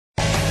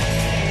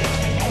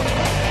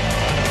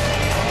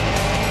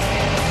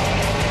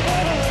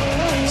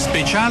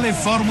Speciale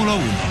Formula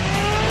 1.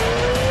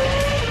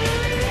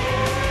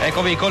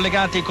 Eccovi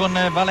collegati con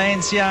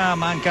Valencia,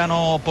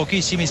 mancano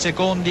pochissimi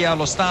secondi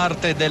allo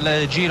start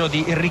del giro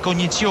di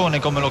ricognizione,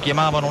 come lo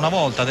chiamavano una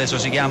volta, adesso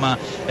si chiama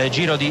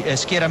giro di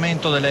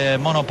schieramento del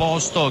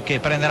monoposto,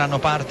 che prenderanno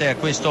parte a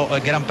questo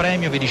Gran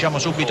Premio. Vi diciamo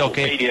subito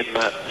che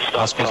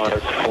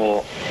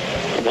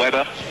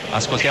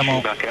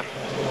ascoltiamo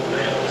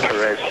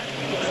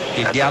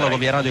il dialogo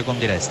via radio con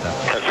di Resta.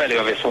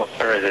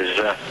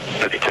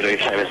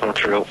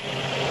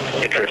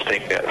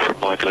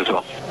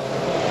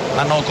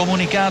 Hanno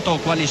comunicato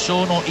quali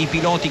sono i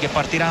piloti che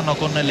partiranno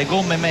con le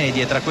gomme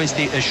medie, tra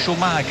questi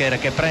Schumacher,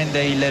 che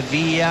prende il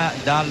via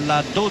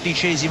dalla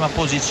 12ª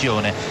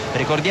posizione.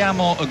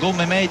 Ricordiamo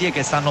gomme medie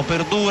che stanno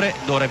per dure,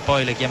 d'ora in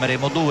poi le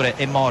chiameremo dure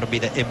e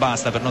morbide e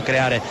basta, per non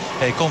creare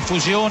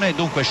confusione.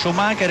 Dunque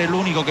Schumacher è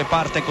l'unico che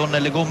parte con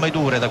le gomme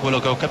dure, da quello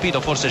che ho capito.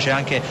 Forse c'è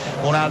anche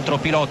un altro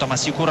pilota, ma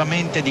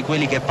sicuramente di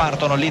quelli che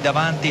partono lì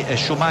davanti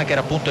Schumacher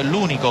appunto è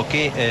l'unico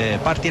che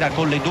partirà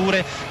con le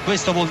dure.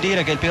 Questo vuol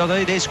dire che il pilota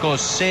tedesco,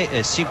 se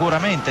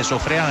sicuramente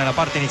soffrirà nella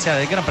parte iniziale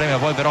del Gran Premio,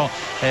 poi però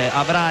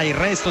avrà il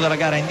resto della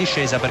gara in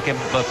discesa, perché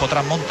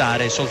potrà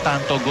montare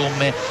soltanto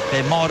gomme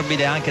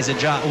morbide, anche se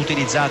già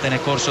utilizzate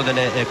nel corso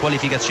delle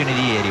qualificazioni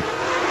di ieri.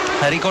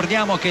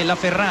 Ricordiamo che la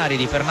Ferrari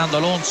di Fernando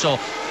Alonso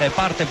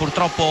parte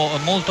purtroppo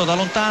molto da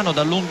lontano,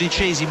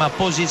 dall'11ª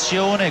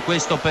posizione,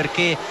 questo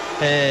perché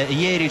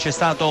ieri c'è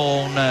stato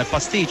un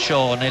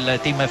pasticcio nel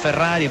team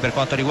Ferrari per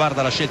quanto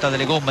riguarda la scelta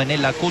delle gomme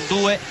nella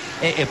Q2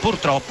 e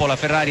purtroppo la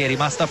Ferrari è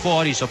rimasta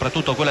fuori,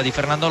 soprattutto quella di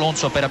Fernando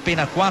Alonso, per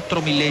appena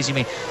 4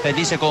 millesimi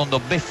di secondo,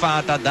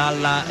 beffata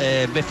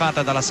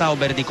dalla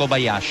Sauber di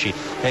Kobayashi.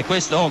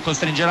 Questo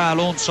costringerà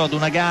Alonso ad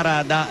una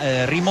gara da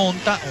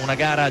rimonta, una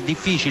gara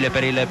difficile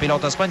per il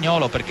pilota spagnolo,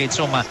 perché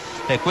insomma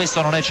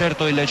questo non è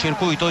certo il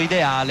circuito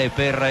ideale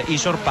per i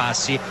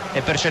sorpassi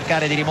e per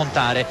cercare di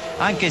rimontare,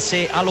 anche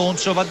se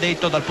Alonso, va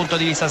detto, dal punto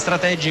di vista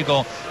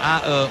strategico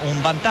ha un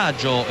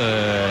vantaggio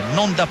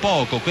non da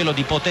poco, quello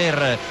di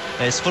poter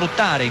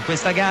sfruttare in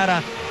questa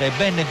gara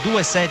ben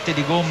 2 set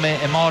di gomme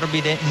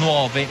morbide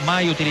nuove,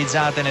 mai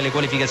utilizzate nelle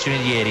qualificazioni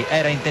di ieri.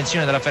 Era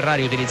intenzione della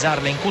Ferrari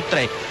utilizzarle in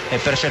Q3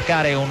 per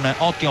cercare un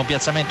ottimo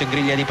piazzamento in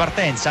griglia di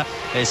partenza,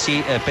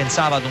 si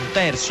pensava ad un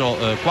terzo,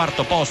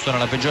 quarto posto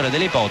nella peggiore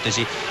delle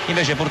ipotesi.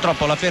 Invece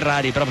purtroppo la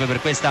Ferrari, proprio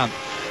per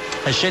questa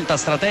scelta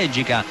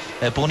strategica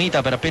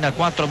punita per appena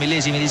 4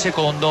 millesimi di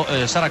secondo,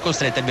 sarà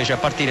costretta invece a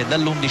partire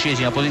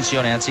dall'11ª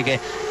posizione anziché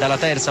dalla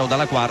terza o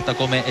dalla quarta,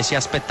 come si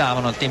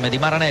aspettavano al team di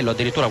Maranello.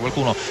 Addirittura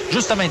qualcuno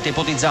giustamente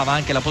ipotizzava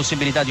anche la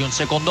possibilità di un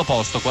secondo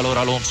posto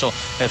qualora Alonso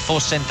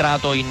fosse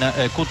entrato in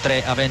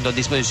Q3 avendo a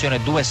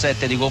disposizione 2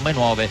 set di gomme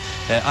nuove,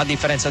 a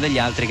differenza degli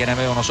altri che ne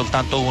avevano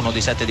soltanto uno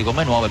di set di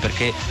gomme nuove,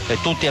 perché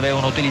tutti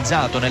avevano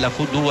utilizzato nella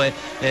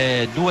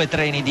Q2 2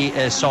 treni di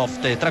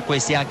soft, tra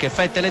questi anche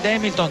Vettel ed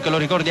Hamilton, che lo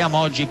ricordiamo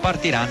oggi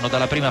partiranno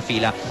dalla prima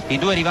fila. I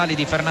due rivali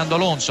di Fernando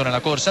Alonso nella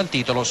corsa al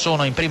titolo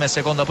sono in prima e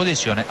seconda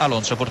posizione,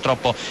 Alonso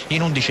purtroppo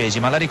in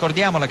 11ª. La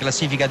ricordiamo la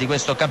classifica di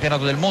questo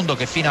campionato del mondo,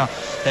 che fino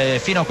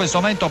a questo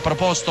momento ha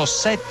proposto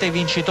 7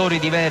 vincitori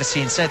diversi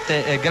in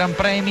 7 Gran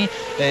Premi.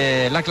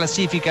 La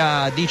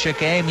classifica dice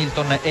che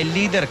Hamilton è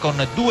leader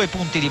con 2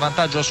 punti di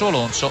vantaggio su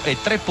Alonso e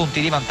 3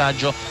 punti di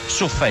vantaggio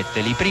su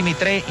Vettel, i primi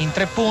 3 in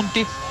 3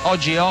 punti.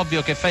 Oggi è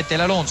ovvio che Vettel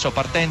e Alonso,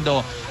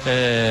 partendo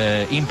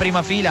in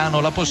prima fila, hanno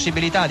la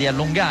possibilità di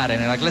allungare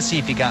nella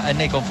classifica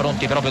nei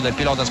confronti proprio del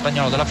pilota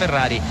spagnolo della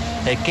Ferrari,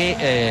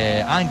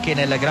 che anche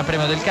nel Gran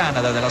Premio del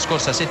Canada della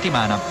scorsa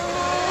settimana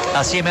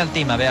assieme al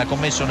team aveva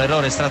commesso un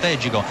errore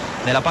strategico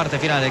nella parte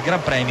finale del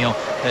Gran Premio,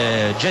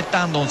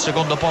 gettando un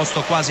secondo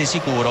posto quasi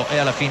sicuro, e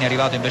alla fine è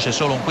arrivato invece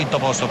solo un quinto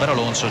posto per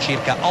Alonso,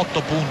 circa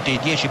 8 punti,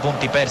 10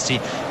 punti persi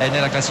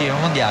nella classifica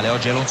mondiale.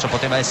 Oggi Alonso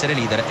poteva essere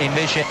leader e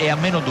invece è a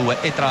 -2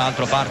 e tra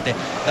l'altro parte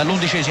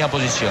dall'11ª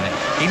posizione.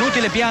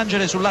 Inutile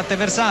piangere sul latte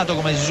versato,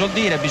 come si suol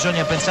dire,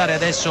 bisogna pensare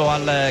adesso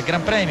al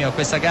Gran Premio, a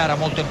questa gara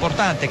molto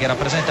importante che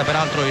rappresenta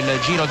peraltro il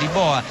giro di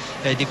boa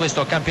di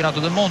questo campionato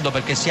del mondo,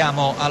 perché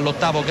siamo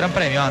all'8º Gran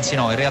Premio, anzi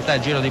no, in realtà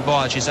il giro di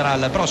boa ci sarà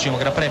al prossimo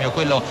Gran Premio,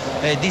 quello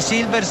di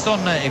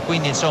Silverstone, e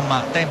quindi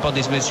insomma tempo a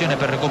disposizione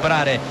per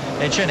recuperare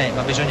ce n'è,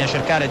 ma bisogna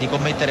cercare di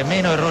commettere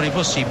meno errori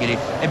possibili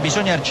e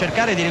bisogna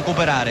cercare di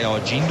recuperare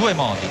oggi in 2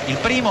 modi. Il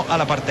primo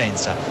alla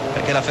partenza,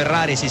 perché la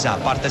Ferrari, si sa,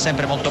 parte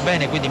sempre molto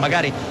bene, quindi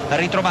magari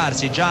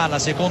ritrovarsi già alla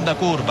seconda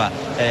curva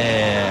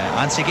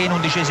anziché in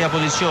 11ª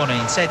posizione,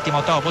 in 7ª,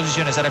 8ª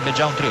posizione sarebbe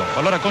già un trionfo.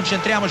 Allora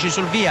concentriamoci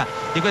sul via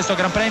di questo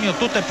Gran Premio,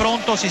 tutto è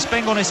pronto, si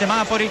spengono i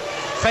semafori,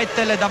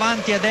 Vettel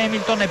davanti ad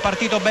Hamilton, è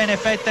partito bene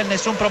Vettel,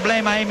 nessun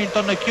problema,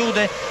 Hamilton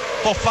chiude,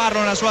 può farlo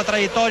nella sua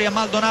traiettoria,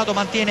 Maldonado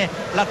mantiene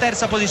la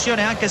terza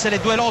posizione anche se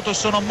le due Lotus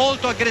sono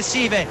molto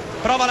aggressive,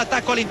 prova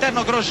l'attacco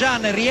all'interno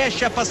Grosjean,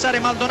 riesce a passare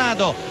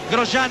Maldonado,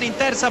 Grosjean in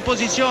terza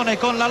posizione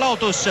con la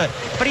Lotus,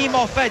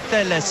 primo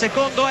Vettel,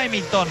 secondo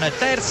Hamilton,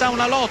 terza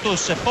una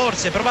Lotus,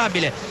 forse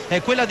probabile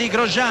è quella di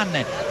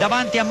Grosjean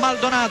davanti a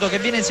Maldonado che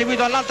viene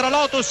inseguito dall'altra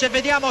Lotus, e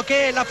vediamo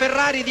che la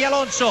Ferrari di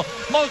Alonso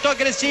molto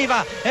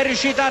aggressiva è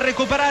riuscita a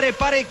recuperare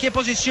parecchie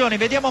posizioni,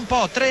 vediamo un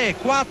po', 3,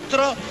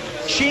 4,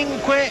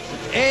 5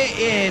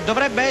 e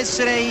dovrebbe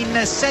essere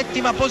in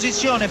settima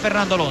posizione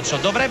Fernando Alonso,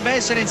 dovrebbe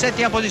essere in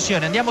settima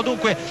posizione. Andiamo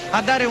dunque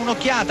a dare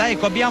un'occhiata,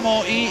 ecco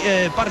abbiamo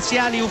i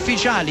parziali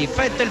ufficiali: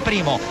 Vettel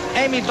primo,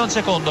 Hamilton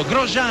secondo,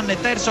 Grosjean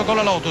terzo con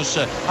la Lotus,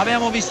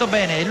 abbiamo visto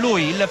bene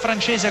lui il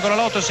francese con la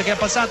Lotus che ha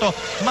passato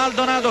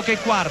Maldonado che è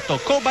quarto,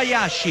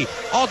 Kobayashi,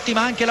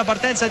 ottima anche la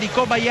partenza di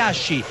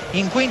Kobayashi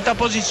in quinta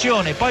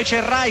posizione, poi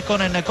c'è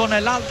Raikkonen con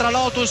l'altra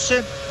Lotus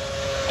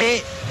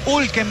e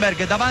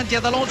Hulkenberg davanti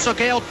ad Alonso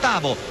che è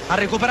ottavo, ha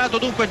recuperato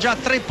dunque già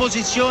 3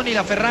 posizioni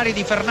la Ferrari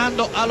di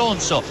Fernando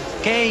Alonso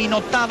che è in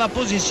ottava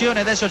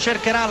posizione. Adesso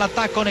cercherà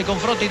l'attacco nei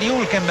confronti di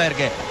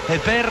Hulkenberg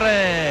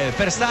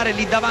per stare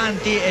lì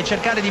davanti e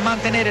cercare di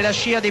mantenere la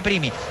scia dei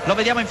primi. Lo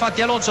vediamo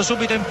infatti Alonso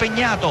subito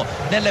impegnato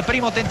nel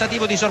primo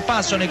tentativo di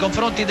sorpasso nei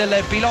confronti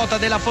del pilota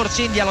della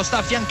Force India, lo sta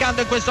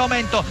affiancando in questo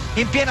momento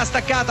in piena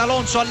staccata.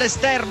 Alonso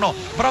all'esterno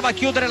prova a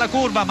chiudere la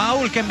curva ma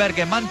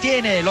Hulkenberg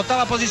mantiene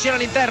l'ottava posizione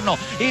all'interno.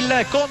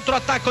 Il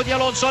controattacco di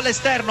Alonso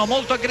all'esterno,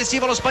 molto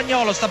aggressivo lo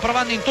spagnolo, sta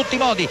provando in tutti i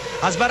modi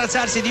a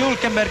sbarazzarsi di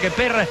Hulkenberg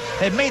per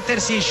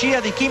mettersi in scia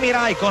di Kimi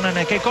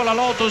Raikkonen che con la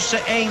Lotus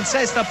è in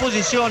sesta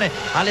posizione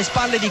alle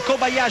spalle di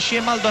Kobayashi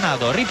e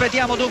Maldonado.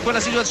 Ripetiamo dunque la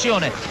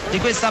situazione di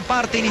questa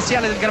parte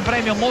iniziale del Gran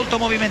Premio molto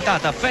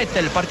movimentata.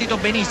 Vettel partito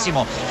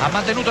benissimo, ha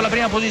mantenuto la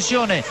prima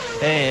posizione,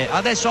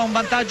 adesso ha un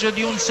vantaggio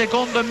di 1,5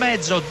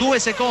 secondi, 2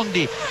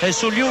 secondi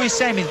su Lewis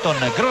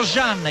Hamilton.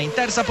 Grosjean in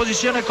terza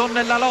posizione con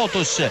la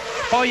Lotus,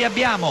 poi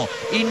abbiamo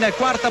in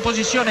quarta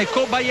posizione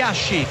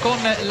Kobayashi con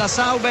la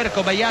Sauber,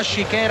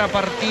 Kobayashi che era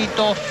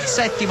partito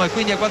settimo e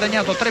quindi ha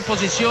guadagnato 3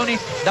 posizioni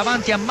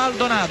davanti a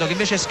Maldonado che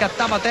invece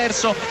scattava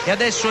terzo e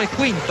adesso è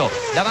quinto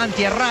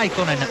davanti a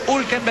Raikkonen,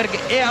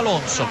 Hulkenberg e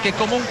Alonso che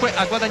comunque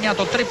ha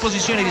guadagnato 3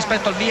 posizioni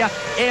rispetto al via,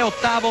 è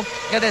ottavo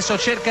e adesso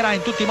cercherà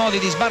in tutti i modi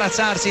di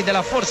sbarazzarsi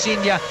della Force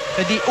India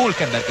di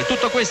Hulkenberg.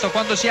 Tutto questo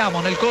quando siamo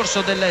nel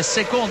corso del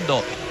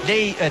secondo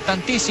dei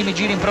tantissimi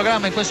giri in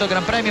programma in questo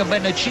Gran Premio,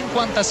 ben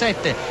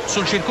 57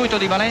 sul circuito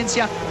di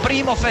Valencia.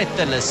 Primo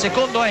Vettel,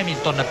 secondo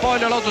Hamilton, poi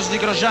la Lotus di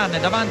Grosjean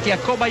davanti a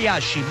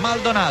Kobayashi,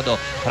 Maldonado,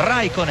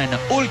 Raikkonen,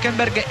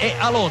 Hulkenberg e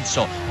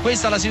Alonso.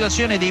 Questa è la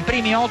situazione dei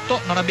primi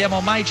 8, non abbiamo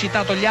mai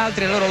citato gli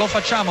altri, allora lo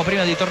facciamo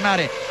prima di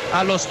tornare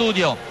allo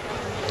studio.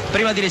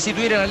 Prima di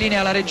restituire la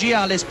linea alla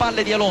regia, alle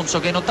spalle di Alonso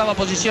che in ottava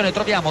posizione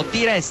troviamo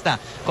Di Resta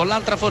con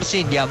l'altra Force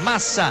India,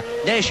 Massa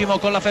decimo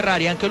con la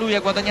Ferrari, anche lui ha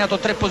guadagnato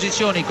 3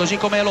 posizioni così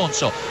come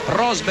Alonso.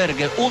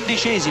 Rosberg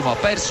undicesimo, ha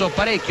perso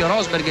parecchio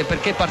Rosberg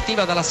perché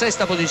partiva dalla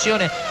sesta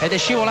posizione ed è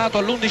scivolato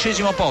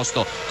all'11°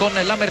 posto con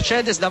la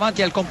Mercedes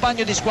davanti al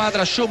compagno di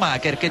squadra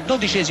Schumacher che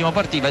 12°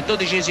 partiva e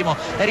 12°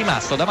 è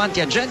rimasto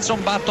davanti a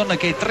Jenson Button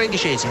che è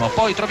 13°.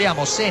 Poi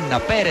troviamo Senna,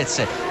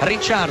 Perez,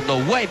 Ricciardo,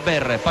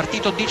 Webber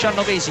partito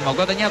 19°,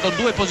 guadagnato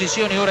 2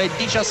 posizioni, ora è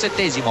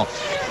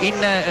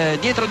 17°.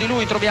 Dietro di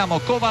lui troviamo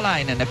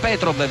Kovalainen,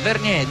 Petrov,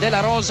 Vernier,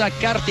 Della Rosa,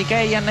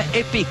 Kartikeyan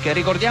e Pic.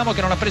 Ricordiamo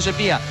che non ha preso il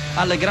via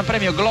al Gran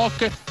Premio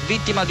Glock,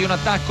 vittima di un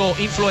attacco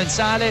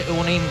influenzale,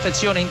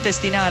 un'infezione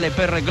intestinale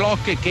per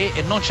Glock che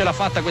non ce l'ha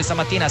fatta questa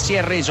mattina, si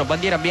è reso,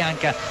 bandiera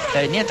bianca,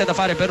 niente da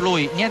fare per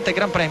lui, niente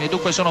Gran Premio,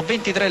 dunque sono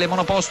 23 le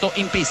monoposto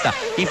in pista.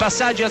 I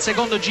passaggi al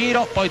secondo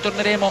giro, poi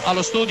torneremo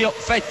allo studio.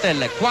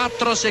 Vettel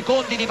 4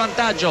 secondi di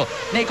vantaggio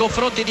nei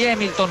confronti di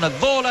Hamilton,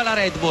 vola la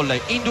Red Bull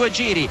in 2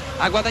 giri,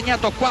 ha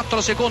guadagnato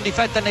 4 secondi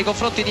Vettel nei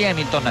confronti di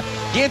Hamilton.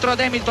 Dietro ad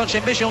Hamilton c'è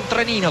invece un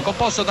trenino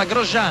composto da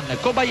Grosjean,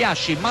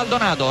 Kobayashi,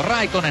 Maldonado,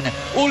 Raikkonen,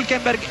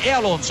 Hulkenberg e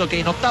Alonso che è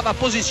in ottava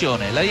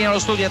posizione. La linea allo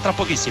studio è tra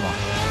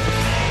pochissimo.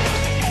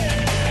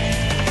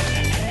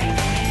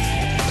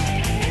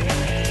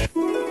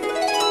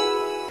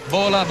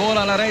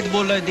 Vola la Red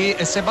Bull di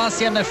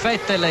Sebastian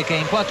Vettel che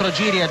in 4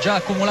 giri ha già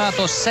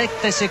accumulato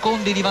 7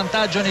 secondi di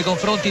vantaggio nei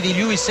confronti di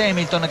Lewis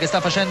Hamilton che sta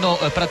facendo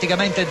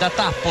praticamente da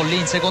tappo lì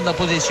in seconda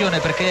posizione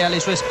perché alle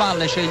sue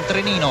spalle c'è il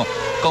trenino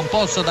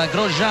composto da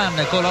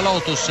Grosjean con la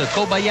Lotus,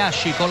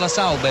 Kobayashi con la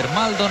Sauber,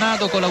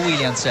 Maldonado con la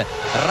Williams,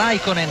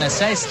 Raikkonen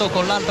sesto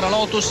con l'altra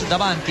Lotus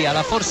davanti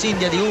alla Force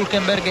India di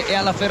Hulkenberg e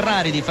alla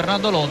Ferrari di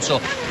Fernando Alonso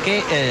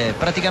che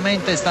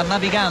praticamente sta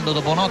navigando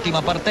dopo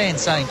un'ottima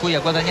partenza in cui ha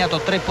guadagnato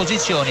 3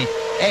 posizioni.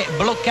 È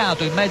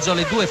bloccato in mezzo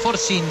alle 2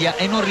 Force India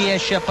e non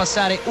riesce a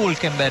passare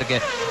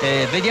Hulkenberg.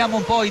 Vediamo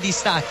un po' i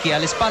distacchi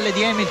alle spalle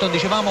di Hamilton,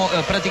 dicevamo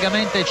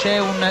praticamente c'è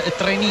un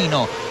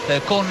trenino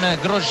con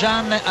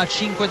Grosjean a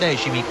 5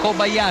 decimi,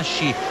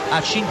 Kobayashi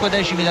a 5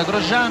 decimi da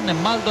Grosjean,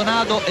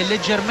 Maldonado è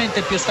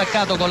leggermente più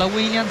staccato con la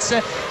Williams,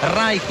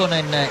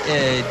 Raikkonen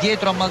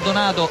dietro a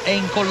Maldonado è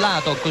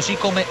incollato così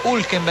come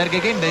Hulkenberg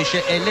che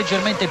invece è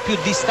leggermente più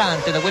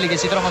distante da quelli che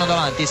si trovano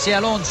davanti. Se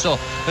Alonso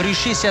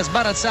riuscisse a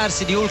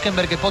sbarazzarsi di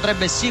Hulkenberg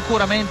potrebbe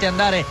sicuramente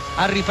andare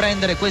a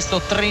riprendere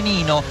questo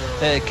trenino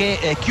che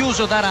è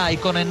chiuso da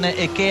Raikkonen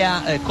e che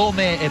ha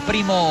come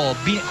primo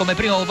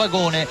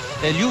vagone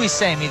Lewis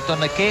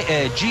Hamilton,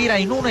 che gira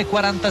in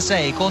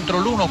 1,46 contro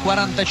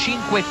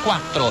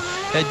l'1,45,4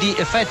 di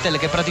Vettel,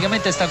 che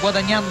praticamente sta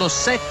guadagnando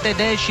 7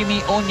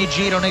 decimi ogni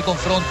giro nei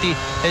confronti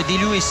di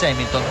Lewis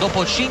Hamilton.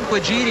 Dopo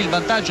 5 giri il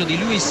vantaggio di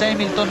Lewis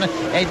Hamilton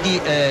è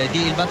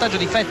il vantaggio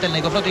di Vettel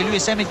nei confronti di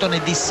Lewis Hamilton è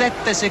di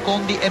 7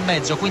 secondi e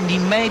mezzo, quindi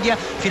in media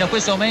fino a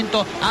questo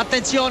momento.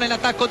 Attenzione,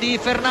 l'attacco di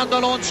Fernando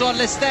Alonso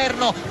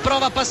all'esterno,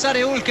 prova a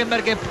passare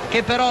Hulkenberg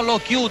che però lo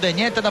chiude,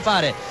 niente da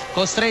fare,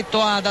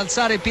 costretto ad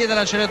alzare il piede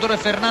all'acceleratore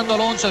Fernando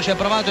Alonso. Ci ha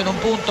provato in un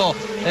punto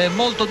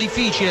molto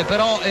difficile,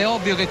 però è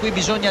ovvio che qui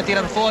bisogna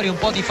tirar fuori un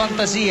po' di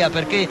fantasia,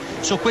 perché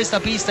su questa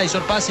pista i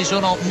sorpassi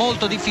sono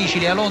molto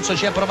difficili. Alonso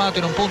ci ha provato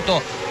in un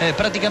punto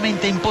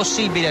praticamente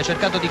impossibile, ha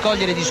cercato di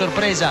cogliere di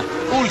sorpresa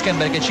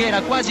Hulkenberg, ci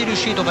era quasi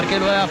riuscito perché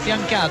lo aveva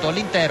affiancato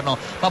all'interno,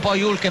 ma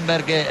poi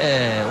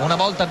Hulkenberg, una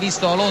volta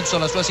visto Alonso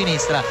alla sua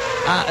sinistra,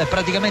 ha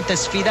praticamente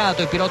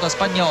sfidato il pilota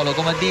spagnolo,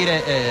 come a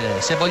dire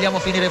se vogliamo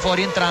finire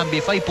fuori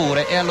entrambi fai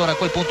pure, e allora a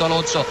quel punto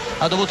Alonso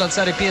ha dovuto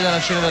alzare il piede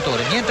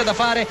dall'acceleratore. Niente da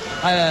fare,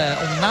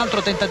 un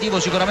altro tentativo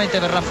sicuramente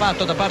verrà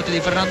fatto da parte di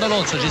Fernando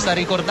Alonso. Ci sta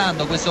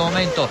ricordando questo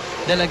momento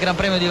del Gran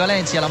Premio di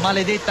Valencia, la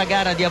maledetta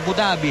gara di Abu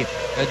Dhabi,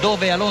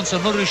 dove Alonso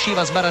non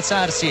riusciva a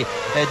sbarazzarsi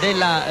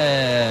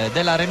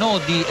della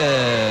Renault di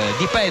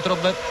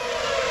Petrov,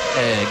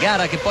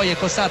 gara che poi è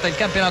costata il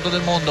campionato del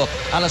mondo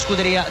alla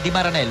scuderia di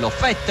Maranello.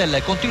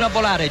 Vettel continua a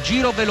volare,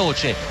 giro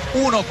veloce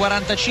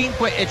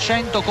 1,45 e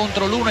 100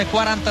 contro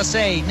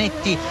l'1,46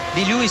 netti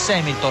di Lewis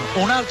Hamilton,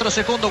 un altro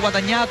secondo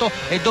guadagnato,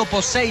 e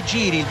dopo 6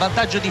 giri il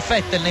vantaggio di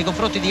Vettel nei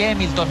confronti di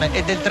Hamilton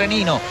e del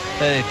trenino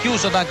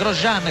chiuso da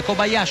Grosjean,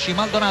 Kobayashi,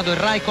 Maldonado e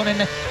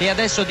Raikkonen è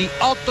adesso di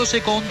 8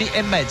 secondi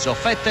e mezzo.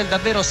 Vettel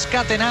davvero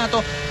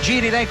scatenato,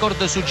 giri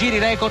record su giri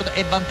record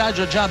e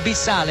vantaggio già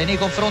abissale nei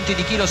confronti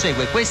di chi lo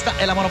segue. Questa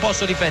è la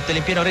monoposto di Vettel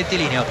in pieno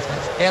rettilineo,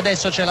 e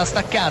adesso c'è la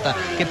staccata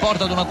che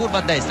porta ad una curva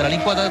a destra,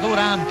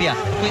 l'inquadratura ampia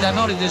qui da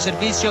nord del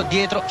servizio,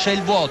 dietro c'è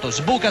il vuoto,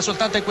 sbuca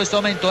soltanto in questo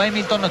momento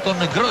Hamilton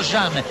con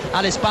Grosjean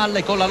alle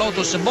spalle, con la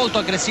Lotus, molto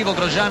aggressivo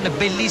Grosjean,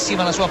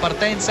 bellissima la sua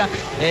partenza,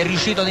 è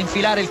riuscito ad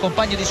infilare il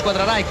compagno di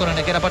squadra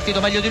Raikkonen che era partito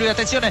meglio di lui.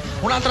 Attenzione,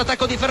 un altro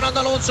attacco di Fernando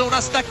Alonso,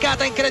 una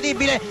staccata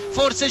incredibile,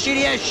 forse ci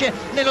riesce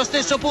nello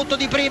stesso punto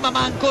di prima,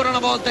 ma ancora una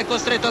volta è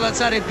costretto ad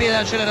alzare il piede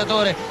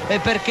dall'acceleratore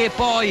perché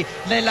poi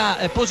nella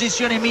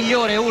posizione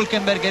migliore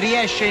Hulkenberg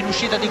riesce in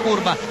uscita di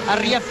curva a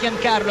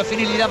riaffiancarlo, a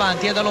finirgli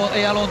davanti,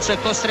 e Alonso è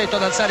costretto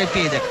ad alzare il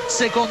piede.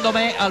 Secondo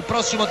me al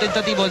prossimo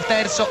tentativo, il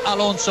terzo,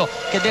 Alonso,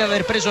 che deve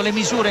aver preso le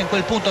misure in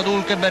quel punto ad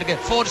Hulkenberg,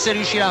 forse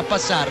riuscirà a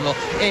passarlo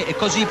e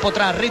così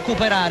potrà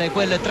recuperare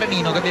quel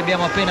trenino che vi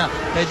abbiamo appena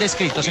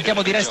descritto.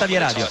 Sentiamo di Resta via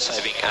radio.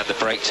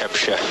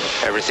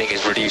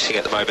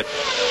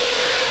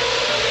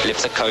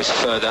 Lift the coast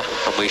further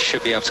and we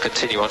should be able to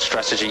continue on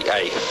strategy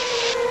A.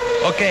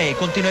 Ok,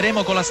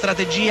 continueremo con la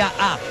strategia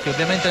A, che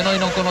ovviamente noi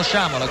non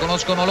conosciamo, la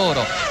conoscono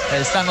loro.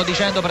 Stanno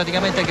dicendo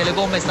praticamente che le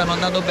gomme stanno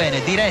andando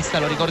bene. Di Resta,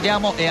 lo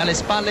ricordiamo, è alle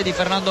spalle di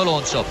Fernando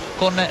Alonso,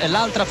 con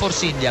l'altra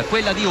Force India,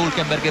 quella di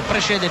Hulkenberg, che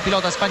precede il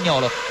pilota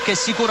spagnolo, che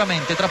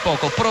sicuramente tra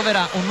poco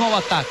proverà un nuovo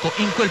attacco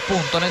in quel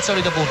punto, nel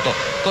solito punto.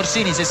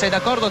 Corsini, se sei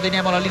d'accordo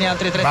teniamo la linea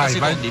altri 30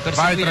 secondi per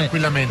seguire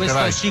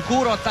questo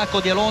sicuro attacco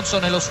di Alonso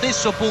nello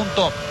stesso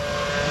punto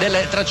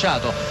del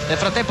tracciato. Nel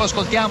frattempo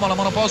ascoltiamo la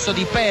monoposto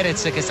di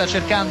Perez, che sta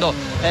cercando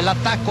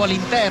l'attacco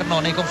all'interno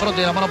nei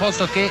confronti della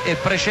monoposto che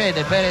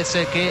precede.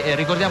 Perez, che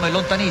ricordiamo è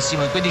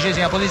lontanissimo, in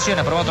 15ª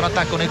posizione, ha provato un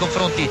attacco nei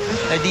confronti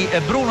di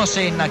Bruno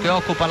Senna, che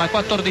occupa la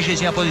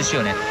 14ª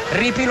posizione.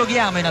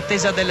 Ripiloghiamo in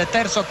attesa del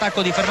terzo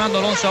attacco di Fernando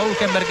Alonso a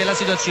Hulkenberg e la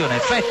situazione: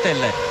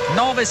 Vettel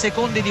 9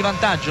 secondi di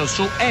vantaggio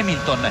su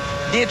Hamilton,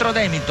 dietro ad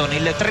Hamilton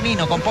il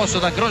trenino composto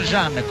da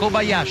Grosjean,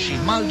 Kobayashi,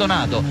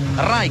 Maldonado,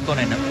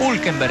 Raikkonen,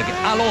 Hulkenberg,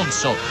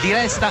 Alonso, Di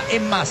Resta e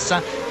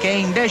Massa, che è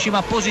in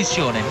 10ª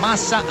posizione.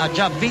 Massa ha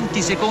già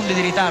 20 secondi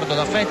di ritardo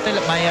da Vettel,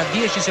 ma è a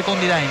 10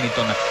 secondi da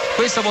Hamilton.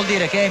 Questo vuol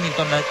dire che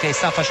Hamilton, che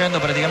sta facendo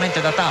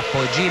praticamente da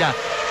tappo e gira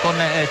con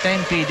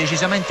tempi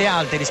decisamente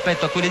alti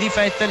rispetto a quelli di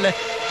Vettel,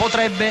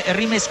 potrebbe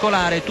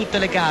rimescolare tutte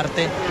le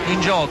carte in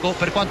gioco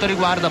per quanto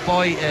riguarda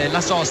poi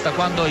la sosta,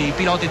 quando i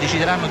piloti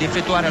decideranno di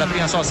effettuare la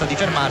prima sosta, di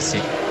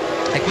fermarsi.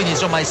 E quindi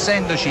insomma,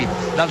 essendoci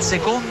dal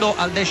secondo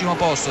al 10°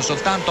 posto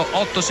soltanto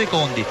 8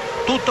 secondi,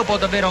 tutto può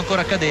davvero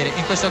ancora accadere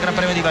in questo Gran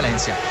Premio di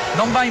Valencia.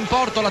 Non va in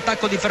porto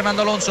l'attacco di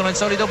Fernando Alonso nel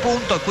solito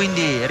punto,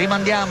 quindi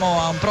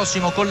rimandiamo a un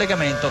prossimo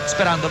collegamento,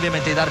 sperando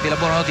ovviamente di darvi la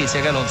buona notizia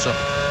che Alonso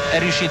è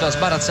riuscito a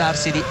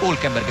sbarazzarsi di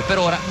Hulkenberg. Per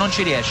ora non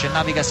ci riesce,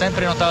 naviga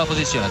sempre in 8ª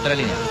posizione, 3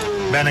 linee.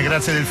 Bene,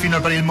 grazie Delfino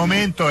per il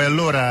momento. E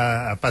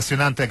allora,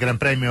 appassionante Gran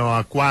Premio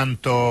a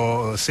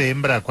quanto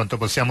sembra, a quanto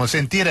possiamo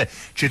sentire,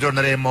 ci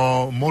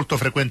torneremo molto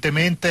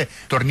frequentemente.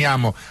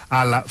 Torniamo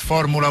alla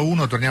Formula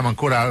 1, torniamo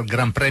ancora al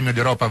Gran Premio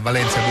d'Europa a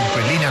Valencia,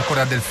 dunque in linea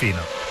ancora a Delfino.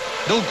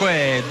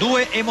 Dunque,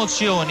 due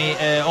emozioni,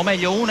 o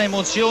meglio una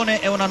emozione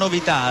e una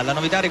novità. La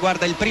novità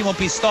riguarda il primo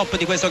pit stop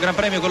di questo Gran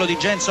Premio, quello di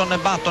Jenson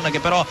Button, che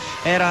però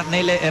era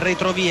nelle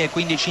retrovie,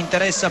 quindi ci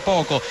interessa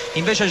poco.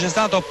 Invece c'è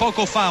stato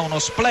poco fa uno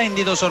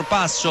splendido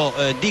sorpasso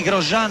di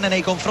Grosjean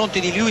nei confronti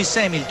di Lewis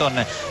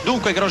Hamilton.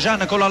 Dunque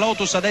Grosjean con la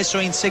Lotus adesso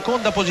in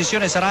seconda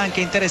posizione. Sarà anche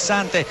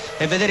interessante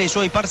vedere i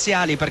suoi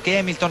parziali, perché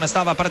Hamilton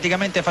stava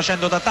praticamente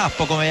facendo da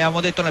tappo, come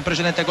avevamo detto nel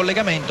precedente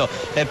collegamento,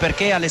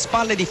 perché alle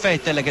spalle di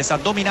Vettel, che sta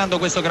dominando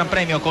questo Gran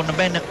Premio con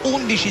ben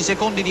 11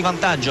 secondi di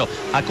vantaggio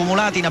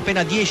accumulati in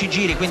appena 10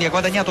 giri, quindi ha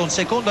guadagnato un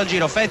secondo al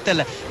giro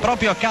Vettel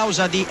proprio a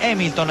causa di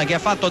Hamilton che ha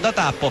fatto da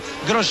tappo.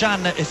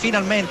 Grosjean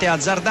finalmente ha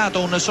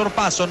azzardato un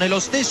sorpasso nello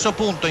stesso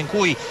punto in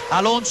cui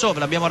Alonso, ve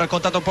l'abbiamo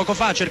raccontato poco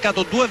fa, ha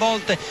cercato 2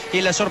 volte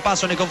il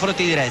sorpasso nei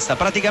confronti di Resta.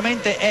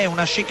 Praticamente è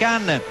una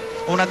chicane,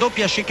 una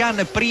doppia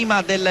chicane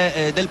prima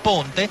del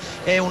ponte,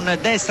 è un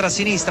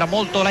destra-sinistra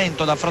molto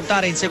lento da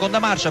affrontare in seconda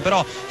marcia,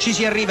 però ci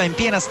si arriva in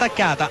piena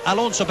staccata.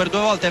 Alonso per 2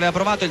 volte aveva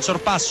provato il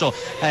sorpasso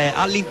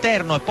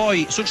all'interno e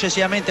poi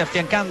successivamente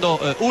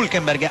affiancando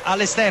Hulkenberg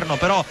all'esterno,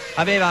 però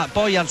aveva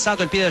poi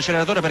alzato il piede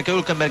d'acceleratore perché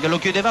Hulkenberg lo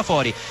chiudeva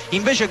fuori.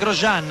 Invece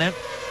Grosjean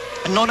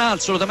non ha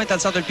assolutamente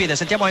alzato il piede.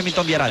 Sentiamo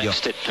Hamilton via radio.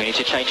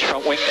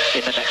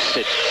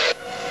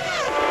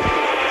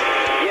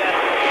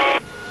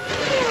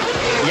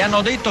 Gli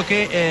hanno detto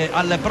che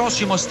al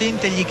prossimo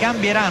stint gli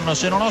cambieranno,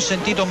 se non ho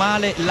sentito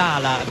male,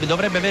 l'ala.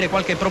 Dovrebbe avere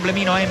qualche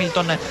problemino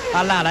Hamilton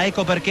all'ala,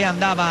 ecco perché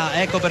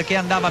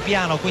andava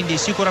piano, quindi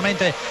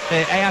sicuramente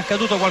è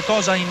accaduto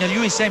qualcosa in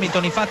Lewis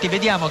Hamilton. Infatti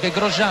vediamo che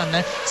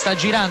Grosjean sta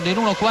girando in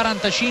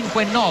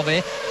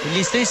 1.45.9,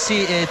 gli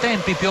stessi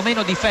tempi più o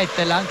meno di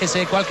Vettel, anche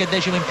se qualche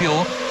decimo in più.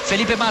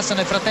 Felipe Massa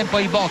nel frattempo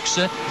ai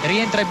box,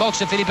 rientra ai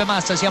box Felipe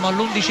Massa, siamo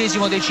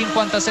all'11° dei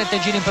 57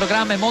 giri in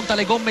programma e monta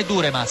le gomme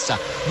dure. Massa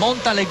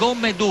monta le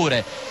gomme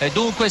dure,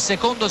 dunque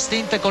secondo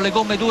stint con le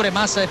gomme dure.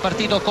 Massa è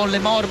partito con le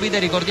morbide,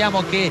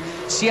 ricordiamo che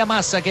sia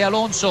Massa che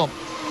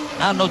Alonso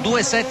hanno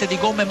 2 set di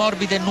gomme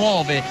morbide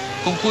nuove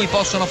con cui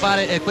possono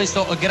fare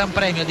questo Gran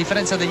Premio, a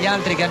differenza degli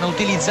altri che hanno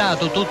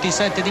utilizzato tutti i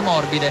set di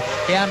morbide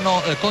e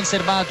hanno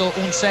conservato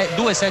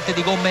 2 set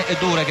di gomme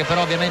dure, che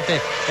però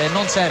ovviamente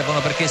non servono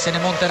perché se ne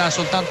monterà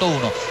soltanto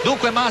uno.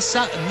 Dunque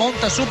Massa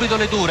monta subito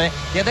le dure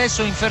e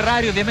adesso in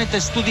Ferrari ovviamente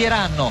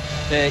studieranno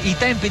i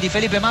tempi di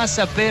Felipe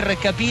Massa per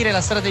capire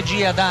la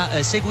strategia da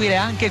seguire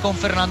anche con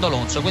Fernando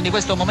Alonso, quindi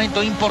questo è un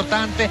momento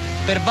importante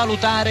per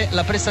valutare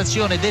la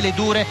prestazione delle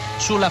dure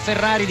sulla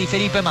Ferrari di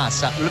Felipe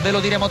Massa. Ve lo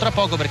diremo tra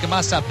poco perché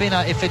Massa ha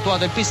appena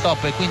effettuato il pit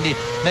stop e quindi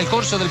nel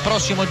corso del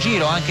prossimo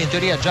giro, anche in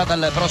teoria già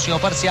dal prossimo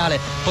parziale,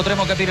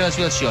 potremo capire la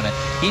situazione.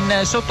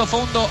 In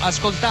sottofondo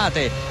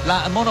ascoltate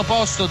la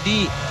monoposto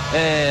di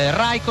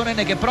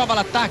Raikkonen che prova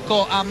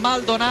l'attacco a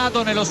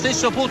Maldonado nello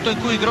stesso punto in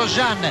cui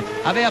Grosjean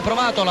aveva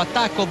provato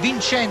l'attacco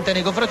vincente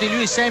nei confronti di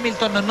Lewis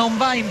Hamilton. Non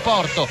va in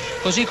porto,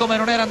 così come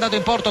non era andato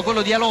in porto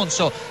quello di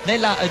Alonso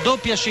nella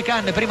doppia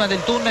chicane prima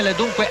del tunnel,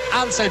 dunque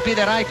alza il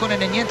piede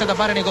Raikkonen e niente da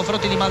fare nei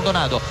confronti di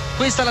Maldonado.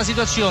 Questa è la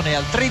situazione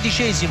al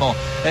 13°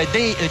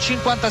 dei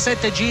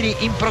 57 giri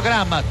in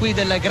programma qui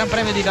del Gran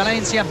Premio di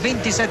Valencia,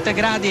 27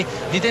 gradi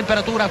di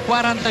temperatura,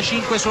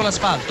 45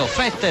 sull'asfalto.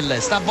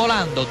 Vettel sta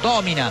volando,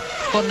 domina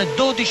con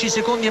 12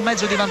 secondi e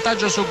mezzo di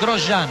vantaggio su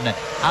Grosjean.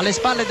 Alle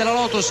spalle della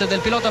Lotus del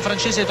pilota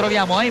francese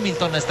troviamo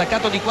Hamilton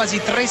staccato di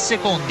quasi 3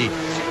 secondi.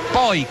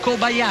 Poi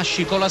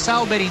Kobayashi con la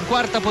Sauber in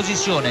quarta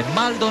posizione,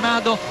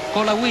 Maldonado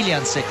con la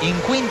Williams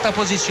in quinta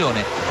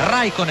posizione,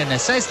 Raikkonen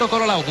sesto con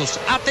la Lotus.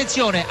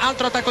 Attenzione,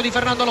 altro attacco di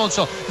Fernando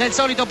Alonso nel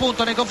solito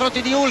punto nei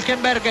confronti di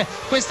Hulkenberg,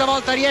 questa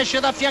volta riesce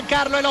ad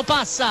affiancarlo e lo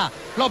passa.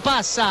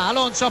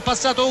 Alonso ha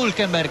passato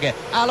Hulkenberg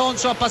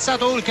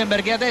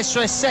e adesso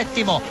è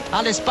settimo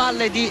alle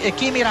spalle di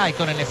Kimi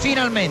Raikkonen.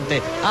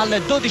 Finalmente al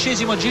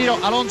 12° giro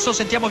Alonso,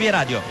 sentiamo via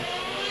radio.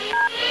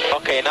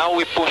 Okay, now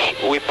we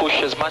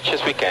push as much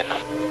as we can.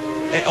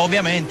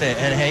 Ovviamente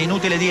è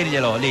inutile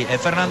dirglielo lì,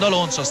 Fernando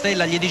Alonso,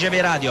 Stella gli dice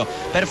via radio: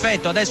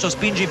 perfetto, adesso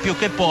spingi più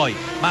che puoi,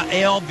 ma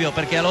è ovvio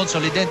perché Alonso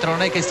lì dentro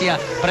non è che stia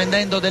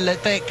prendendo del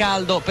tè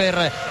caldo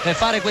per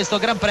fare questo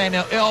Gran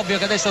Premio, è ovvio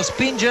che adesso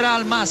spingerà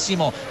al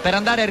massimo per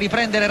andare a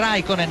riprendere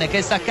Raikkonen che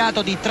è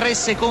staccato di 3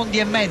 secondi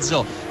e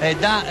mezzo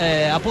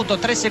appunto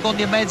 3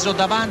 secondi e mezzo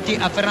davanti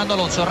a Fernando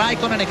Alonso.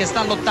 Raikkonen che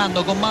sta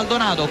lottando con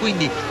Maldonado,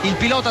 quindi il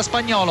pilota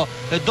spagnolo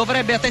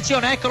dovrebbe,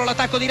 attenzione, eccolo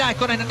l'attacco di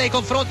Raikkonen nei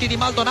confronti di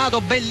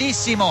Maldonado, bellissimo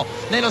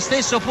nello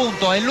stesso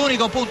punto, è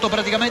l'unico punto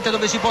praticamente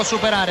dove si può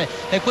superare,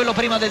 è quello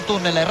prima del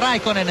tunnel.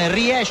 Raikkonen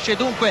riesce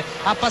dunque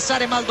a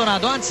passare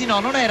Maldonado, anzi no,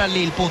 non era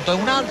lì il punto, è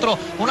un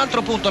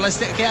altro punto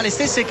che ha le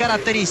stesse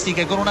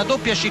caratteristiche, con una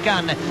doppia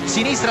chicane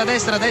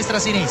sinistra-destra,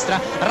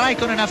 destra-sinistra.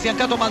 Raikkonen ha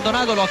affiancato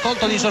Maldonado, lo ha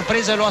colto di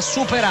sorpresa e lo ha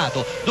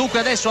superato. Dunque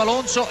adesso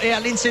Alonso è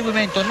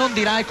all'inseguimento non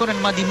di Raikkonen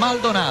ma di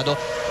Maldonado,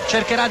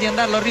 cercherà di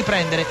andarlo a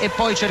riprendere e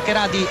poi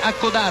cercherà di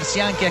accodarsi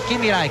anche a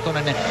Kimi Raikkonen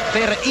Raikkonen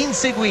per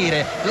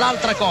inseguire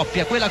l'altra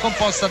coppia, quella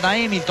composta da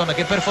Hamilton,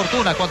 che per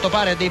fortuna a quanto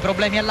pare ha dei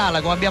problemi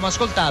all'ala, come abbiamo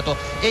ascoltato,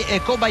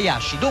 e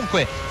Kobayashi.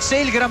 Dunque, se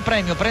il Gran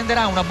Premio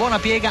prenderà una buona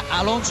piega,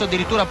 Alonso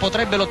addirittura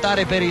potrebbe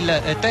lottare per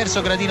il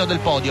terzo gradino del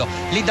podio.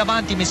 Lì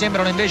davanti mi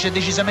sembrano invece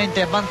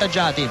decisamente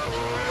avvantaggiati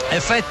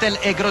Vettel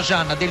e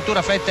Grosjean,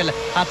 addirittura Vettel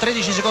a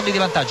 13 secondi di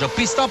vantaggio.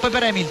 Pit stop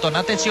per Hamilton,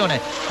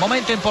 attenzione,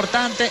 momento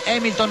importante,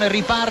 Hamilton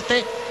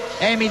riparte,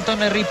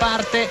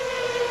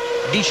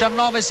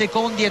 19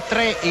 secondi e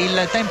 3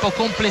 il tempo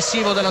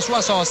complessivo della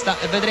sua sosta.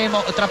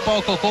 Vedremo tra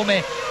poco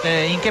come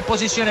in che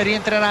posizione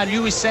rientrerà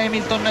Lewis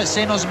Hamilton.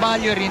 Se non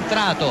sbaglio è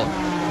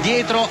rientrato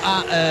dietro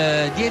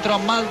a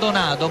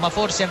Maldonado, ma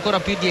forse ancora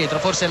più dietro,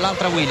 forse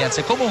l'altra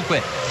Williams.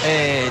 Comunque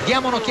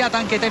diamo un'occhiata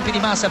anche ai tempi di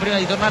massa prima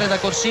di tornare da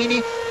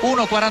Corsini.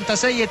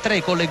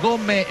 1:46.3 con le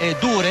gomme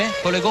dure,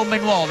 con le gomme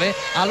nuove.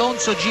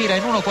 Alonso gira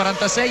in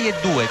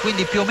 1:46.2,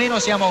 quindi più o meno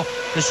siamo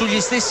sugli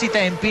stessi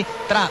tempi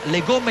tra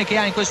le gomme che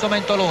ha in questo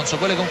momento Alonso,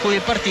 quelle con cui è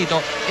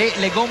partito, e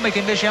le gomme che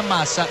invece ha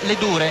Massa, le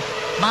dure.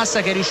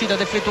 Massa che è riuscito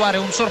ad effettuare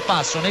un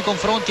sorpasso nei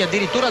confronti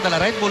addirittura della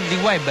Red Bull di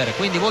Webber,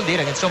 quindi vuol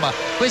dire che insomma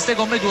queste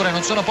gomme dure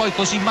non sono poi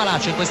così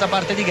malacce in questa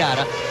parte di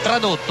gara.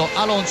 Tradotto,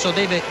 Alonso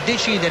deve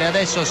decidere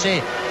adesso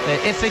se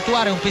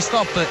effettuare un pit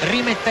stop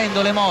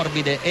rimettendo le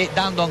morbide e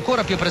dando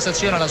ancora più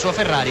prestazione alla sua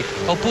Ferrari,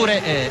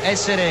 oppure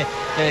essere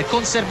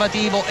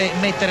conservativo e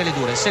mettere le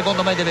dure.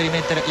 Secondo me deve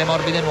rimettere le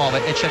morbide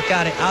nuove e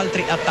cercare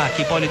altri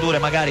attacchi, poi le dure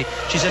magari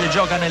ci se le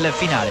gioca nel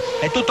finale.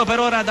 È tutto per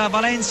ora da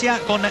Valencia,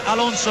 con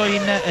Alonso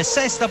in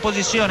sesta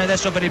posizione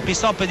adesso per il pit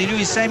stop di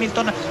Lewis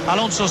Hamilton.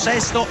 Alonso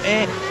sesto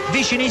e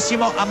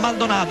vicinissimo a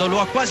Maldonado, lo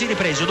ha quasi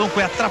ripreso,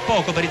 dunque a tra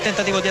poco per il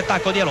tentativo di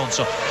attacco di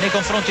Alonso nei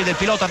confronti del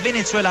pilota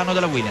venezuelano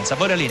della Williams. A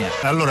voi la linea.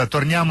 Allora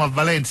torniamo a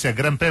Valencia,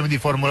 Gran Premio di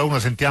Formula 1,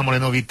 sentiamo le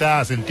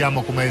novità,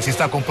 sentiamo come si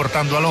sta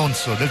comportando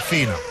Alonso.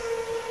 Delfino.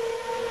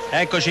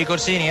 Eccoci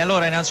Corsini,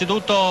 allora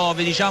innanzitutto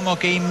vi diciamo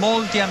che in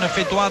molti hanno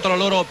effettuato la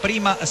loro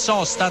prima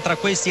sosta, tra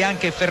questi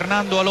anche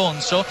Fernando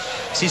Alonso.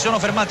 Si sono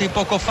fermati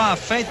poco fa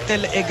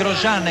Vettel e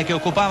Grosjean, che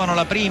occupavano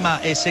la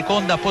prima e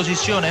seconda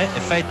posizione.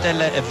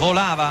 Vettel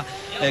volava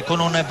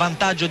con un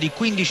vantaggio di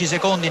 15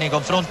 secondi nei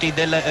confronti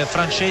del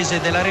francese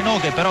della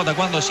Renault, che però da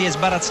quando si è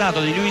sbarazzato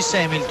di Lewis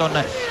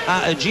Hamilton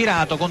ha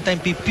girato con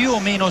tempi più o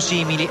meno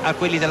simili a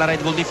quelli della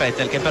Red Bull di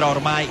Vettel, che però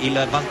ormai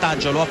il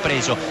vantaggio lo ha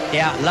preso e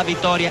ha la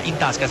vittoria in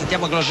tasca.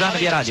 Sentiamo Grosjean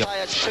via radio.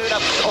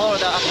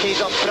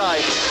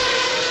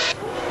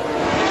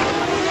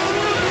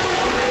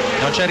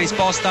 Non c'è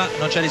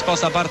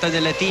risposta da parte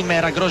del team,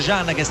 era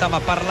Grosjean che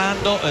stava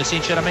parlando,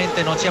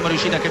 sinceramente non siamo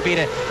riusciti a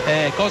capire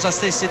cosa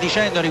stesse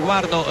dicendo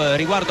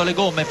riguardo le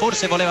gomme.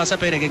 Forse voleva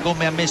sapere che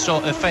gomme ha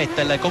messo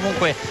Vettel.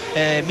 Comunque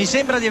mi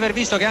sembra di aver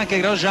visto che anche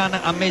Grosjean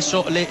ha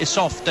messo le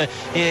soft.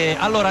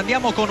 Allora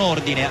andiamo con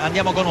ordine.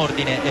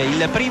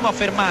 Il primo a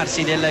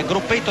fermarsi del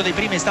gruppetto dei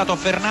primi è stato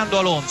Fernando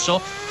Alonso,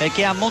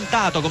 che ha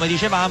montato, come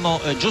dicevamo,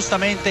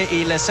 giustamente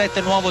il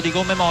set nuovo di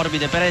gomme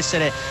morbide per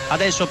essere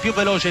adesso più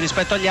veloce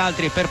rispetto agli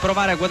altri e per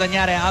provare a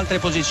guadagnare altre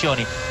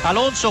posizioni.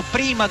 Alonso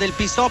prima del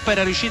pit stop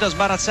era riuscito a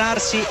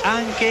sbarazzarsi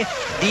anche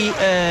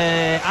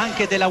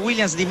della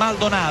Williams di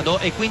Maldonado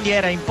e quindi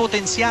era in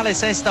potenziale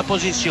sesta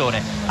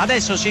posizione.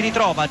 Adesso si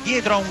ritrova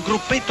dietro a un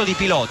gruppetto di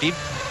piloti.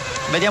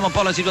 Vediamo un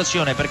po' la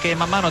situazione, perché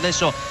man mano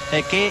adesso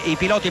che i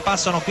piloti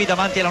passano qui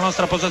davanti alla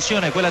nostra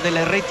postazione, quella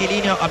del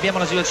rettilineo, abbiamo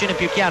la situazione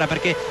più chiara,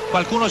 perché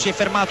qualcuno si è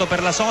fermato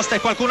per la sosta e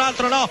qualcun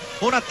altro no.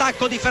 Un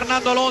attacco di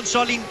Fernando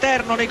Alonso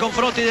all'interno nei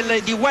confronti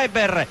di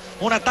Webber,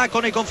 un attacco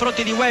nei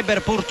confronti di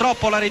Webber.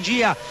 Purtroppo la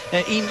regia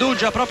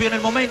indugia proprio nel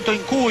momento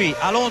in cui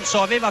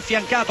Alonso aveva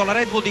affiancato la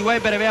Red Bull di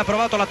Webber e aveva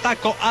provato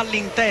l'attacco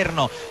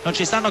all'interno. Non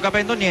ci stanno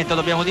capendo niente,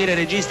 dobbiamo dire,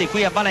 registi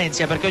qui a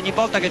Valencia, perché ogni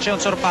volta che c'è un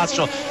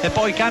sorpasso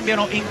poi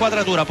cambiano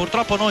inquadratura. Purtroppo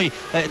noi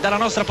dalla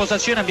nostra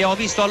postazione abbiamo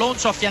visto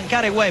Alonso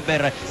affiancare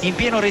Webber in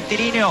pieno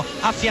rettilineo,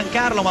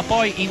 affiancarlo, ma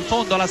poi in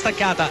fondo alla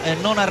staccata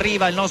non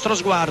arriva il nostro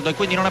sguardo e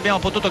quindi non abbiamo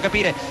potuto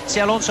capire se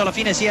Alonso alla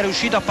fine sia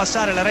riuscito a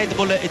passare la Red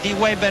Bull di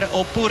Webber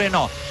oppure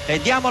no.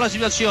 Diamo la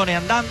situazione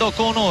andando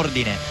con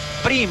ordine.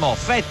 Primo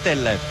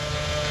Vettel,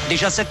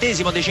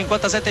 17esimo dei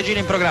 57 giri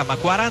in programma,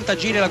 40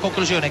 giri alla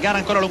conclusione, gara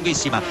ancora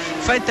lunghissima.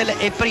 Vettel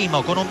è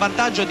primo con un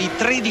vantaggio di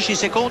 13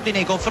 secondi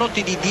nei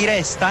confronti di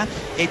Resta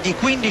e di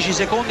 15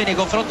 secondi nei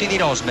confronti di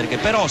Rosberg,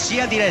 però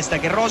sia di Resta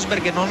che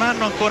Rosberg non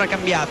hanno ancora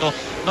cambiato,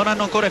 non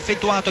hanno ancora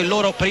effettuato il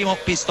loro primo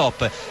pit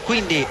stop,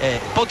 quindi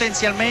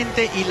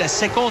potenzialmente il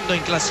secondo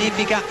in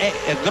classifica è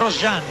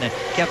Grosjean,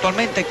 che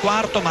attualmente è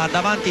quarto, ma ha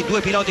davanti due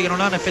piloti che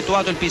non hanno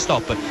effettuato il pit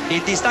stop.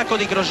 Il distacco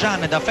di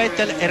Grosjean da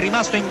Vettel è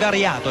rimasto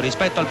invariato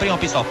rispetto al primo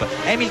pit stop.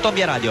 Hamilton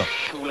via radio.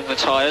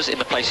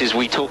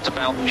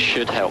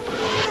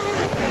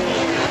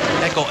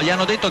 Ecco, gli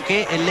hanno detto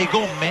che le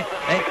gomme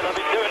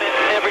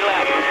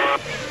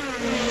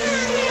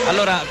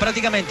allora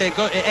praticamente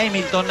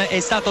Hamilton è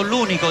stato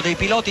l'unico dei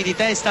piloti di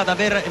testa ad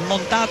aver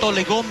montato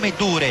le gomme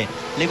dure.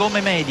 le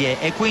gomme medie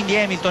e quindi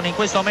Hamilton in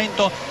questo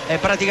momento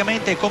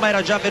praticamente, come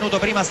era già avvenuto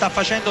prima, sta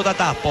facendo da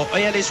tappo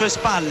e alle sue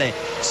spalle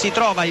si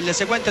trova il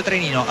seguente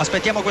trenino.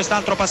 Aspettiamo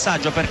quest'altro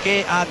passaggio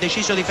perché ha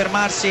deciso di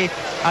fermarsi,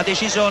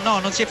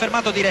 non si è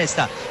fermato di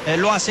Resta,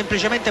 lo ha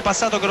semplicemente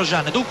passato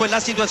Grosjean. Dunque la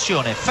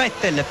situazione: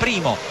 Vettel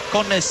primo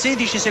con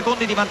 16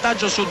 secondi di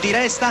vantaggio su Di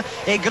Resta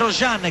e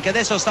Grosjean che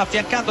adesso sta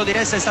affiancando Di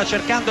Resta e sta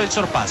cercando il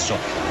sorpasso.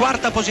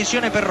 Quarta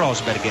posizione per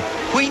Rosberg,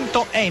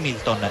 quinto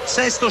Hamilton,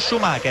 sesto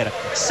Schumacher,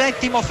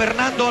 settimo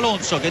Fernando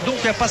Alonso che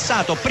dunque ha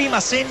passato prima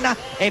Senna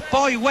e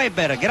poi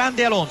Webber.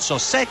 Grande Alonso,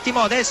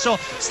 settimo, adesso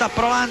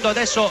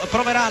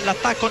proverà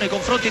l'attacco nei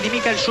confronti di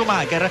Michael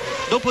Schumacher,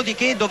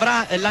 dopodiché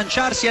dovrà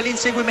lanciarsi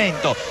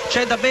all'inseguimento.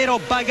 C'è davvero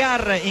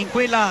bagarre in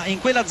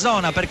quella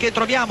zona perché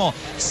troviamo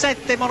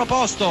 7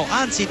 monoposto,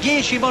 anzi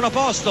 10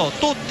 monoposto,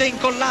 tutte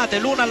incollate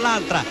l'una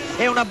all'altra.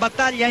 È una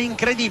battaglia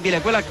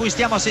incredibile quella a cui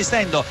stiamo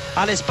assistendo.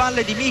 Alle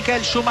spalle di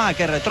Michael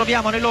Schumacher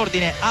troviamo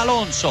nell'ordine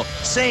Alonso,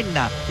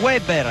 Senna,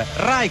 Webber,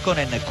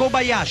 Raikkonen,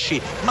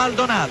 Kobayashi,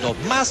 Maldonado,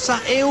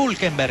 Massa e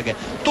Hulkenberg,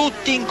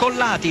 tutti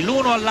incollati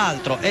l'uno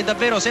all'altro. E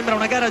davvero sembra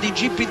una gara di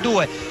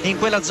GP2 in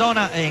quella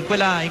zona, in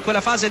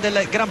quella fase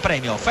del Gran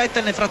Premio.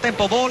 Vettel nel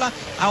frattempo vola,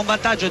 ha un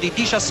vantaggio di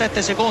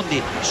 17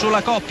 secondi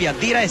sulla coppia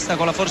Di Resta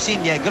con la Force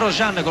India e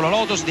Grosjean con la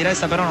Lotus. Di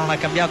Resta però non ha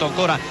cambiato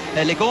ancora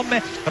le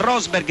gomme.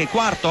 Rosberg è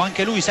quarto,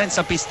 anche lui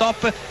senza pit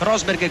stop.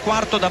 Rosberg è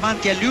quarto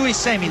davanti a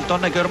Lewis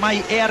Hamilton che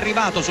ormai è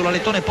arrivato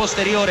sull'alettone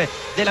posteriore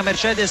della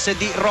Mercedes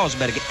di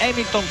Rosberg.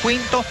 Hamilton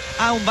quinto,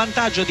 ha un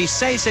vantaggio di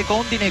 6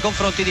 secondi nei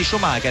confronti di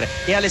Schumacher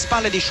e alle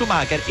spalle di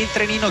Schumacher il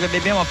trenino che vi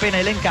abbiamo appena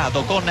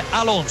elencato con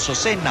Alonso,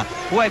 Senna,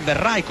 Webber,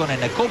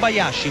 Raikkonen,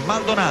 Kobayashi,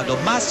 Maldonado,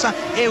 Massa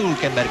e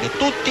Hulkenberg,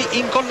 tutti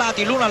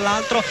incollati l'uno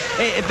all'altro.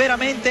 E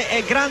veramente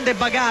è grande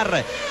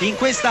bagarre in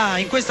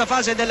questa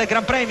fase del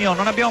Gran Premio.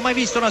 Non abbiamo mai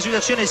visto una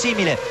situazione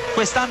simile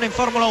quest'anno in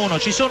Formula 1.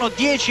 Ci sono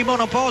 10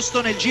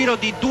 monoposto nel giro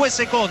di 2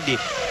 secondi.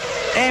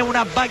 È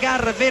una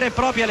bagarre vera e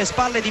propria alle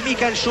spalle di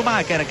Michael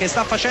Schumacher che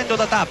sta facendo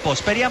da tappo.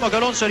 Speriamo che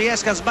Alonso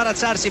riesca a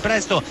sbarazzarsi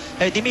presto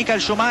di Michael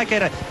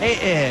Schumacher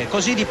e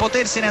così di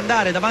potersene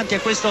andare davanti a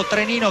questo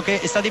trenino che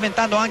sta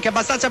diventando anche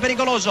abbastanza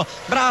pericoloso.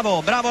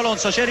 Bravo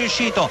Alonso, c'è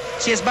riuscito,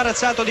 si è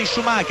sbarazzato di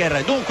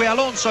Schumacher. Dunque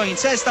Alonso in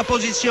sesta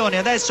posizione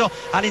adesso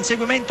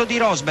all'inseguimento di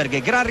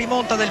Rosberg. Gran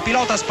rimonta del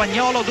pilota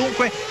spagnolo,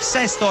 dunque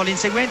sesto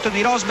all'inseguimento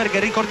di Rosberg.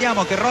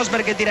 Ricordiamo che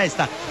Rosberg e Di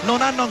Resta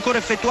non hanno ancora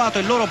effettuato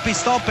il loro pit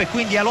stop e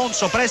quindi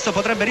Alonso presto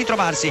potrebbe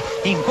ritrovarsi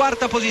in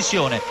quarta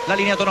posizione. La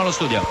linea torna allo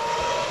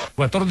studio.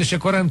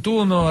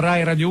 14:41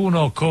 RAI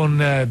Radiouno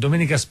con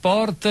Domenica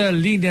Sport,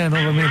 linea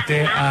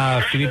nuovamente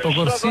a Filippo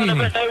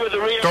Corsini.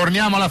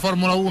 Torniamo alla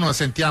Formula 1,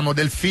 sentiamo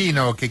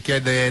Delfino che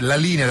chiede la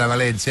linea da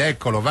Valencia,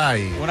 eccolo,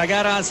 vai. Una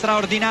gara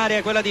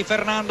straordinaria quella di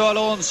Fernando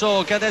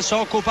Alonso che adesso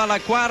occupa la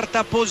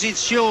quarta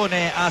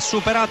posizione, ha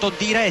superato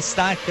Di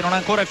Resta che non ha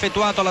ancora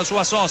effettuato la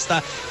sua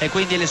sosta e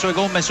quindi le sue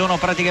gomme sono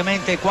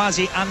praticamente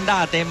quasi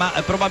andate, ma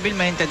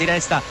probabilmente Di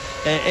Resta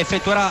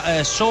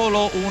effettuerà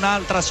solo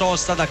un'altra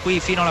sosta da qui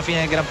fino alla fine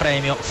del Gran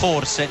Premio,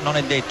 forse, non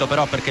è detto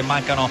però perché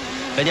mancano,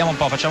 vediamo un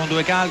po', facciamo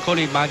due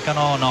calcoli,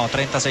 mancano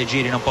 36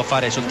 giri, non può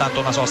fare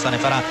soltanto una sosta, ne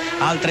farà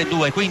altre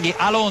due. Quindi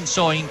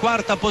Alonso in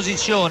quarta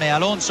posizione,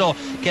 Alonso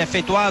che ha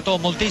effettuato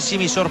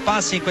moltissimi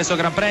sorpassi in questo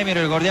Gran Premio,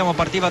 ricordiamo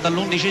partiva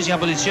dall'11ª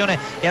posizione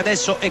e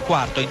adesso è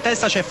quarto. In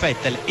testa c'è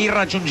Vettel,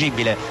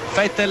 irraggiungibile.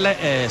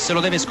 Vettel se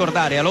lo deve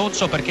scordare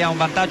Alonso perché ha un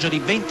vantaggio di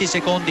 20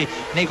 secondi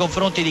nei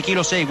confronti di chi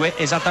lo segue,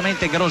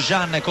 esattamente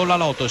Grosjean con la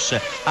Lotus.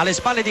 Alle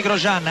spalle di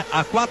Grosjean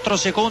a 4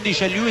 secondi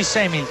c'è Lewis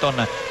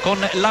Hamilton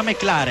con la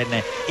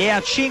McLaren e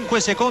a 5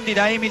 secondi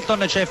da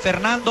Hamilton c'è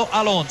Fernando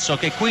Alonso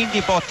che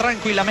quindi può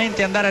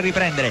tranquillamente andare a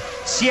riprendere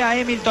sia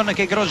Hamilton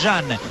che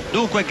Grosjean.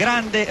 Dunque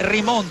grande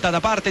rimonta da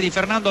parte di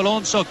Fernando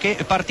Alonso che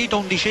è partito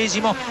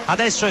 11º,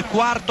 adesso è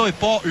quarto e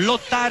può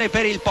lottare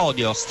per il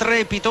podio.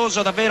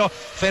 Strepitoso davvero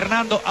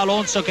Fernando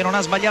Alonso che non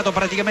ha sbagliato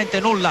praticamente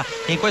nulla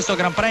in questo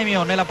Gran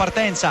Premio. Nella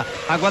partenza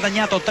ha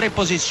guadagnato 3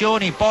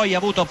 posizioni, poi ha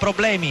avuto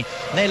problemi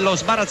nello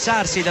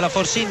sbarazzarsi della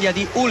Force India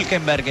di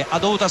Hulkenberg, ha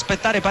dovuto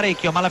aspettare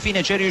parecchio ma alla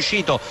fine ci è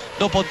riuscito.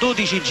 Dopo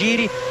 12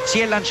 giri si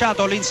è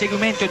lanciato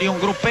all'inseguimento di un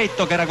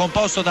gruppetto che era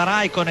composto da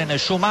Raikkonen,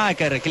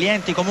 Schumacher,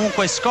 clienti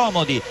comunque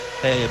scomodi,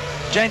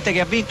 gente che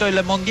ha vinto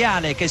il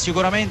mondiale, che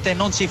sicuramente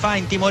non si fa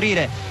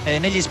intimorire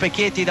negli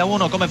specchietti da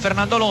uno come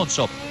Fernando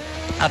Alonso.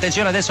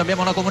 Attenzione, adesso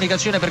abbiamo una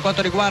comunicazione per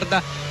quanto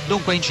riguarda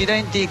dunque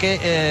incidenti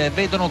che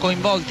vedono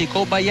coinvolti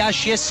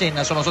Kobayashi e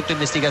Senna, sono sotto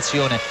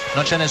investigazione,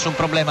 non c'è nessun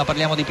problema,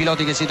 parliamo di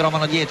piloti che si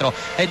trovano dietro.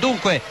 E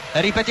dunque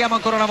ripetiamo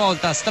ancora una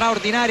volta,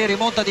 straordinaria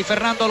rimonta di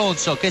Fernando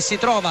Alonso che si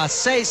trova a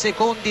 6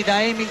 secondi da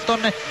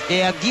Hamilton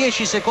e a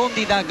 10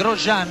 secondi da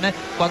Grosjean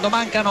quando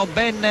mancano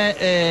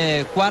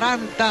ben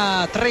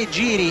 43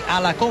 giri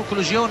alla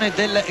conclusione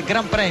del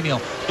Gran Premio.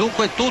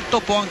 Dunque tutto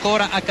può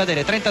ancora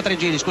accadere, 33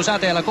 giri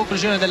scusate alla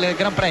conclusione del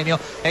Gran Premio. premio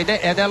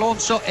ed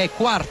Alonso è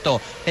quarto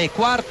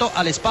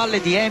alle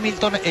spalle di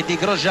Hamilton e di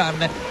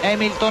Grosjean.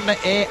 Hamilton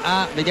è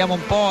vediamo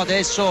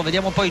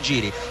un po' i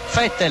giri.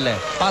 Vettel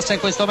passa in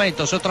questo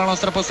momento sotto la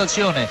nostra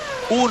postazione,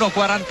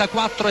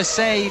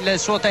 1:44.6 il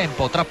suo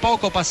tempo, tra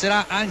poco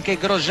passerà anche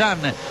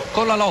Grosjean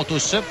con la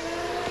Lotus.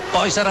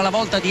 Poi sarà la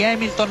volta di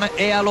Hamilton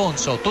e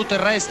Alonso. Tutto il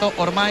resto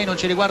ormai non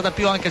ci riguarda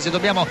più, anche se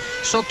dobbiamo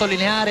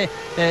sottolineare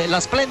la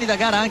splendida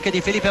gara anche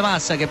di Felipe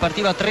Massa, che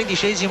partiva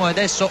 13° e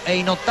adesso è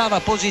in 8ª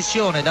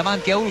posizione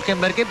davanti a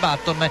Hulkenberg e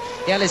Button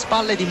e alle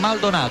spalle di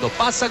Maldonado.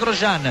 Passa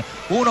Grosjean,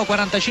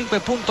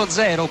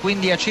 1:45.0,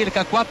 quindi a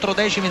circa 4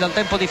 decimi dal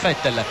tempo di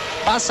Vettel.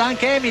 Passa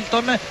anche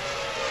Hamilton,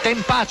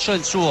 tempaccio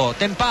il suo,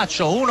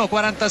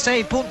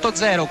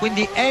 1:46.0,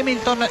 quindi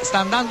Hamilton sta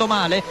andando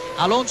male.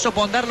 Alonso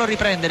può andarlo a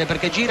riprendere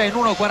perché gira in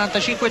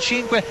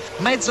 1:45.5,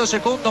 mezzo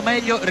secondo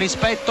meglio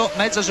rispetto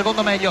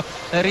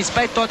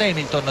ad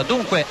Hamilton.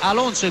 Dunque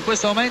Alonso in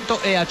questo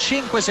momento è a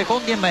 5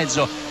 secondi e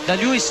mezzo da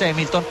Lewis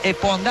Hamilton e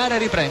può andare a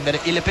riprendere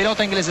il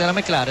pilota inglese della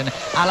McLaren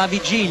alla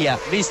vigilia,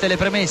 viste le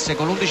premesse,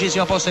 con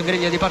l'11° posto in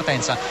griglia di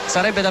partenza.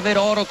 Sarebbe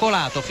davvero oro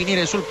colato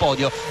finire sul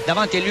podio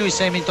davanti a Lewis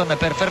Hamilton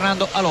per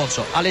Fernando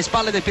Alonso. Alle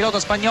spalle del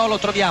pilota spagnolo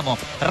troviamo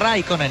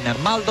Raikkonen,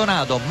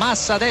 Maldonado,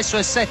 Massa adesso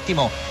è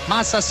settimo,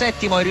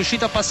 è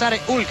riuscito a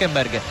passare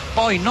Hulkenberg,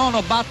 poi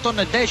nono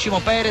Button,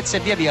 10° Perez e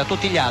via via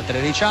tutti gli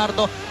altri,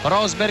 Ricciardo,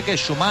 Rosberg,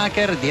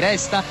 Schumacher, Di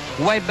Resta,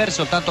 Webber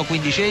soltanto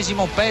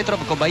 15°,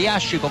 Petrov,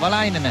 Kobayashi,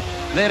 Kovalainen,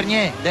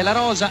 Vernier, Della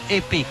Rosa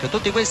e Pic,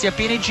 tutti questi a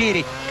pieni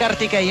giri.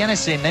 Kartikeyan e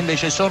Senna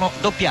invece sono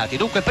doppiati.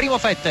 Dunque primo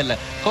Vettel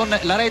con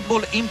la Red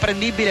Bull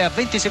imprendibile a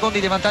 20 secondi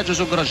di vantaggio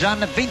su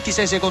Grosjean,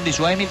 26 secondi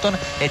su Hamilton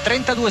e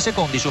 32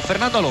 secondi su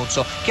Fernando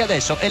Alonso, che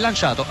adesso è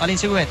lanciato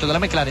all'inseguimento della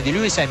McLaren di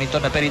Lewis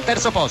Hamilton per il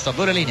terzo posto a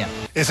buona linea.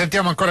 E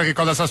sentiamo ancora che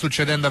cosa sta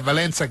succedendo a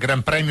Valencia,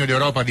 Gran Premio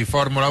d'Europa di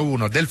Formula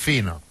 1.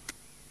 Delfino?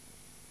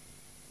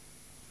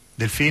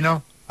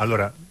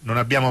 Allora, non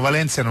abbiamo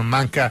Valencia, non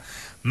manca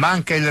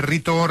il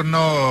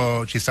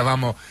ritorno. Ci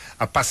stavamo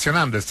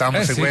appassionando e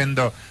stavamo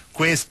seguendo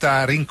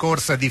questa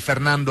rincorsa di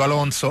Fernando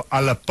Alonso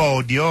al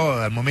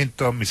podio. Al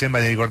momento mi sembra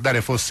di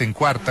ricordare fosse in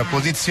 4ª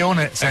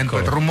posizione. Sento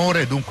il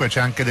rumore, dunque c'è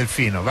anche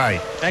Delfino. Vai.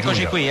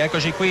 Eccoci qui,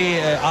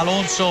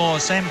 Alonso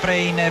sempre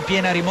in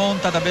piena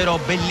rimonta, davvero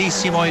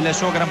bellissimo il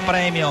suo Gran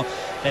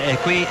Premio.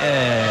 Qui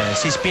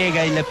si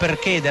spiega il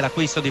perché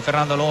dell'acquisto di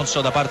Fernando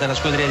Alonso da parte della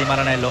scuderia di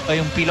Maranello. È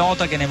un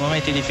pilota che nei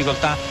momenti di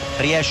difficoltà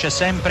riesce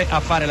sempre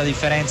a fare la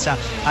differenza,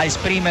 a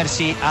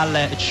esprimersi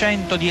al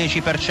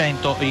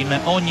 110% in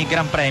ogni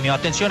Gran Premio.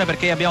 Attenzione,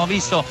 perché abbiamo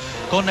visto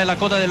con la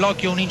coda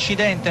dell'occhio un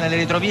incidente nelle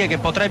retrovie che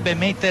potrebbe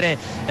mettere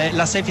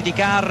la safety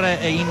car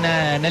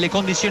nelle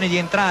condizioni di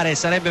entrare.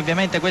 Sarebbe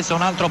ovviamente questo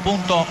un altro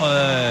punto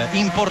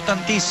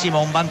importantissimo,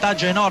 un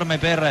vantaggio enorme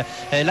per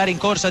la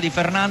rincorsa di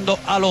Fernando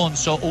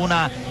Alonso.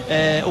 Una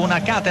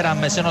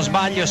Caterham, se non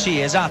sbaglio,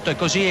 sì, esatto, è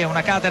così, è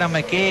una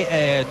Caterham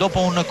che dopo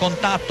un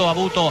contatto ha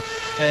avuto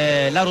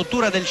la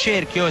rottura del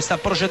cerchio e sta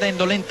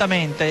procedendo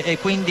lentamente, e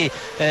quindi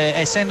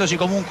essendosi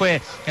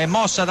comunque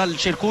mossa dal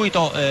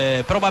circuito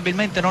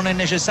probabilmente non è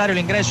necessario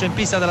l'ingresso in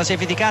pista della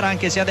safety car,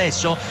 anche se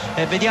adesso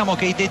vediamo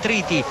che i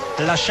detriti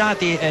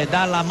lasciati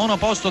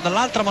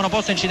dall'altra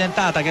monoposto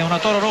incidentata, che è una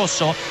Toro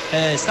Rosso,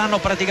 stanno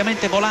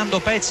praticamente volando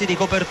pezzi di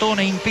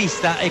copertone in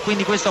pista, e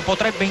quindi questo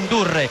potrebbe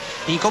indurre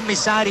i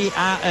commissari a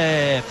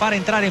far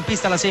entrare in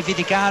pista la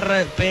safety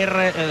car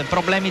per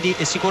problemi di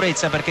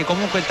sicurezza, perché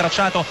comunque il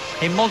tracciato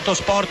è molto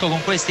sporco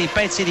con questi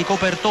pezzi di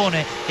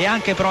copertone e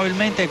anche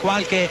probabilmente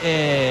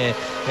qualche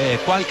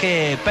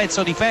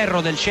pezzo di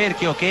ferro del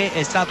cerchio che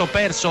è stato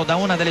perso da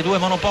una delle due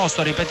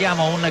monoposto.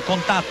 Ripetiamo, un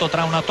contatto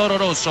tra una Toro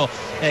Rosso,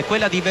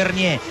 quella di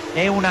Vernier,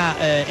 e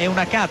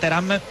una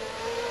Caterham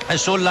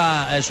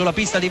sulla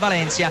pista di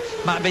Valencia,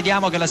 ma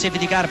vediamo che la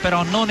safety car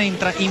però non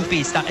entra in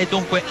pista, e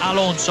dunque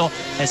Alonso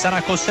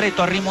sarà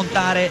costretto a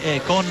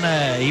rimontare con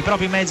i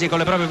propri mezzi e con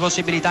le proprie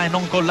possibilità, e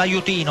non con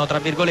l'aiutino tra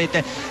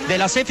virgolette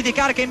della safety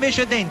car, che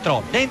invece è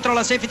dentro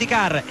la safety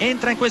car.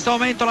 Entra in questo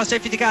momento la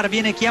safety car,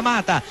 viene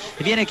chiamata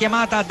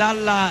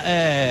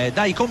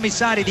dai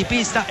commissari di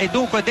pista, e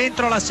dunque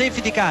dentro la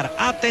safety car.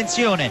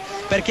 Attenzione,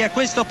 perché a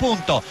questo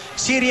punto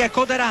si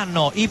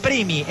riaccoderanno i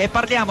primi, e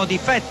parliamo di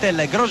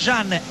Vettel,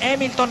 Grosjean,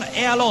 Hamilton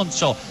e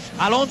Alonso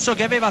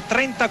che aveva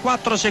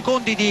 34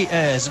 secondi di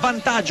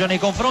svantaggio nei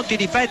confronti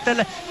di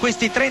Vettel.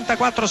 Questi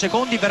 34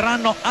 secondi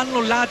verranno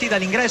annullati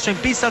dall'ingresso in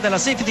pista della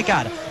safety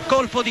car.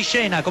 Colpo di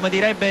scena, come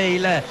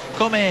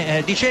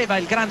diceva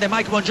il grande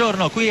Mike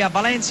Bongiorno qui a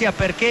Valencia,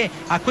 perché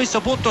a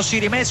questo punto si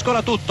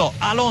rimescola tutto.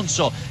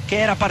 Alonso, che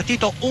era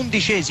partito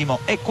 11°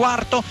 e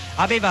quarto,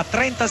 aveva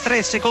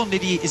 33 secondi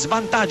di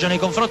svantaggio nei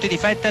confronti di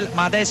Vettel,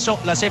 ma adesso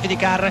la safety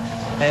car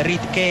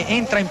che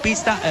entra in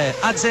pista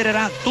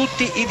azzererà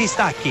tutti i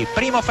distacchi.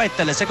 Primo Vettel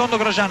Vettel, secondo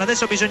Grosjean.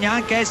 Adesso bisogna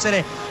anche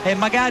essere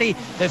magari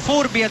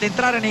furbi ad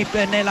entrare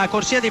nella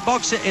corsia dei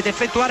box ed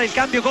effettuare il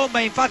cambio gomma,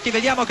 e infatti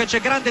vediamo che c'è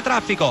grande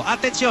traffico.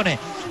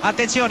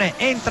 Attenzione,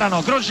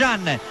 entrano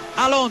Grosjean,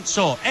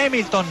 Alonso,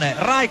 Hamilton,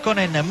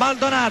 Raikkonen,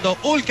 Maldonado,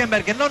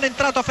 Hulkenberg. Non è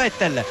entrato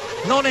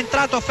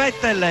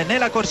Vettel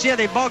nella corsia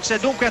dei box,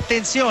 dunque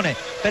attenzione,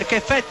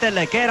 perché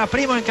Vettel, che era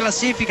primo in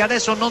classifica,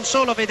 adesso non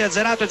solo vede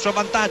azzerato il suo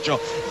vantaggio,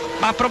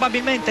 ma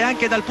probabilmente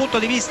anche dal punto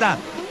di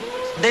vista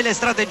delle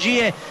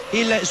strategie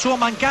il suo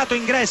mancato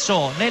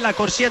ingresso nella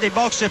corsia dei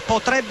box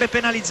potrebbe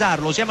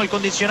penalizzarlo. Usiamo il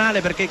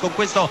condizionale perché con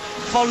questo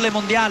folle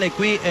mondiale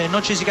qui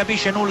non ci si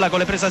capisce nulla con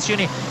le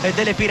prestazioni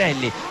delle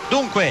Pirelli.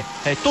 Dunque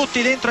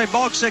tutti dentro ai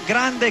box,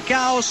 grande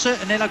caos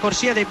nella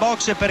corsia dei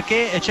box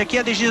perché c'è chi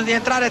ha deciso di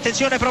entrare.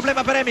 Attenzione,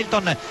 problema per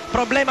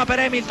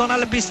Hamilton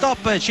al pit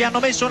stop. Ci hanno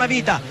messo una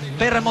vita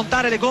per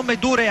montare le gomme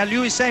dure a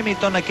Lewis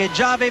Hamilton, che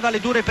già aveva le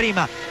dure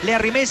prima, le ha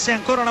rimesse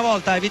ancora una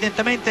volta.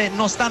 Evidentemente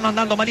non stanno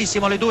andando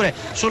malissimo le dure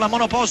sulla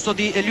monoposto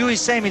di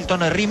Lewis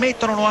Hamilton,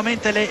 rimettono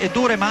nuovamente le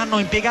dure, ma hanno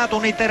impiegato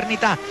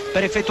un'eternità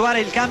per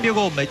effettuare il cambio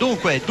gomme.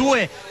 Dunque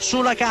 2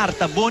 sulla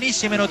carta,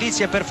 buonissime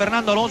notizie per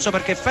Fernando Alonso,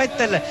 perché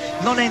Vettel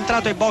non è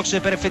entrato ai box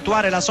per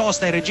effettuare la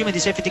sosta in regime di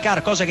safety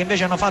car, cosa che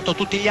invece hanno fatto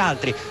tutti gli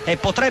altri, e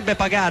potrebbe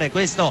pagare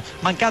questo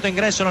mancato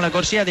ingresso nella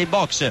corsia dei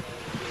box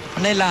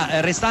nella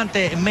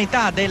restante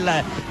metà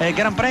del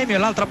Gran Premio.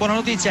 L'altra buona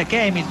notizia è che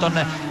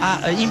Hamilton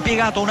ha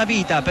impiegato una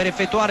vita per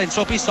effettuare il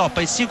suo pit stop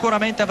e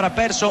sicuramente avrà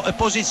perso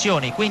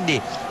posizioni, quindi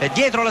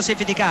dietro la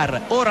safety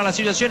car. Ora la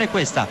situazione è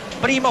questa: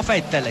 primo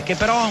Vettel, che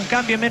però ha un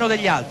cambio in meno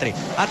degli altri.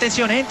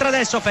 Attenzione, entra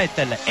adesso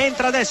Vettel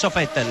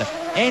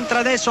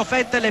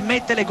e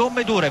mette le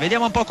gomme dure.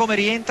 Vediamo un po' come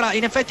rientra.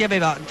 In effetti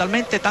aveva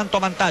talmente tanto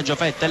vantaggio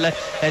Vettel,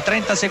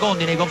 30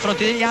 secondi nei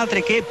confronti degli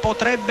altri, che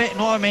potrebbe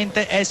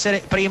nuovamente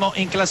essere primo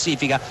in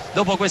classifica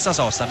dopo questa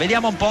sosta.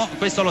 Vediamo un po',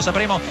 questo lo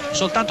sapremo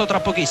soltanto tra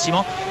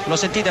pochissimo. Lo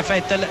sentite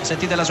Vettel,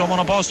 sentite la sua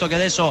monoposto che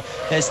adesso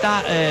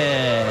sta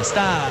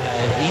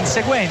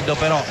inseguendo,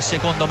 però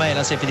secondo me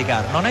la safety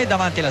car. Non è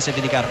davanti la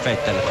safety car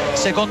Vettel,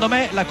 secondo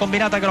me l'ha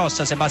combinata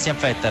grossa Sebastian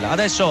Vettel.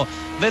 Adesso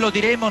ve lo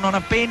diremo non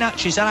appena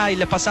ci sarà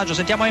il passaggio.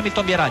 Sentiamo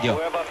Hamilton via radio.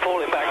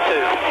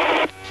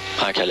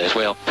 Okay, Lewis,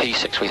 we are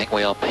P6. We think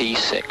we are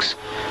P6.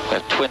 We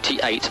have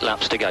 28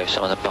 laps to go.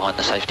 Some of them behind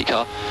the safety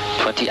car.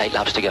 28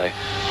 laps to go.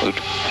 We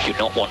do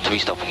not want to be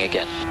stopping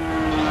again.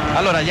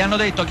 Allora, gli hanno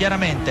detto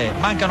chiaramente: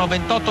 mancano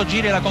 28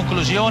 giri alla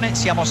conclusione,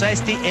 siamo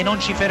sesti e non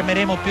ci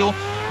fermeremo più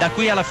da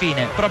qui alla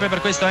fine. Proprio per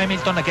questo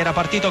Hamilton, che era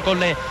partito con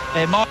le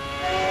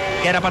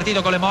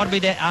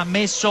morbide, ha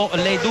messo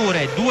le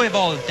dure 2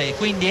 volte,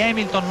 quindi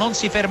Hamilton non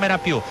si fermerà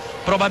più.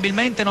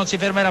 Probabilmente non si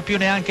fermerà più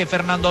neanche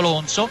Fernando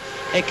Alonso,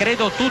 e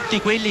credo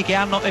tutti quelli che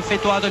hanno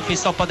effettuato il pit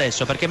stop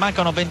adesso, perché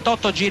mancano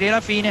 28 giri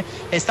alla fine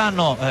e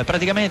stanno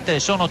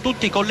praticamente sono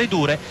tutti con le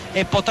dure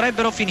e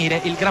potrebbero finire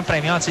il Gran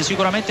Premio, anzi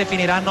sicuramente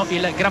finiranno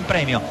il Gran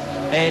Premio.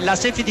 La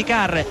safety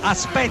car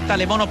aspetta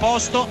le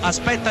monoposto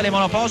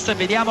e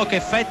vediamo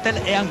che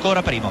Vettel è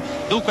ancora primo.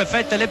 Dunque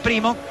Vettel è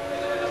primo.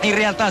 In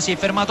realtà si è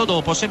fermato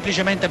dopo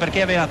semplicemente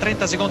perché aveva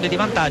 30 secondi di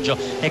vantaggio,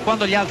 e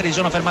quando gli altri si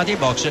sono fermati ai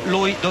box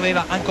lui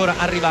doveva ancora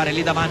arrivare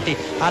lì davanti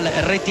al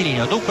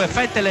rettilineo. Dunque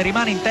Vettel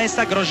rimane in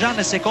testa,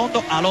 Grosjean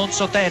secondo,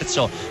 Alonso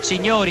terzo.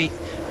 Signori,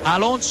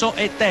 Alonso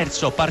è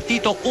terzo,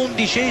 partito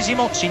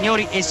 11esimo,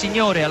 signori e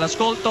signore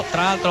all'ascolto.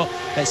 Tra l'altro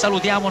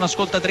salutiamo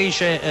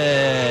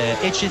un'ascoltatrice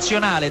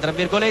eccezionale, tra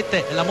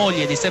virgolette, la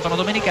moglie di Stefano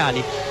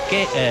Domenicali,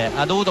 che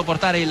ha dovuto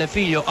portare il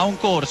figlio a un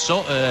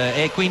corso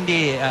e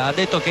quindi ha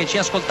detto che ci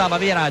ascoltava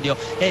via radio,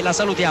 e la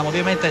salutiamo.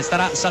 Ovviamente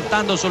starà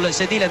saltando sul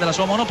sedile della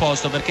sua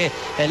monoposto, perché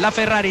la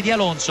Ferrari di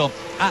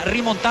Alonso ha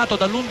rimontato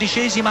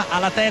dall'11esima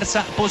alla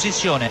terza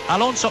posizione.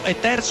 Alonso è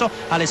terzo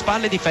alle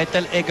spalle di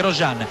Vettel e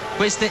Grosjean.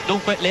 Queste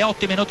dunque le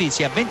ottime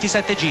notizie a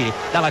 27 giri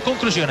dalla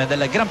conclusione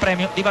del Gran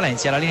Premio di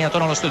Valencia. La linea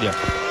torna allo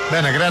studio.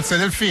 Bene, grazie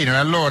Delfino, e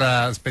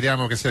allora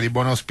speriamo che sia di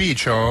buon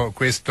auspicio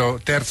questo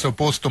terzo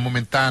posto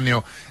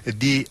momentaneo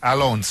di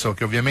Alonso,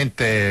 che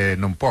ovviamente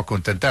non può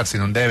accontentarsi,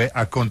 non deve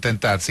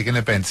accontentarsi. Che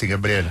ne pensi,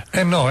 Gabriele?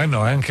 No,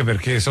 anche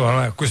perché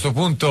insomma, a questo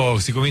punto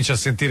si comincia a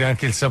sentire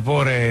anche il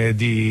sapore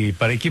di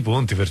parecchi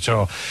punti,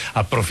 perciò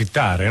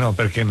approfittare, no?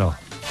 Perché no?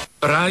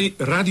 RAI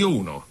Radio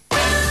 1.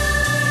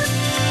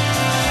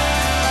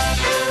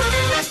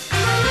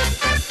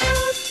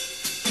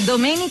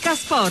 Domenica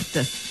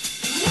Sport.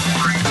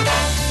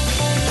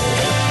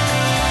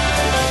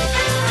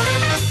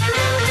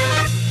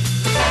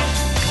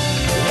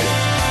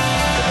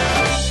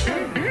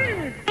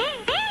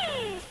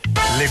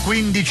 Le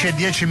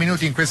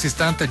 15:10 in questo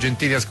istante,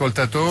 gentili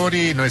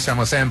ascoltatori. Noi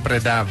siamo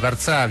sempre da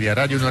Varsavia,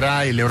 Radiouno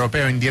RAI,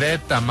 l'Europeo in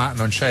diretta, ma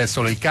non c'è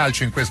solo il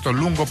calcio in questo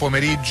lungo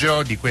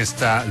pomeriggio di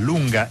questa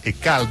lunga e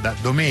calda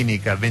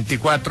domenica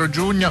 24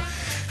 giugno.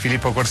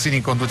 Filippo Corsini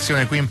in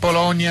conduzione qui in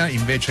Polonia,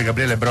 invece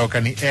Gabriele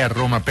Brocani è a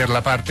Roma per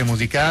la parte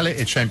musicale,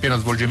 e c'è in pieno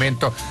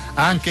svolgimento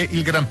anche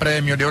il Gran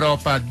Premio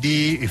d'Europa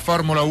di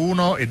Formula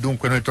 1, e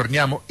dunque noi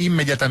torniamo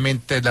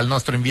immediatamente dal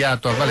nostro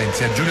inviato a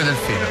Valencia, Giulio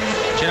Delfino.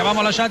 Ci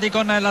eravamo lasciati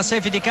con la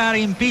safety car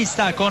in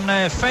pista con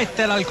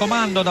Vettel al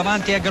comando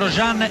davanti a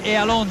Grosjean e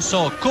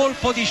Alonso.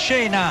 Colpo di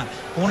scena,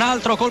 un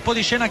altro colpo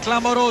di scena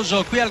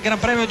clamoroso qui al Gran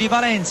Premio di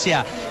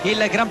Valencia.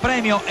 Il Gran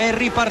Premio è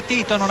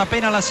ripartito non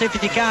appena la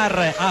safety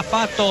car ha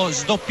fatto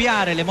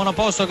sdoppiare le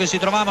monoposto che si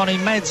trovavano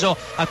in mezzo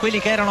a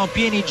quelli che erano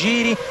pieni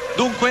giri.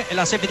 Dunque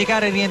la safety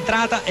car è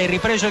rientrata e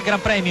ripreso il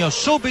Gran Premio.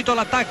 Subito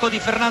l'attacco di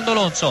Fernando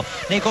Alonso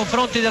nei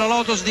confronti della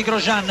Lotus di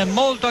Grosjean,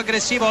 molto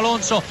aggressivo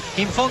Alonso,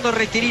 in fondo il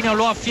rettilineo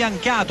lo ha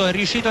affiancato, è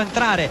riuscito a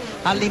entrare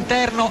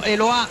all'interno e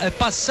lo ha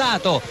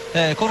passato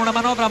con una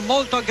manovra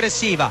molto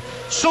aggressiva.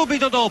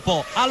 Subito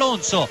dopo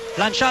Alonso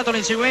lanciato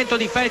l'inseguimento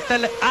di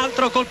Vettel,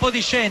 altro colpo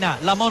di scena,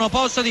 la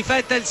monoposto di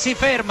Vettel si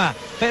ferma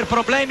per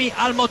problemi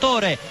al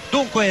motore,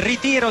 dunque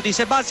ritiro di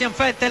Sebastian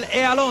Vettel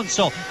e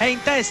Alonso è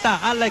in testa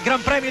al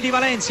Gran Premio di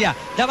Valencia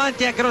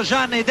davanti a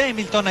Grosjean ed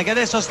Hamilton che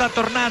adesso sta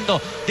tornando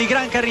di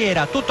gran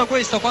carriera. Tutto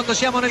questo quando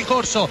siamo nel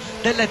corso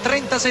del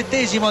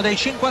 37esimo dei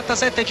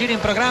 57 giri in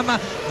programma,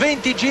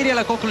 20 giri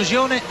alla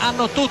conclusione,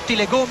 hanno tutti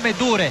le gomme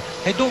dure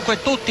e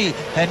dunque tutti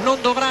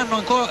non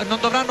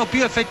dovranno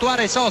più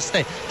effettuare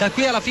soste da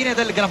qui alla fine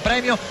del Gran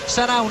Premio.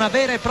 Sarà una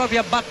vera e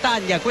propria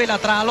battaglia quella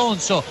tra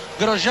Alonso,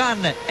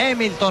 Grosjean,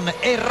 Hamilton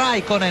e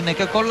Raikkonen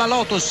che con la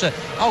Lotus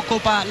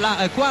occupa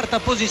la quarta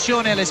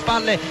posizione alle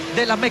spalle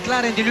della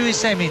McLaren di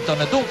Lewis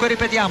Hamilton. Dunque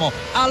ripetiamo,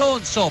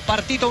 Alonso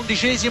partito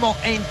 11esimo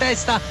è in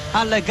testa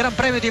al Gran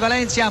Premio di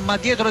Valencia, ma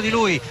dietro di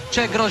lui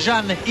c'è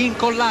Grosjean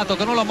incollato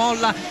che non lo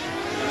molla.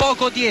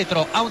 Poco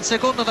dietro, a un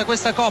secondo da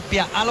questa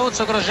coppia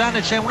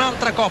Alonso-Grosjean, c'è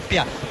un'altra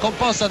coppia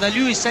composta da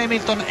Lewis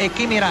Hamilton e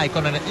Kimi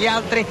Raikkonen, gli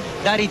altri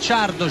da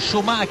Ricciardo,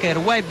 Schumacher,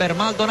 Webber,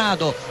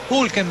 Maldonado,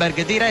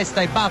 Hulkenberg, di Resta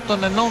e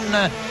Button.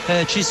 Non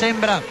ci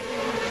sembra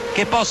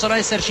che possano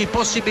esserci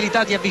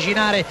possibilità di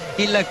avvicinare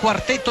il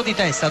quartetto di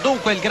testa.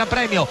 Dunque il Gran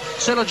Premio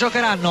se lo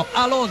giocheranno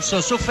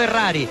Alonso su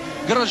Ferrari,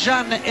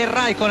 Grosjean e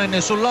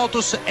Raikkonen su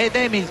Lotus ed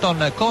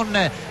Hamilton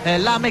con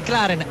la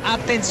McLaren.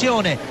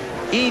 Attenzione,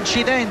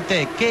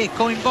 incidente che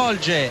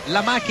coinvolge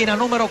la macchina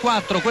numero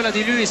 4, quella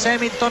di Lewis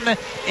Hamilton,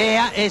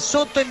 è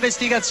sotto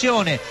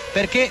investigazione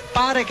perché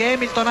pare che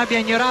Hamilton abbia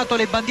ignorato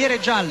le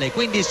bandiere gialle,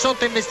 quindi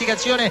sotto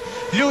investigazione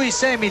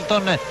Lewis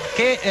Hamilton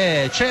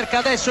che cerca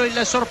adesso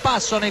il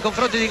sorpasso nei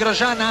confronti di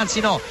Grosjean, anzi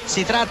no,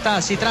 si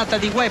tratta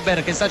di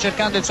Webber che sta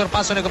cercando il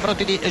sorpasso nei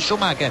confronti di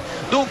Schumacher.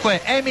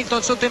 Dunque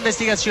Hamilton sotto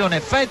investigazione,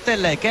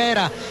 Vettel che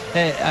era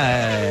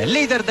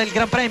leader del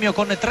Gran Premio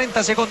con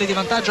 30 secondi di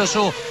vantaggio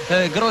su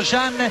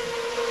Grosjean,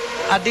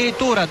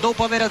 addirittura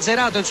dopo aver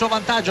azzerato il suo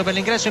vantaggio per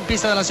l'ingresso in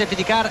pista della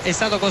safety car è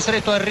stato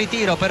costretto al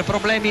ritiro per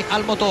problemi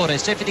al motore.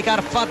 Safety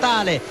car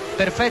fatale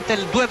per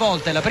Vettel due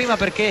volte, la prima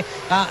perché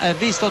ha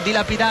visto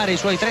dilapidare i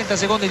suoi 30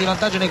 secondi di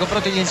vantaggio nei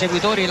confronti degli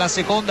inseguitori e la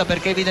seconda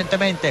perché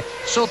evidentemente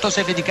sotto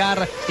safety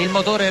car il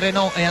motore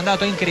Renault è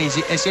andato in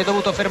crisi e si è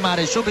dovuto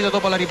fermare subito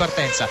dopo la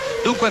ripartenza.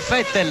 Dunque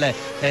Vettel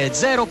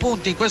 0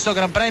 punti in questo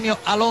Gran Premio,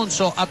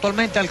 Alonso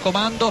attualmente al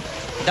comando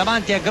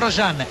davanti a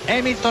Grosjean,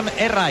 Hamilton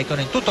e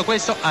Raikkonen. Tutto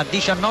questo a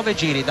 19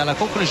 giri dalla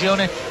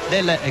conclusione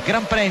del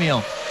Gran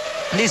Premio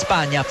di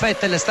Spagna.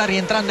 Vettel sta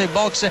rientrando in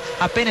box,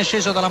 appena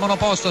sceso dalla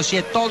monoposto si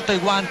è tolto i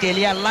guanti e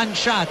li ha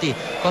lanciati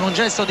con un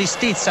gesto di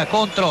stizza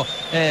contro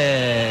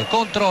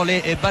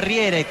le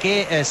barriere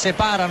che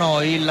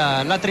separano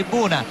la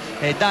tribuna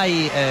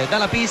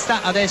dalla pista.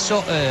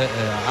 Adesso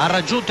ha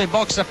raggiunto i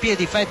box a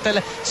piedi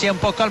Vettel, si è un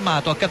po'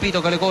 calmato, ha capito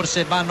che le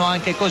corse vanno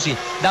anche così,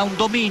 da un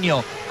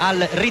dominio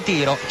al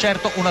ritiro.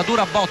 Certo, una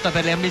dura botta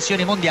per le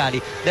ambizioni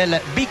mondiali del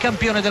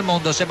bicampione del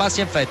mondo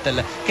Sebastian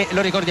Vettel che,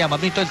 lo ricordiamo, ha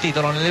vinto il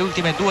titolo nelle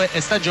ultime due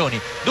stagioni.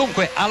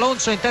 Dunque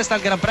Alonso in testa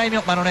al Gran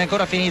Premio, ma non è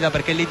ancora finita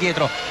perché lì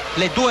dietro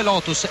le due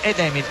Lotus ed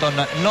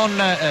Hamilton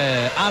non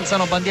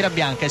alzano bandiera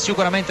bianca e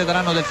sicuramente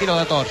daranno del filo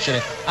da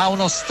torcere a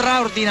uno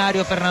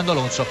straordinario Fernando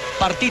Alonso,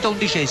 partito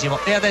 11esimo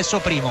e adesso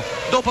primo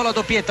dopo la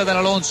doppietta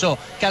dell'Alonso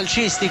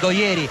calcistico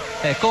ieri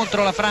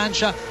contro la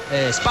Francia.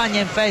 Spagna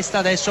in festa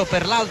adesso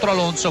per l'altro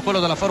Alonso, quello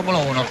della Formula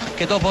 1,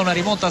 che dopo una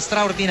rimonta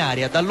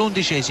straordinaria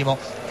dall'11esimo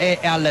è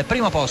al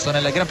primo posto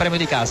nel Gran Premio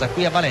di casa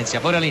qui a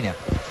Valencia. Fuori la linea.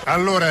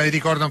 Allora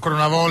ricordo ancora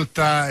una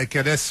volta che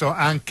adesso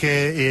anche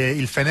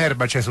il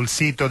Fenerbahce, sul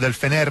sito del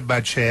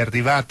Fenerbahce è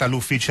arrivata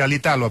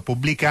l'ufficialità, lo ha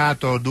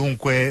pubblicato.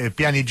 Dunque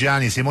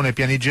Simone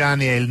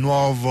Pianigiani è il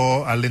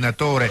nuovo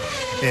allenatore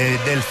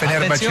del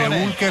Fenerbahce.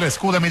 Hulker.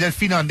 Scusami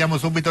Delfino, andiamo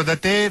subito da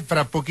te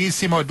fra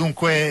pochissimo.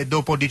 Dunque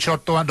dopo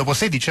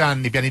 16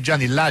 anni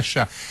Pianigiani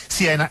lascia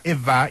Siena e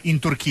va in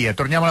Turchia.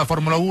 Torniamo alla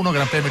Formula 1,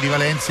 Gran Premio di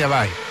Valencia,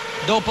 vai.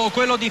 Dopo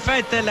quello di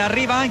Vettel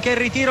arriva anche il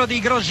ritiro di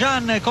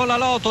Grosjean con la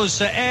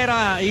Lotus,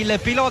 era il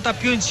pilota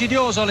più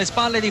insidioso alle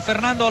spalle di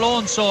Fernando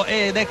Alonso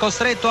ed è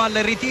costretto al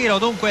ritiro,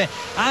 dunque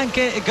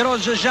anche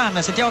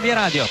Grosjean. Sentiamo via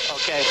radio.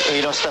 Ok,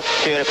 we lost a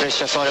few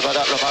pressure, sorry about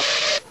that, Roman.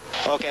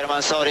 Okay,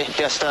 Roman, sorry,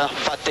 just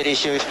battery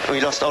issue, we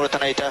lost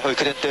alternator, we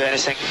couldn't do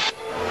anything.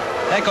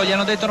 Ecco, gli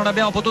hanno detto non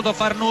abbiamo potuto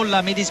far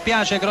nulla, mi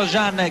dispiace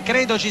Grosjean,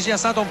 credo ci sia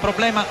stato un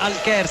problema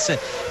al KERS,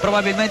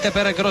 probabilmente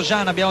per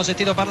Grosjean. Abbiamo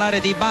sentito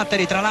parlare di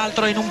batteri, tra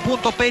l'altro in un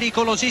punto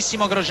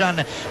pericolosissimo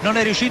Grosjean, non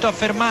è riuscito a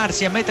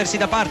fermarsi, a mettersi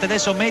da parte,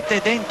 adesso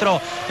mette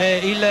dentro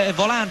il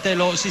volante,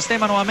 lo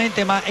sistema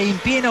nuovamente, ma è in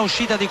piena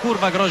uscita di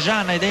curva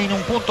Grosjean ed è in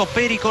un punto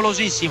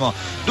pericolosissimo.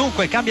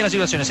 Dunque cambia la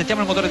situazione,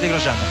 sentiamo il motore di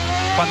Grosjean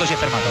quando si è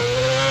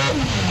fermato.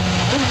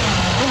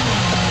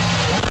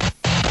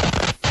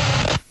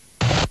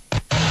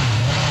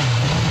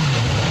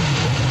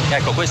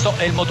 Ecco, questo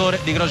è il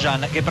motore di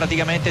Grosjean che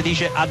praticamente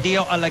dice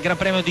addio al Gran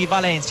Premio di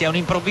Valencia, un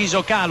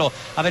improvviso calo,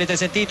 avrete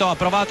sentito, ha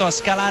provato a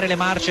scalare le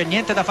marce,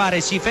 niente da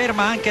fare, si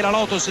ferma anche la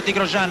Lotus di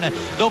Grosjean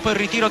dopo il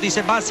ritiro di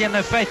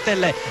Sebastian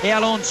Vettel e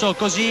Alonso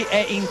così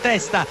è in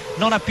testa,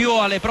 non ha più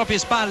alle proprie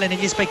spalle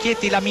negli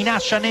specchietti la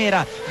minaccia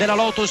nera della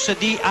Lotus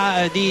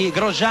di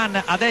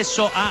Grosjean,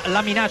 adesso ha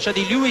la minaccia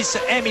di Lewis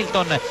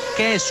Hamilton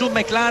che è su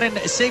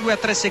McLaren, segue a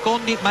 3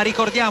 secondi, ma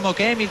ricordiamo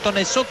che Hamilton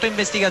è sotto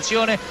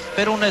investigazione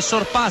per un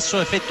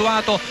sorpasso effettuato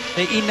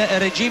in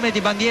regime di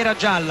bandiera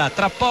gialla.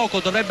 Tra poco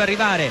dovrebbe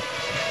arrivare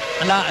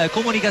la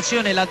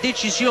comunicazione, la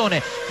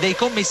decisione dei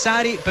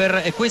commissari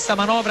per questa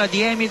manovra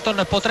di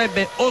Hamilton,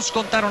 potrebbe o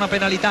scontare una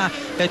penalità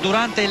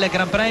durante il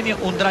Gran Premio,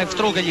 un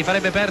drive-thru che gli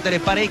farebbe perdere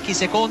parecchi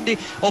secondi,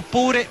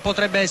 oppure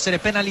potrebbe essere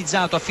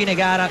penalizzato a fine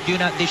gara di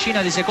una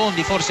decina di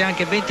secondi, forse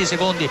anche 20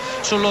 secondi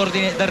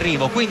sull'ordine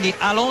d'arrivo. Quindi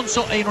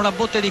Alonso è in una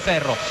botte di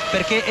ferro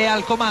perché è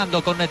al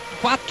comando con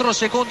 4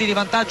 secondi di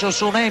vantaggio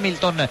su un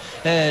Hamilton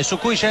su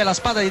cui c'è la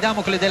spada di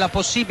Damocle della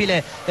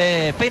possibile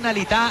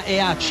penalità, e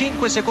ha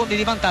 5 secondi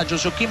di vantaggio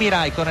su Kimi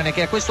Raikkonen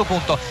che a questo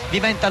punto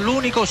diventa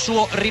l'unico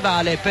suo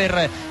rivale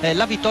per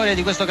la vittoria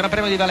di questo Gran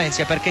Premio di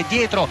Valencia, perché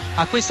dietro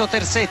a questo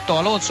terzetto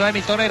Alonso,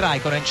 Hamilton e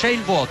Raikkonen c'è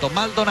il vuoto.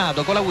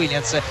 Maldonado con la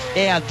Williams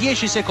è a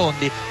 10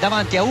 secondi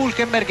davanti a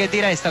Hulkenberg e di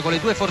Resta con le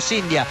 2 Force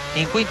India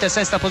in quinta e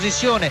sesta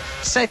posizione,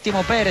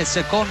 settimo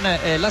Perez con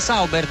la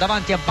Sauber,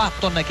 davanti a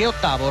Button che è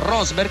ottavo,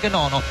 Rosberg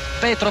nono,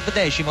 Petrov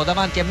decimo,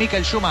 davanti a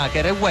Michael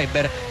Schumacher e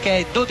Webber che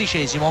è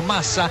 12esimo.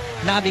 Massa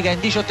naviga in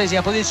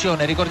 18esima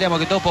posizione. Ricordiamo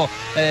che dopo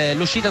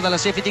l'uscita dalla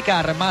safety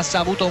car Massa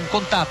ha avuto un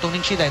contatto, un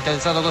incidente ed è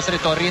stato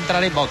costretto a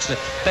rientrare in box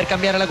per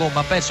cambiare la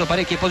gomma, ha perso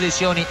parecchie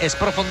posizioni, è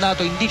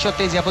sprofondato in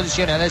 18esima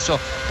posizione, adesso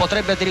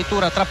potrebbe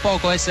addirittura tra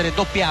poco essere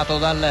doppiato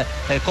dal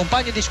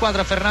compagno di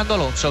squadra Fernando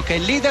Alonso che è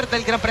leader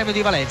del Gran Premio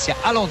di Valencia.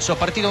 Alonso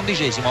partito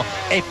 11esimo,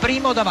 è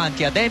primo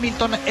davanti ad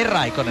Hamilton e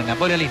Raikkonen. A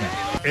voi la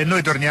linea. E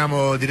noi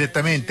torniamo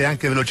direttamente,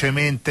 anche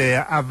velocemente,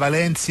 a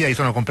Valencia. Io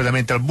sono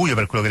completamente al buio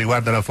per quello che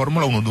riguarda la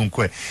Formula 1,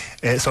 dunque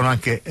sono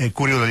anche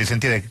curioso di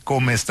sentire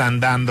come sta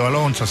andando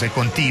Alonso, se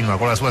continua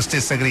con la sua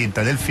stessa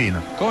grinta.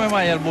 Delfino. Come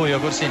mai al buio,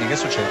 Corsini? Che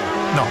succede?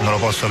 No, non lo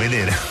posso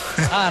vedere.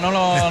 Ah,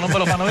 non ve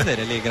lo fanno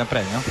vedere lì il Gran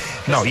Premio?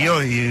 No,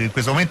 io in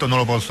questo momento non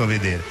lo posso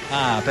vedere.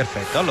 Ah,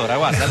 perfetto. Allora,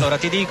 guarda,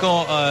 ti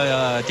dico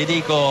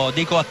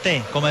a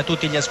te, come a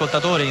tutti gli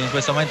ascoltatori che in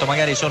questo momento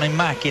magari sono in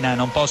macchina e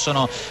non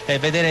possono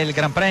vedere il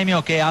Gran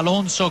Premio, che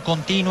Alonso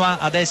continua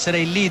ad essere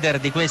il leader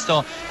di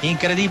questo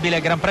incredibile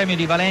Gran Premio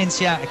di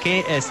Valencia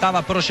che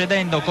stava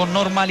procedendo con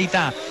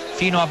normalità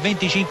fino a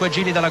 25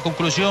 giri dalla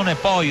conclusione,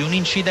 poi un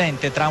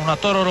incidente tra una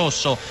Toro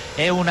Rosso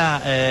e una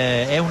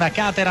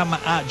Caterham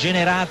ha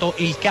generato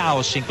il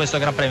caos in questo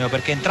Gran Premio,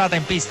 perché entrata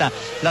in pista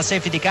la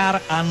safety car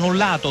ha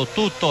annullato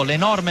tutto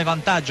l'enorme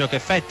vantaggio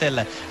che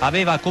Vettel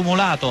aveva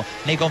accumulato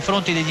nei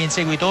confronti degli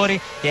inseguitori,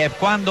 e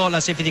quando la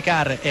safety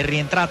car è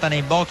rientrata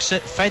nei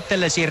box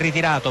Vettel si è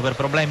ritirato per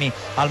problemi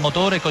al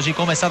motore, così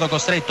come è stato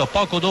costretto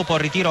poco dopo al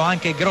ritiro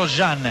anche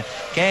Grosjean,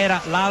 che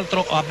era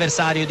l'altro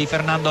avversario di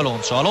Fernando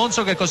Alonso.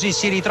 Alonso che così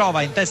si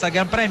ritrova in testa al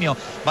Gran Premio.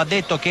 Va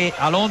detto che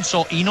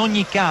Alonso in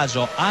ogni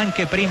caso,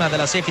 anche prima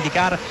della safety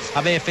car,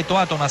 aveva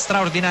effettuato una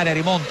straordinaria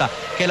rimonta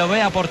che lo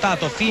aveva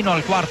portato fino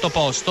al quarto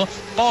posto,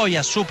 poi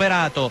ha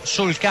superato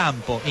sul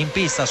campo, in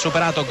pista ha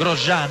superato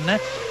Grosjean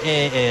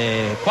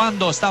e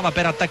quando stava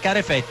per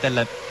attaccare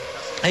Vettel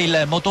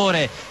il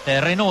motore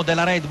Renault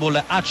della Red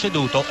Bull ha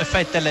ceduto,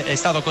 Vettel è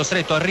stato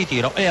costretto al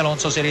ritiro e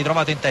Alonso si è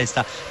ritrovato in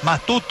testa, ma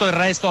tutto il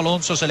resto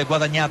Alonso se l'è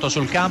guadagnato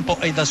sul campo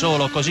e da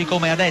solo, così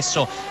come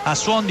adesso a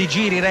suon di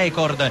giri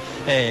record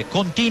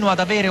continua ad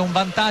avere un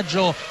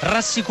vantaggio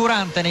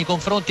rassicurante nei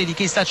confronti di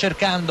chi sta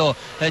cercando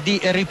di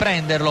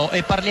riprenderlo,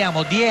 e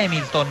parliamo di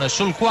Hamilton,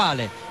 sul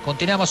quale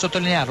continuiamo a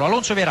sottolinearlo.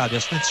 Alonso via radio,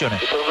 attenzione.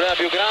 Il problema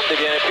più grande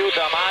viene più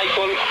da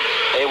Michael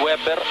e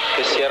Webber,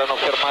 che si erano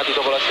fermati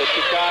dopo la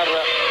safety car,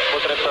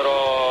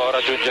 potrebbero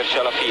raggiungerci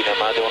alla fine,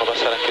 ma devono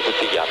passare anche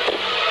tutti gli altri.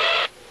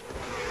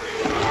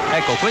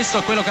 Ecco, questo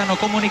è quello che hanno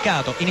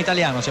comunicato in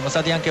italiano, siamo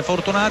stati anche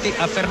fortunati,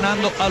 a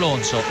Fernando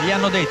Alonso. Gli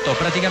hanno detto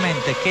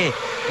praticamente che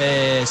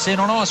se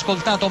non ho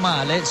ascoltato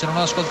male,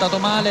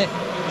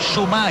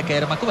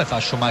 Schumacher, ma come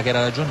fa Schumacher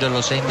a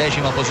raggiungerlo se in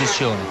 10ª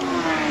posizione?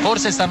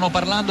 Forse stanno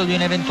parlando di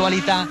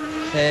un'eventualità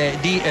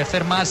di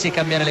fermarsi e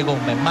cambiare le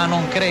gomme, ma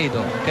non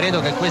credo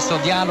che questo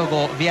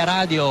dialogo via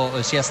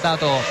radio sia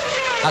stato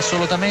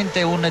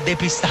assolutamente un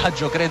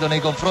depistaggio, credo,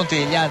 nei confronti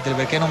degli altri,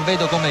 perché non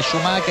vedo come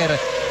Schumacher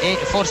e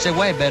forse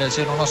Webber,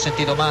 se non ho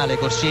sentito male,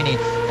 Corsini,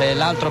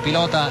 l'altro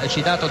pilota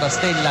citato da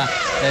Stella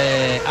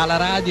alla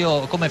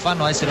radio, come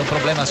fanno a essere un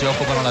problema se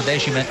occupano la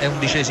 10ª e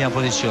 11ª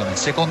posizione.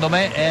 Secondo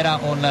me era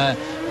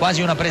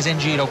quasi una presa in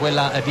giro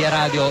quella via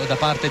radio da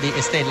parte di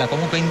Stella.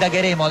 Comunque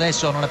indagheremo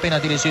adesso, non appena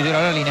ti restituirò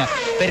la linea,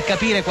 per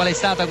capire qual è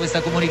stata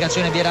questa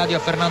comunicazione via radio a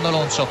Fernando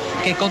Alonso,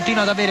 che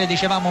continua ad avere,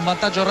 dicevamo, un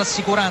vantaggio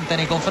rassicurante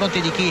nei confronti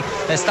di chi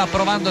sta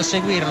provando a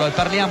seguirlo, e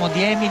parliamo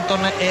di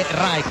Hamilton e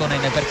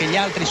Raikkonen, perché gli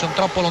altri sono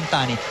troppo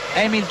lontani.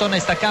 Hamilton è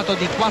staccato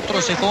di 4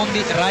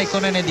 secondi,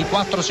 Raikkonen è di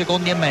 4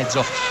 secondi e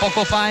mezzo.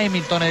 Poco fa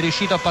Hamilton è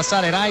riuscito a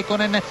passare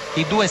Raikkonen,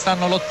 i due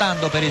stanno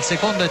lottando per il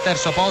secondo e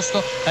terzo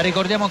posto.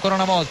 Ricordiamo ancora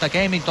una volta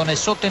che Hamilton è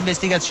sotto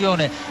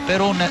investigazione per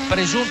un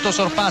presunto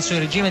sorpasso in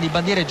regime di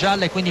bandiere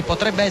gialle, quindi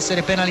potrebbe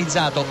essere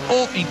penalizzato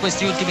o in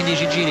questi ultimi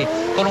 10 giri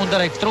con un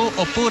direct through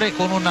oppure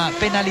con una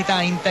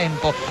penalità in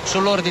tempo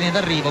sull'ordine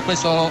d'arrivo.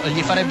 Questo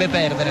gli farebbe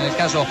perdere, nel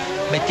caso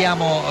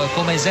mettiamo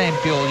come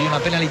esempio di una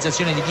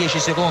penalizzazione di 10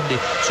 secondi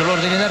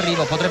sull'ordine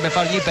d'arrivo, potrebbe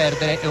fargli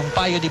perdere un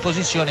paio di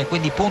posizioni e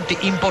quindi punti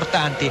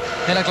importanti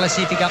nella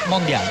classifica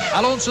mondiale.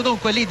 Alonso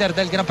dunque leader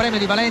del Gran Premio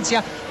di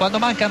Valencia quando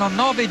mancano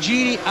 9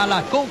 giri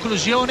alla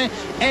conclusione.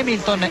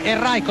 Hamilton e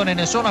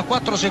Raikkonen sono a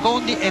 4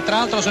 secondi e tra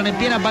l'altro sono in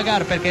piena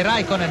bagarre, perché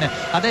Raikkonen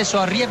adesso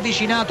ha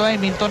riavvicinato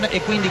Hamilton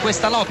e quindi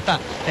questa lotta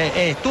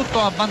è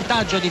tutto a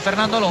vantaggio di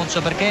Fernando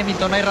Alonso, perché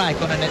Hamilton e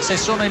Raikkonen, se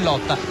sono in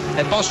lotta,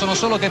 possono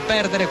solo che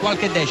perdere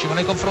qualche decimo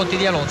nei confronti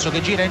di Alonso,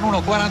 che gira in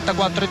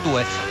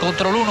 1.44.2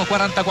 contro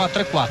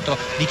l'1.44.4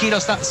 di chi lo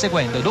sta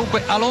seguendo.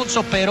 Dunque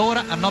Alonso per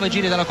ora, a 9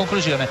 giri dalla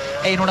conclusione,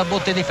 è in una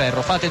botte di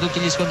ferro. Fate tutti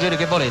gli scongiuri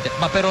che volete,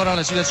 ma per ora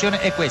la situazione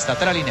è questa,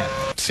 tra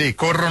linee. Sì,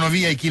 corrono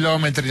via i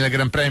chilometri nel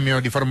Gran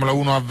Premio di Formula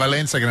 1 a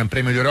Valencia, Gran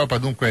Premio d'Europa.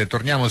 Dunque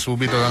torniamo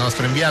subito dal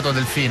nostro inviato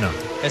Delfino.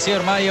 Sì,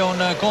 ormai è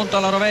un conto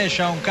alla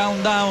rovescia, un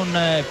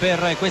countdown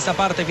per questa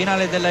parte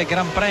finale del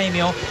Gran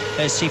Premio.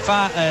 Si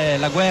fa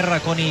la guerra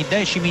con i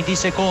decimi di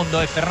secondo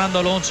e Fernando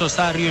Alonso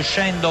sta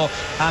riuscendo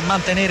a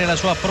mantenere la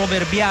sua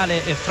proverbiale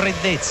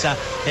freddezza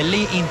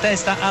lì in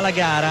testa alla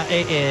gara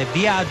e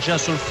viaggia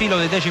sul filo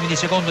dei decimi di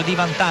secondo di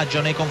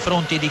vantaggio nei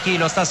confronti di chi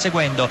lo sta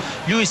seguendo,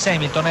 Lewis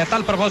Hamilton. E a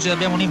tal proposito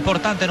abbiamo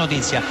un'importante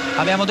notizia.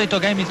 Abbiamo detto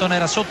che Hamilton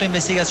era sotto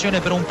investigazione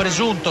per un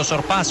presunto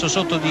sorpasso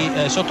sotto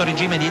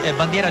regime di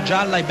bandiera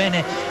gialla.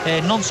 Ebbene,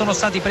 non sono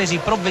stati presi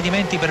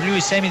provvedimenti per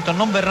Lewis Hamilton,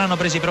 non verranno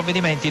presi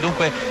provvedimenti,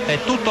 dunque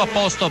tutto a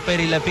posto per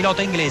il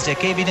pilota inglese,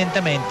 che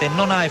evidentemente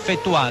non ha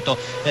effettuato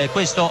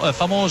questo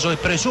famoso e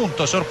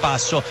presunto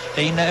sorpasso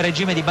in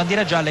regime di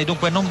bandiera gialla e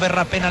dunque non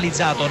verrà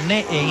penalizzato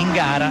né in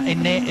gara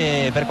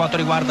né per quanto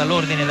riguarda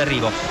l'ordine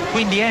d'arrivo.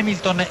 Quindi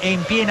Hamilton è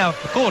in piena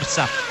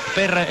corsa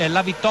per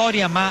la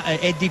vittoria, ma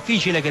è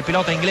difficile che il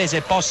pilota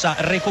inglese possa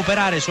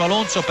recuperare su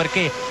Alonso,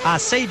 perché a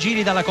 6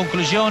 giri dalla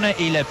conclusione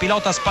il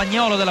pilota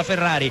spagnolo della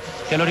Ferrari,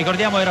 che lo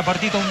ricordiamo era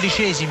partito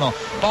 11°,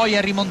 poi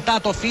è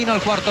rimontato fino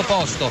al 4°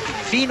 posto,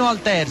 fino al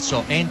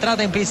 3°, è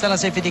entrata in pista la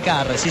safety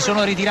car, si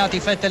sono ritirati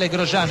Vettel e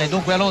Grosjean e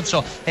dunque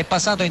Alonso è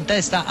passato in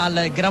testa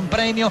al Gran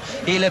Premio.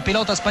 Il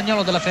pilota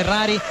spagnolo della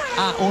Ferrari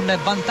ha un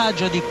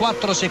vantaggio di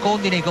 4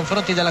 secondi nei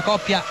confronti della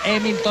coppia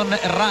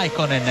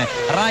Hamilton-Raikkonen.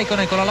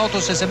 Raikkonen con la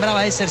Lotus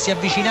sembrava essersi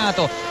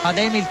avvicinato ad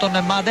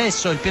Hamilton, ma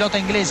adesso il pilota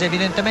inglese,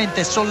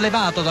 evidentemente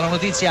sollevato dalla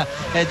notizia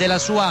della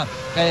sua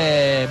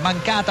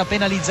mancata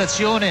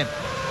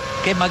penalizzazione,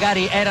 che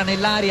magari era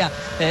nell'aria,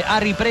 ha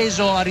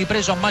ripreso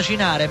a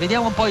macinare.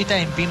 Vediamo un po' i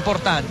tempi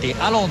importanti.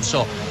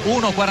 Alonso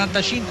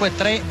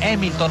 1.45.3,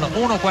 Hamilton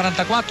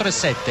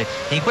 1.44.7.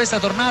 In questa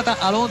tornata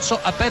Alonso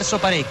ha perso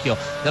parecchio.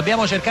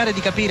 Dobbiamo cercare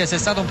di capire se è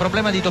stato un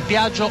problema di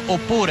doppiaggio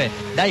oppure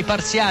dai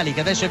parziali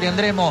che adesso vi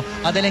andremo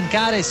ad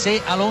elencare,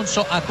 se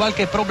Alonso ha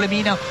qualche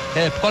problemina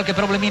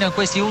in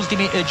questi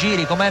ultimi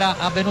giri, come era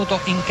avvenuto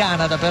in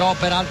Canada, però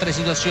per altre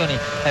situazioni,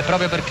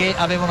 proprio perché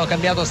avevano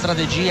cambiato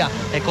strategia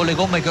e con le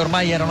gomme che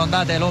ormai erano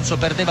andate Alonso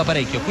perdeva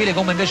parecchio. Qui le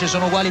gomme invece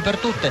sono uguali per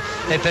tutte,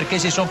 perché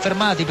si sono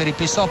fermati per il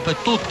pit stop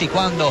tutti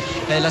quando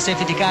la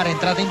safety car è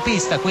entrata in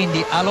pista,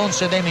 quindi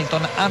Alonso ed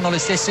Hamilton hanno le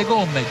stesse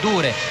gomme,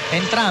 dure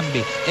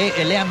entrambi,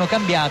 e le hanno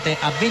cambiate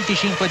a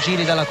 25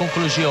 giri dalla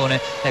conclusione,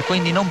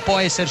 quindi non può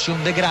esserci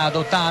un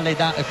degrado tale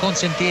da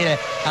consentire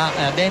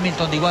ad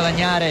Hamilton di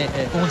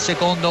guadagnare un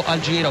secondo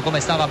al giro come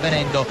stava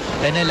avvenendo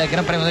nel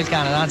Gran Premio del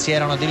Canada, anzi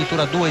erano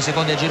addirittura 2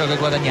 secondi al giro che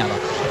guadagnava.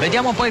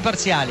 Vediamo un po' i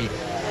parziali.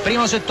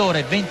 Primo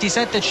settore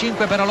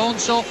 27,5 per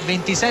Alonso,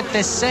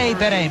 27,6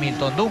 per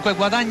Hamilton, dunque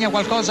guadagna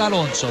qualcosa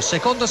Alonso.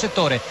 Secondo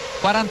settore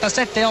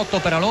 47,8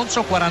 per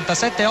Alonso,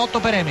 47,8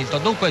 per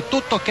Hamilton, dunque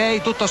tutto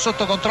ok, tutto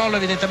sotto controllo.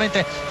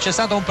 Evidentemente c'è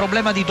stato un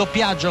problema di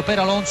doppiaggio per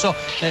Alonso.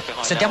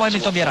 Sentiamo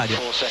Hamilton via radio.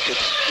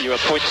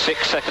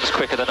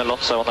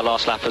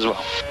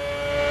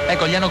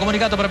 Ecco, gli hanno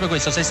comunicato proprio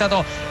questo: sei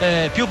stato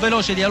più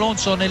veloce di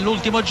Alonso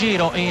nell'ultimo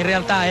giro. In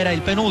realtà era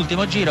il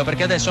penultimo giro,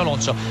 perché adesso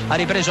Alonso ha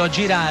ripreso a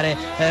girare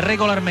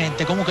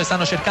regolarmente. Comunque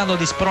stanno cercando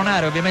di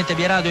spronare ovviamente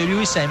via radio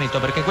Lewis Hamilton,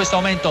 perché in questo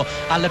momento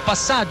al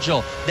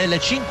passaggio del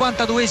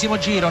 52esimo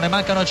giro, ne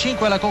mancano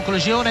 5 alla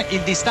conclusione,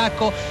 il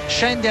distacco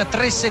scende a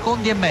 3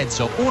 secondi e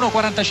mezzo,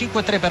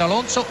 1,45,3 per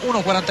Alonso,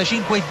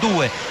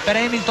 1,45,2 per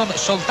Hamilton.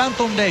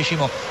 Soltanto un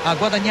decimo ha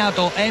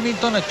guadagnato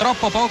Hamilton,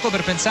 troppo poco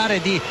per pensare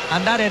di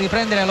andare a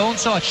riprendere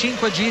Alonso a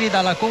 5 giri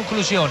dalla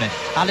conclusione.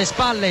 Alle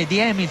spalle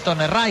di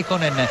Hamilton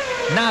Raikkonen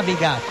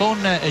naviga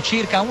con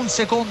circa un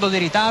secondo di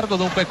ritardo,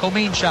 dunque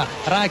comincia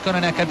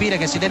Raikkonen a capire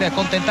che si deve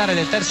accontentare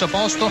del terzo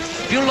posto.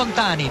 Più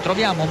lontani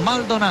troviamo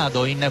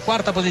Maldonado in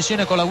quarta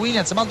posizione con la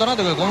Williams,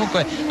 Maldonado che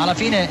comunque alla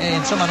fine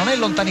insomma non è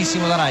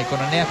lontanissimo da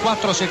Raikkonen, ne ha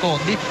 4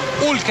 secondi.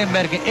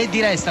 Hulkenberg e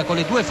Di Resta con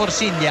le 2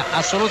 Force India,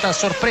 assoluta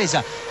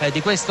sorpresa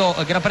di questo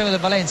Gran Premio del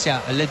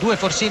Valencia, le 2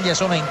 Force India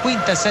sono in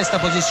quinta e sesta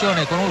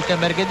posizione con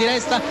Hulkenberg e Di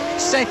Resta,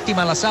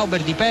 settima la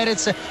Sauber di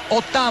Perez,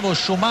 ottavo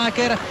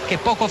Schumacher che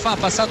poco fa ha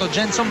passato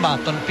Jenson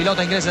Button,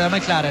 pilota inglese della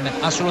McLaren,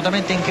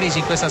 assolutamente in crisi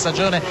in questa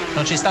stagione,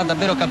 non ci sta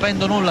davvero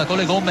capendo nulla con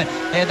le gomme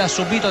ed ha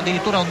subito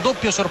addirittura un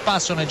doppio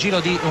sorpasso nel giro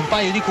di un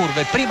paio di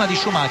curve, prima di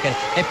Schumacher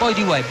e poi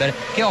di Webber,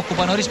 che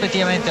occupano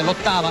rispettivamente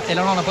l'8ª e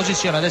la 9ª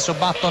posizione. Adesso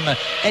Button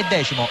è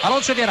decimo.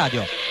 Alonso via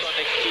radio.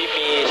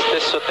 Kimi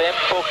stesso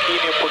tempo,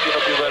 Kimi un pochino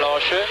più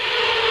veloce,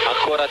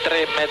 ancora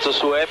 3,5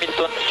 su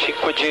Hamilton,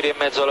 5 giri e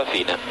mezzo alla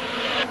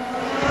fine.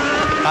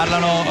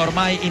 Parlano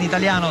ormai in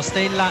italiano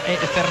Stella e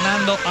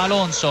Fernando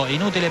Alonso,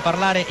 inutile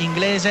parlare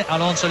inglese,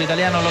 Alonso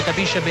l'italiano lo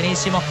capisce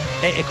benissimo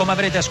e come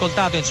avrete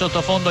ascoltato in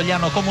sottofondo gli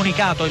hanno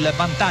comunicato il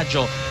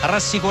vantaggio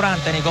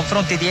rassicurante nei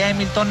confronti di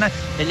Hamilton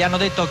e gli hanno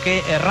detto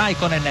che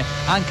Raikkonen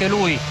anche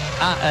lui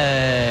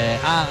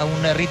ha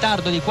un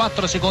ritardo di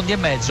 4 secondi e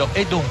mezzo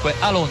e dunque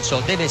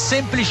Alonso deve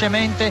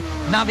semplicemente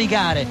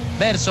navigare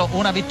verso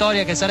una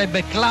vittoria che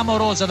sarebbe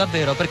clamorosa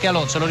davvero, perché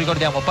Alonso, lo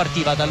ricordiamo,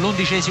 partiva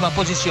dall'11ª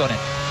posizione,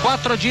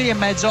 4 giri e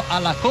mezzo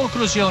alla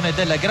conclusione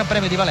del Gran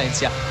Premio di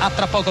Valencia, a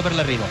tra poco per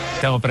l'arrivo.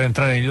 Stiamo per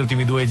entrare negli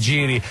ultimi 2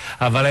 giri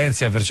a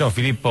Valencia, perciò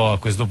Filippo a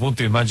questo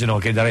punto immagino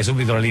che darei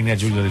subito la linea a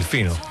Giulio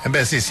Delfino.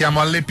 Beh sì, siamo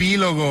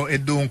all'epilogo e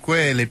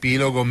dunque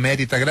l'epilogo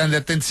merita grande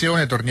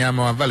attenzione.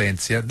 Torniamo a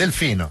Valencia.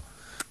 Delfino.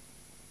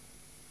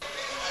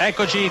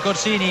 Eccoci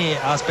Corsini,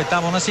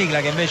 aspettavo una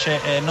sigla che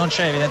invece non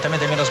c'è,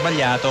 evidentemente mi ero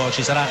sbagliato,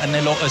 ci sarà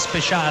nello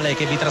speciale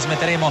che vi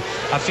trasmetteremo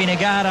a fine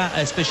gara,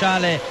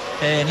 speciale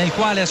nel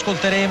quale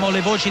ascolteremo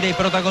le voci dei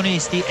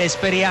protagonisti e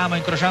speriamo,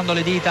 incrociando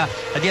le dita,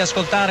 di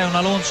ascoltare un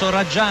Alonso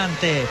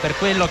raggiante per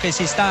quello che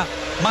si sta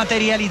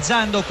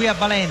materializzando qui a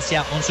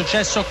Valencia, un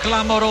successo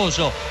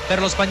clamoroso per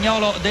lo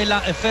spagnolo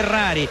della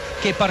Ferrari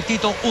che è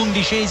partito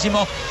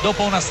 11°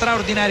 dopo una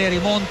straordinaria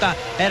rimonta,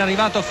 era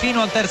arrivato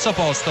fino al terzo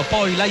posto,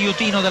 poi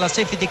l'aiutino della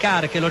safety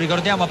car che lo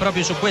ricordiamo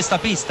proprio su questa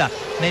pista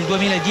nel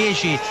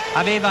 2010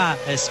 aveva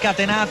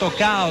scatenato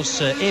caos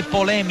e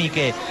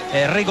polemiche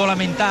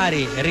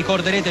regolamentari.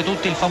 Ricorderete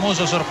tutti il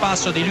famoso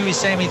sorpasso di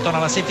Lewis Hamilton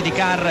alla safety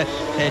car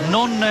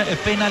non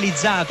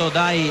penalizzato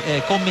dai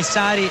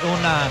commissari,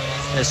 una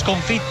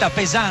sconfitta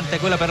pesante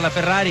quella per la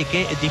Ferrari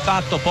che di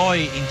fatto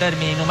poi in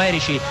termini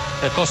numerici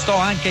costò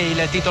anche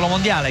il titolo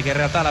mondiale, che in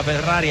realtà la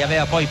Ferrari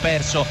aveva poi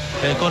perso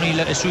con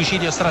il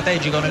suicidio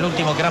strategico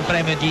nell'ultimo Gran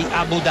Premio di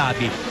Abu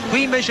Dhabi.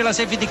 Qui invece la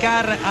safety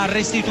car ha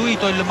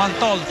restituito il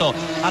maltolto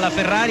alla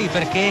Ferrari,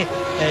 perché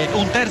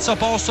un terzo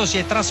posto si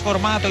è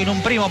trasformato in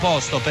un primo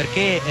posto,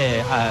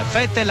 perché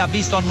Vettel ha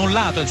visto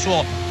annullato il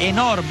suo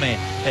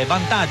enorme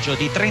vantaggio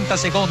di 30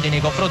 secondi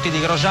nei confronti di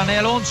Grosjean e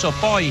Alonso,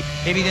 poi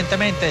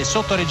evidentemente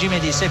sotto regime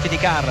di safety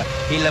car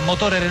il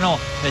motore Renault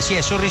si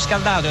è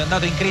surriscaldato, è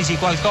andato in crisi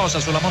qualcosa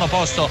sulla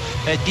monoposto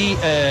di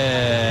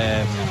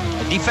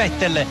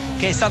Vettel,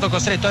 che è stato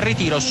costretto al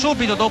ritiro,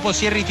 subito dopo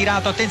si è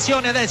ritirato.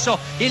 Attenzione adesso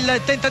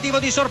il tentativo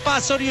di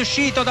sorpasso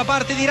riuscito da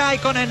parte di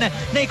Raikkonen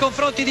nei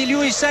confronti di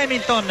Lewis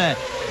Hamilton,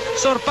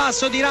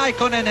 sorpasso di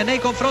Raikkonen nei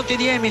confronti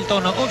di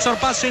Hamilton, un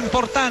sorpasso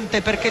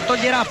importante perché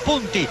toglierà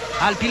punti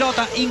al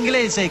pilota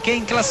inglese che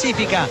in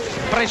classifica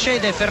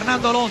precede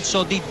Fernando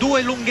Alonso di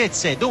 2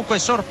 lunghezze, dunque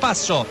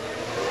sorpasso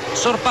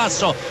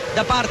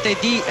da parte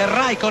di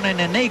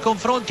Raikkonen nei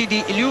confronti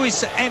di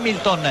Lewis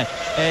Hamilton,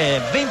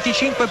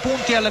 25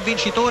 punti al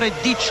vincitore,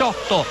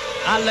 18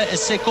 al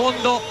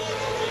secondo,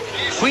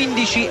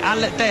 15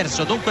 al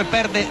terzo, dunque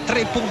perde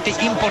 3 punti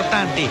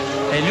importanti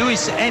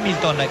Lewis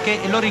Hamilton, che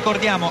lo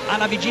ricordiamo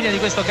alla vigilia di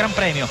questo Gran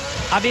Premio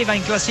aveva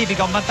in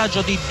classifica un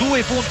vantaggio di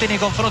 2 punti nei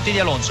confronti di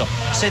Alonso.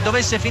 Se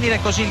dovesse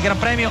finire così il Gran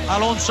Premio,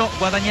 Alonso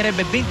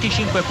guadagnerebbe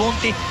 25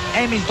 punti,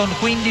 Hamilton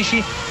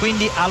 15,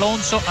 quindi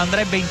Alonso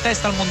andrebbe in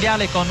testa al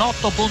mondiale con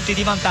 8 punti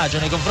di vantaggio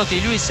nei confronti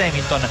di Lewis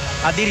Hamilton.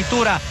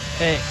 Addirittura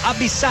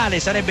abissale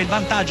sarebbe il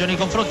vantaggio nei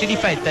confronti di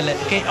Vettel,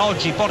 che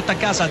oggi porta a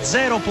casa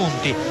 0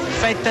 punti.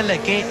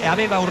 Vettel che aveva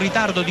aveva un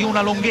ritardo di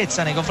una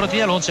lunghezza nei confronti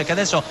di Alonso e che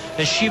adesso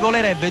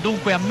scivolerebbe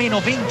dunque a meno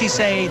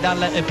 26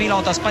 dal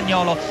pilota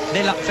spagnolo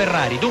della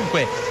Ferrari.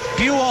 Dunque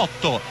più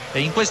 8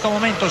 in questo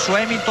momento su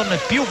Hamilton,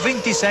 più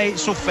 26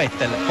 su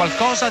Vettel,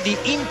 qualcosa di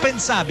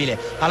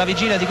impensabile alla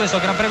vigilia di questo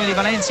Gran Premio di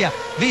Valencia,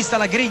 vista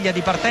la griglia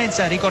di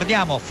partenza.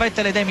 Ricordiamo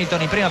Vettel ed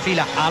Hamilton in prima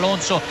fila,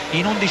 Alonso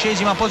in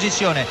 11ª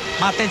posizione,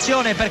 ma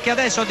attenzione perché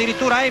adesso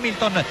addirittura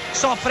Hamilton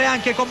soffre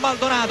anche con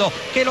Maldonado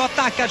che lo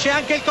attacca, c'è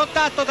anche il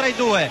contatto tra i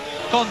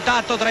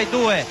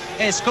due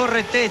e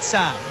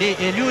scorrettezza di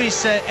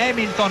Lewis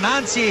Hamilton,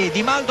 anzi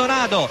di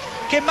Maldonado,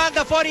 che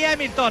manda fuori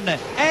Hamilton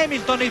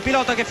il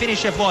pilota che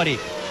finisce fuori.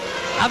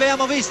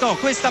 Avevamo visto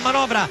questa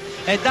manovra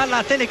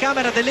dalla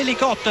telecamera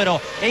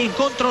dell'elicottero e in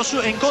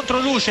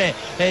controluce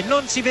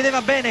non si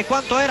vedeva bene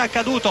quanto era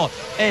accaduto.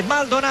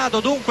 Maldonado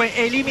dunque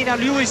elimina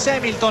Lewis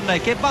Hamilton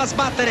che va a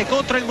sbattere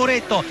contro il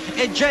muretto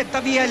e getta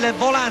via il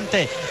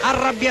volante,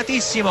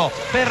 arrabbiatissimo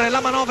per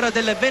la manovra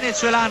del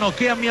venezuelano,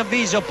 che a mio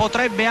avviso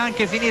potrebbe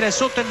anche finire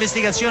sotto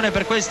investigazione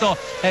per questo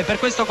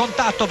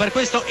contatto, per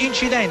questo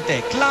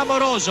incidente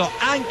clamoroso.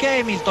 Anche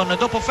Hamilton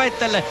dopo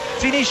Vettel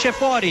finisce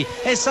fuori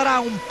e sarà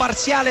un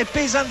parziale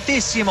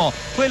pesantissimo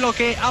quello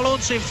che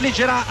Alonso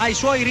infliggerà ai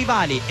suoi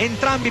rivali.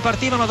 Entrambi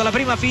partivano dalla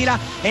prima fila,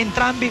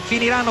 entrambi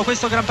finiranno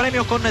questo Gran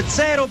Premio con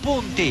 0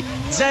 punti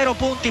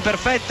per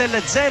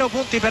Vettel, 0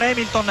 punti per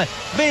Hamilton,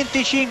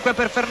 25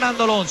 per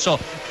Fernando Alonso.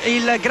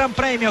 Il Gran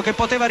Premio che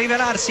poteva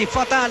rivelarsi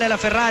fatale alla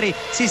Ferrari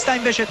si sta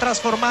invece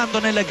trasformando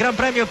nel Gran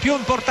Premio più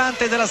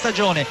importante della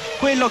stagione,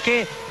 quello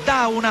che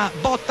dà una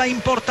botta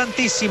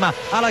importantissima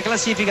alla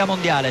classifica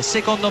mondiale.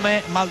 Secondo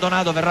me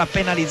Maldonado verrà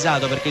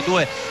penalizzato perché i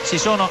due si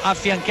sono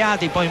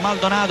affiancati, poi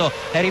Maldonado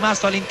è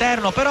rimasto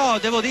all'interno, però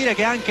devo dire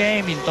che anche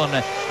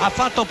Hamilton ha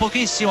fatto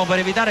pochissimo per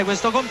evitare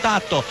questo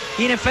contatto.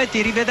 In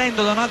effetti,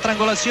 rivedendo da un'altra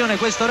angolazione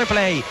questo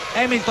replay,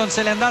 Hamilton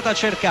se l'è andata a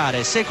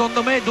cercare.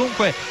 Secondo me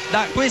dunque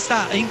da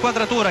questa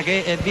inquadratura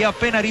che vi ho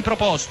appena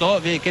riproposto,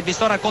 che vi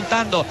sto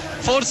raccontando,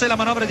 forse la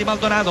manovra di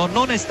Maldonado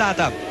non è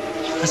stata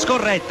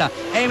scorretta.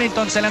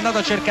 Hamilton se l'è andato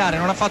a cercare,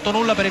 non ha fatto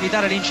nulla per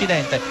evitare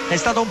l'incidente. È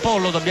stato un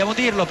pollo, dobbiamo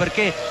dirlo,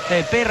 perché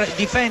per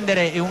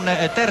difendere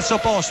un terzo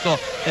posto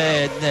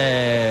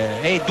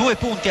e 2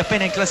 punti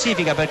appena in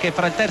classifica, perché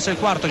fra il terzo e il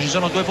quarto ci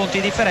sono 2 punti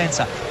di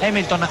differenza,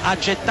 Hamilton ha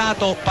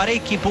gettato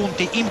parecchi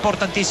punti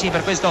importantissimi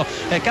per questo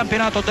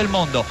campionato del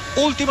mondo.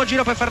 Ultimo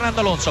giro per Fernando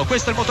Alonso,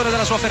 questo è il motore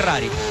della sua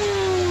Ferrari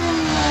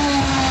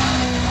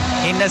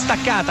in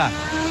staccata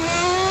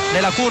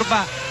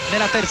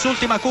nella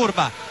terzultima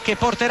curva che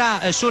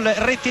porterà sul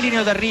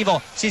rettilineo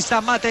d'arrivo. Si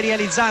sta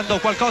materializzando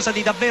qualcosa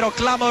di davvero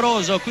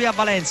clamoroso qui a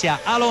Valencia.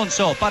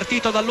 Alonso,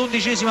 partito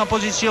dall'11ª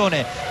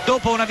posizione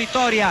dopo una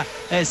vittoria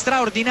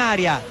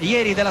straordinaria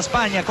ieri della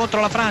Spagna contro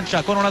la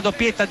Francia con una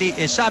doppietta di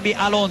Xabi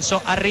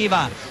Alonso,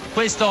 arriva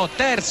questo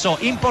terzo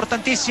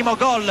importantissimo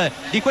gol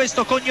di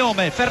questo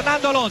cognome.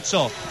 Fernando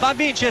Alonso va a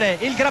vincere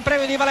il Gran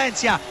Premio di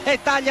Valencia e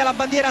taglia la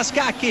bandiera a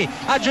scacchi,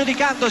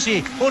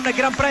 aggiudicandosi un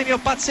Gran Premio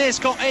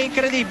pazzesco e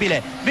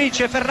incredibile.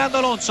 Vince Fernando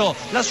Alonso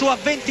la sua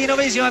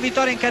 29ª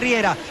vittoria in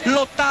carriera,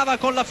 l'8ª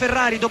con la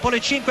Ferrari dopo le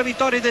 5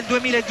 vittorie del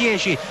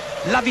 2010,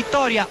 la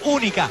vittoria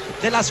unica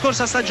della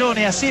scorsa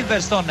stagione a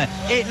Silverstone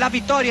e la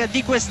vittoria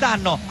di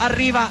quest'anno.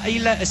 Arriva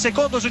il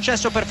secondo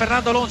successo per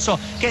Fernando Alonso,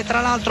 che tra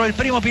l'altro è il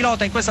primo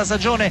pilota in questa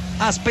stagione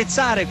a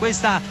spezzare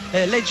questa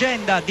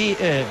leggenda di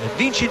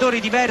vincitori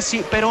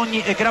diversi per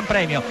ogni Gran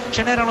Premio.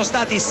 Ce n'erano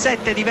stati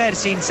 7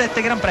 diversi in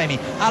 7 Gran Premi.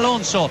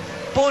 Alonso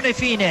pone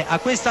fine a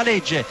questa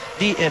legge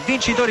di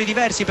vincitori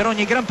diversi per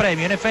ogni Gran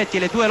Premio. In effetti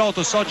le 2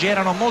 Lotus oggi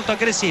erano molto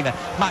aggressive,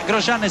 ma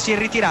Grosjean si è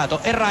ritirato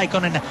e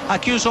Raikkonen ha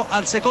chiuso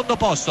al secondo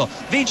posto.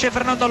 Vince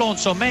Fernando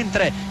Alonso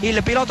mentre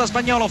il pilota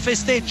spagnolo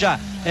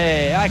festeggia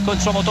ecco il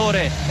suo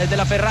motore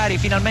della Ferrari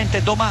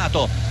finalmente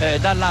domato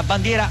dalla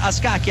bandiera a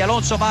scacchi.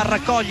 Alonso va a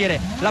raccogliere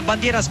la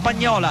bandiera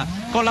spagnola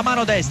con la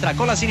mano destra,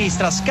 con la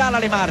sinistra scala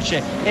le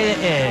marce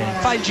e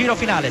fa il giro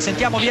finale.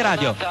 Sentiamo via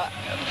radio.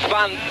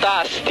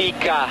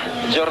 Fantastica,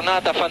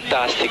 giornata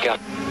fantastica.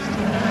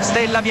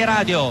 Stella via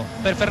radio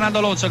per Fernando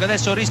Alonso, che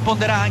adesso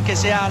risponderà, anche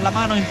se ha la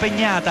mano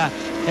impegnata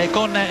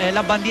con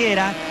la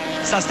bandiera.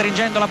 Sta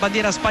stringendo la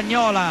bandiera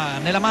spagnola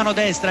nella mano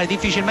destra e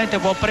difficilmente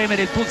può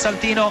premere il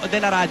pulsantino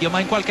della radio,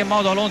 ma in qualche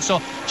modo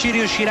Alonso ci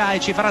riuscirà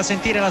e ci farà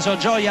sentire la sua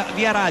gioia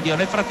via radio.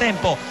 Nel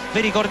frattempo vi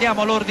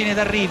ricordiamo l'ordine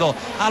d'arrivo: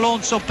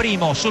 Alonso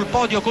primo, sul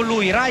podio con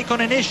lui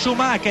Raikkonen e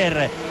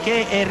Schumacher,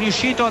 che è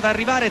riuscito ad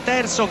arrivare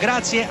terzo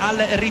grazie al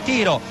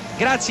ritiro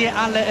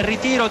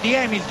di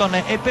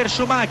Hamilton, e per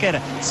Schumacher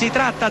si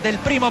tratta del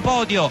primo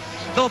podio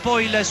dopo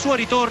il suo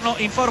ritorno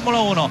in Formula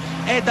 1.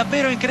 È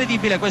davvero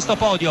incredibile questo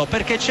podio,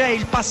 perché c'è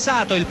il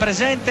passato, il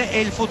presente e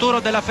il futuro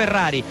della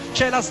Ferrari.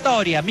 C'è la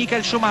storia: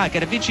 Michael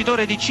Schumacher,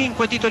 vincitore di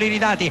 5 titoli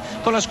ridati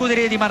con la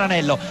scuderia di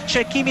Maranello.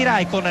 C'è Kimi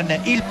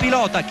Raikkonen, il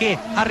pilota che,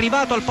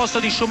 arrivato al posto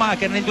di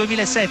Schumacher nel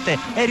 2007,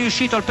 è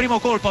riuscito al primo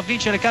colpo a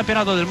vincere il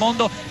campionato del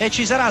mondo. E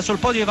ci sarà sul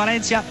podio di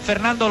Valencia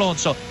Fernando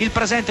Alonso, il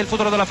presente e il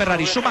futuro della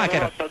Ferrari.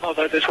 Schumacher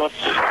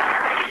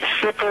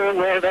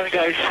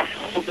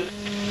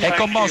è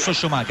commosso.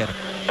 Schumacher.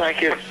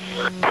 Thank you.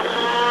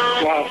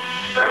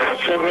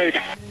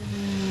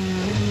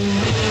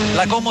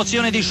 La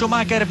commozione di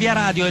Schumacher via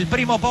radio, il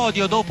primo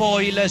podio dopo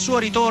il suo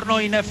ritorno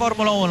in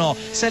Formula 1,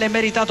 se l'è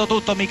meritato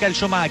tutto Michael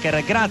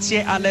Schumacher,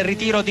 grazie al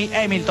ritiro di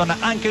Hamilton,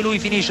 anche lui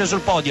finisce sul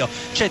podio.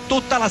 C'è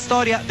tutta la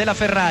storia della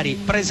Ferrari,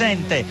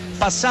 presente,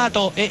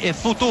 passato e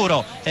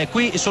futuro,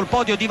 qui sul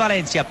podio di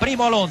Valencia,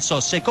 primo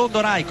Alonso, secondo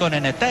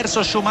Raikkonen,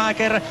 terzo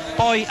Schumacher,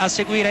 poi a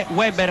seguire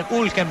Webber,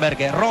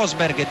 Hulkenberg,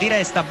 Rosberg, Di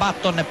Resta,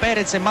 Button,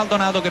 Perez e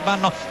Maldonado che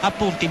vanno a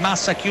punti.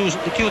 Massa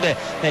chiude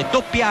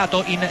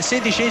doppiato in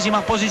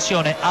 16ª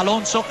posizione.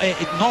 Alonso è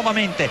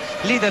nuovamente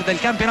leader del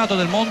campionato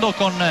del mondo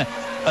con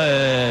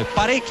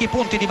parecchi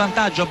punti di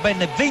vantaggio,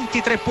 ben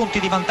 23 punti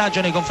di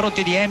vantaggio nei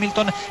confronti di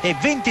Hamilton e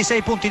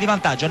 26 punti di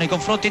vantaggio nei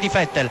confronti di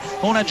Vettel.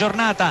 Una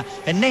giornata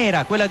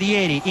nera, quella di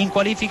ieri in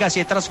qualifica, si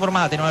è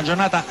trasformata in una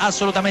giornata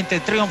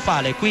assolutamente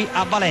trionfale qui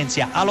a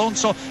Valencia.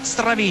 Alonso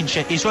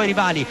stravince, i suoi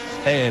rivali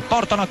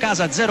portano a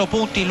casa 0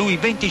 punti, lui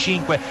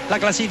 25. La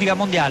classifica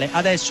mondiale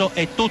adesso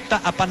è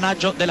tutta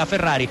appannaggio della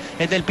Ferrari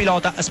e del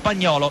pilota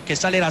spagnolo che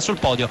salirà sul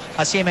podio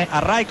assieme a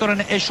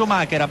Raikkonen e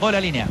Schumacher. A voi la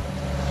linea.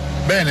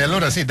 Bene,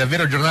 allora sì,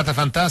 davvero giornata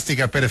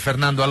fantastica per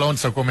Fernando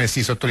Alonso, come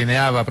si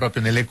sottolineava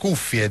proprio nelle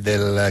cuffie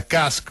del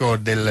casco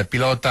del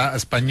pilota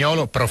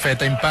spagnolo,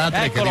 profeta in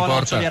patria. Eccolo, che riporta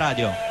Alonso via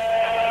radio.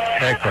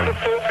 Eccolo.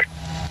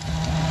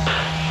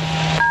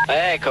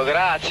 Ecco,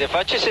 grazie,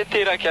 facci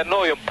sentire anche a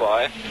noi un po',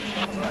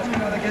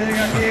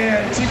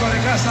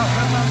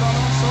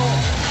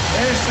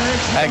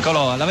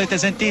 Eccolo, l'avete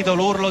sentito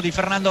l'urlo di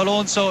Fernando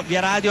Alonso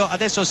via radio.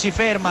 Adesso si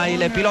ferma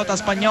il pilota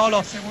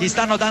spagnolo, gli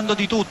stanno dando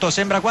di tutto,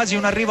 sembra quasi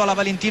un arrivo alla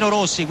Valentino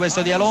Rossi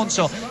questo di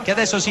Alonso, che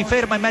adesso si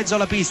ferma in mezzo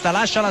alla pista,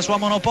 lascia la sua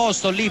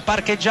monoposto lì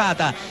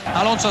parcheggiata.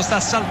 Alonso sta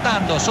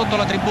saltando sotto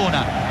la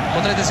tribuna,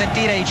 potrete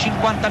sentire i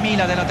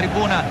 50.000 della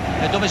tribuna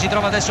dove si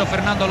trova adesso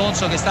Fernando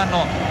Alonso, che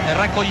stanno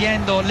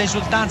raccogliendo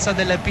l'esultanza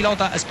del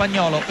pilota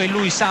spagnolo, e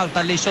lui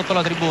salta lì sotto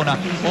la tribuna,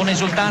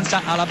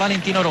 un'esultanza alla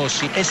Valentino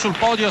Rossi. E sul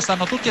podio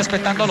stanno tutti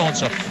aspettando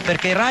Alonso,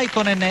 perché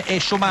Raikkonen e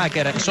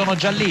Schumacher sono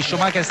già lì.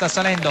 Schumacher sta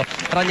salendo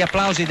tra gli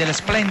applausi delle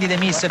splendide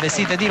miss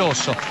vestite di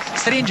rosso,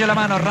 stringe la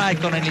mano a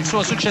Raikkonen, il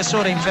suo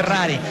successore in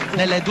Ferrari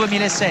nel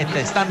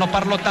 2007. Stanno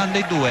parlottando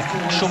i due.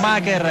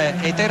 Schumacher,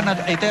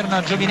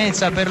 eterna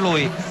giovinezza per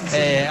lui,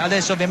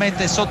 adesso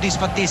ovviamente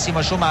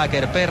soddisfattissimo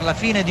Schumacher per la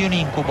fine di un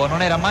incubo,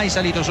 non era mai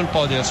salito sul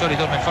podio al suo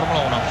ritorno in Formula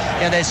 1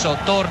 e adesso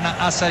torna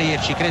a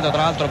salirci, credo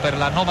tra l'altro per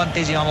la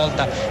 90ª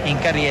volta in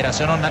carriera,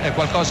 se non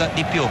qualcosa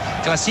di più.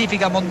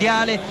 Classifica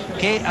mondiale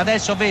che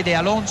adesso vede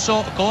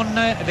Alonso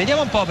con,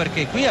 vediamo un po',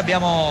 perché qui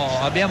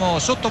abbiamo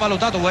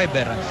sottovalutato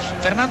Webber.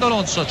 Fernando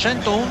Alonso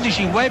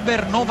 111,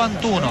 Webber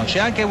 91, c'è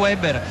anche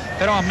Webber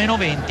però a meno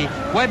 20,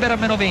 Webber a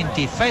meno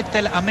 20,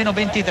 Vettel a meno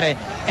 23,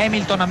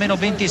 Hamilton a meno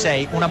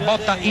 26, una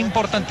botta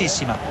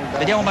importantissima.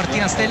 Vediamo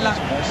Martina Stella,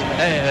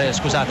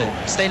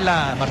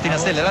 Martina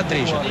Stella è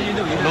l'attrice,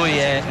 lui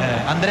è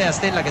Andrea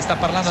Stella, che sta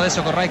parlando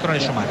adesso con Raikkonen e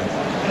Schumacher.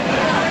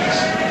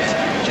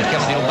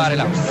 Cerchiamo di rubare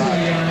la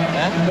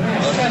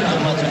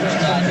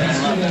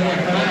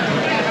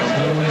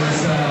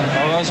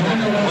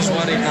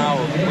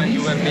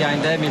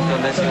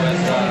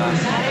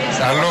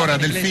Allora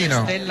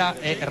Delfino, Stella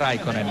e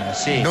Raikkonen,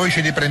 sì. Noi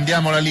ci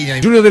riprendiamo la linea.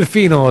 Giulio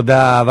Delfino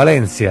da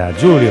Valencia.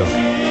 Giulio.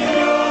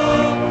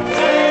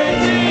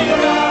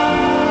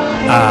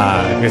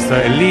 Questo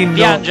è l'inno.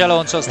 Piange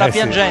Alonso, sta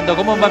piangendo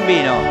come un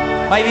bambino.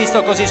 Mai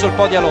visto così sul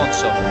podio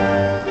Alonso.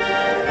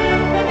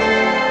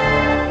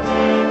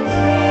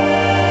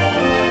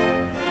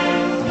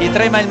 Gli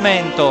trema il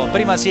mento,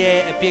 prima si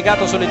è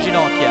piegato sulle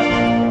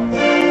ginocchia.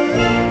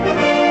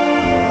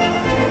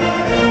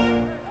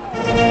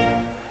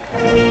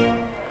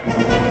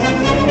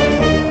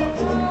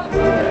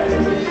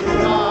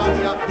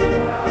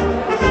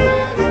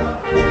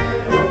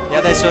 E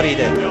adesso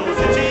ride.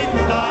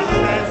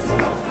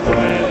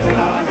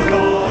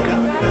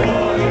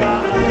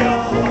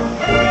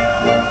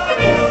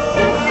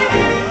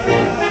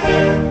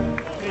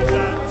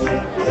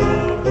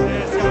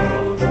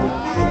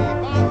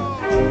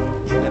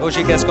 Le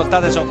voci che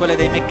ascoltate sono quelle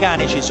dei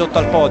meccanici sotto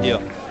al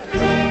podio.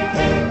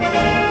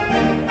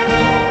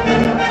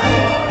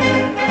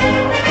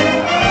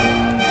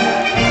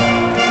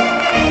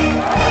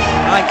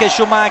 Anche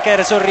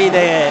Schumacher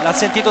sorride, l'ha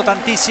sentito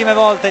tantissime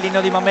volte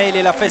l'inno di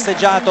Mameli, l'ha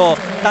festeggiato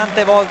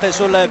tante volte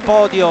sul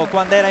podio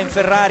quando era in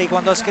Ferrari,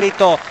 quando ha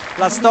scritto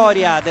la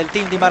storia del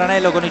team di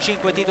Maranello con i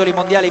 5 titoli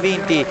mondiali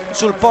vinti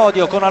sul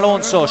podio con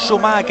Alonso,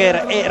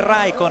 Schumacher e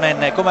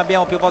Raikkonen. Come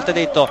abbiamo più volte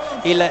detto,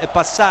 il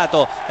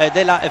passato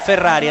della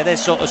Ferrari,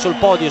 adesso sul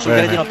podio, sul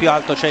gradino più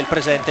alto c'è il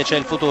presente, c'è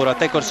il futuro. A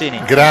te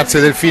Corsini. Grazie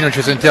Delfino,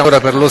 ci sentiamo ora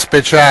per lo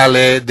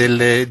speciale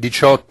delle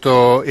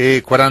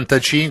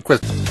 18:45.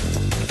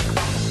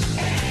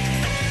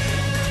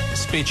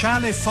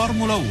 Speciale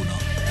Formula 1.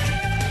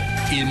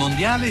 Il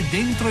mondiale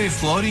dentro e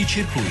fuori i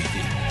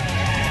circuiti.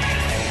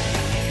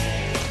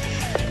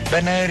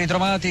 Ben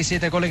ritrovati,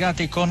 siete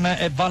collegati con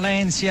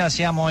Valencia,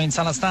 siamo in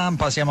sala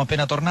stampa, siamo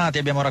appena tornati,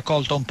 abbiamo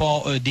raccolto un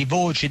po' di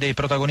voci dei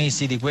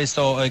protagonisti di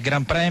questo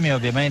Gran Premio,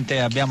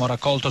 ovviamente abbiamo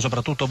raccolto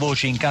soprattutto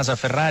voci in casa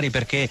Ferrari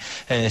perché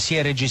si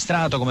è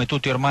registrato, come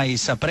tutti ormai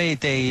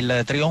saprete,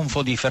 il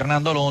trionfo di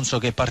Fernando Alonso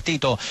che,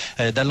 partito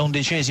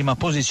dall'11ª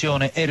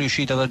posizione, è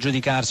riuscito ad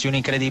aggiudicarsi un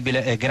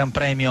incredibile Gran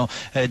Premio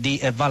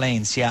di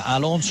Valencia.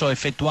 Alonso ha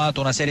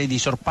effettuato una serie di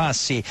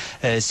sorpassi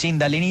sin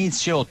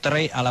dall'inizio,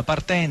 3 alla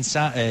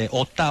partenza,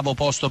 ottavo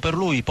posto per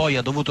lui, poi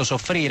ha dovuto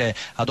soffrire,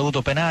 ha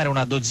dovuto penare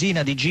una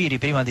dozzina di giri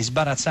prima di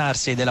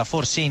sbarazzarsi della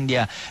Force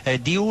India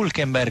di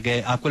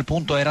Hulkenberg. A quel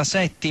punto era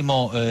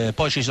settimo,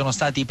 poi ci sono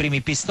stati i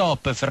primi pit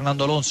stop,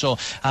 Fernando Alonso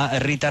ha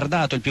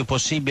ritardato il più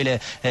possibile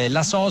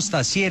la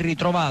sosta, si è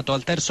ritrovato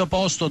al terzo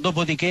posto,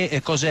 dopodiché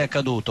cos'è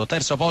accaduto?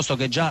 Terzo posto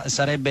che già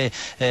sarebbe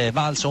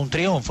valso un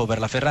trionfo per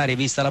la Ferrari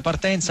vista la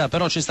partenza,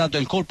 però c'è stato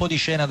il colpo di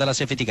scena della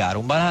safety car,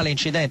 un banale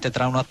incidente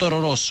tra una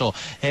Toro rosso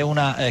e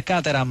una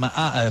Caterham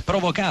ha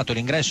provocato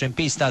l'ingresso in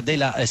pista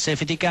della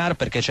safety car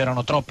perché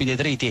c'erano troppi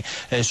detriti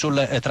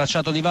sul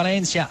tracciato di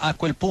Valencia. A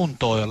quel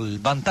punto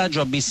il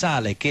vantaggio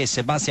abissale che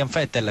Sebastian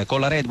Vettel con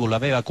la Red Bull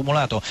aveva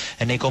accumulato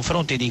nei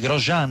confronti di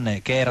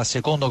Grosjean, che era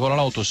secondo con la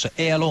Lotus,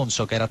 e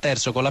Alonso, che era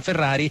terzo con la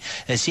Ferrari,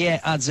 si è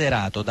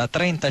azzerato da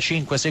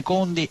 35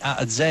 secondi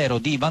a 0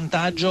 di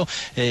vantaggio,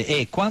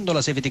 e quando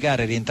la safety car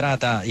è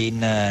rientrata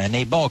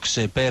nei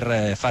box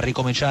per far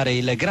ricominciare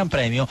il Gran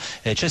Premio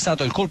c'è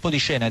stato il colpo di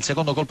scena, il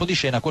secondo colpo di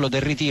scena, quello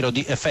del ritiro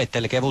di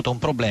Vettel, che ha avuto un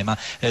problema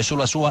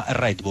sulla sua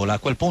Red Bull. A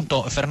quel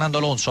punto Fernando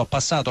Alonso ha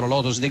passato la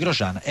Lotus di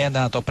Grosjean e è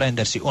andato a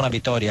prendersi una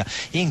vittoria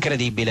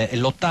incredibile,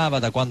 l'8ª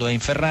da quando è in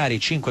Ferrari,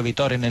 5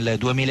 vittorie nel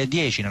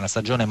 2010, nella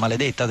stagione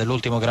maledetta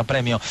dell'ultimo Gran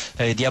Premio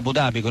di Abu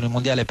Dhabi, con il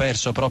mondiale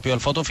perso proprio al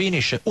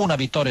potofinish, una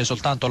vittoria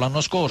soltanto l'anno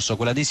scorso,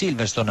 quella di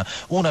Silverstone,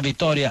 una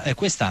vittoria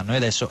quest'anno, e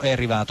adesso è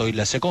arrivato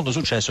il secondo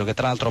successo che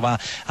tra l'altro va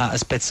a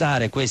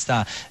spezzare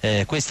questa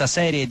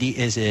serie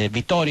di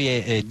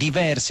vittorie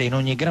diverse in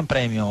ogni Gran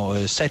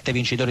Premio, 7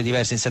 vincitori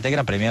diversi in 7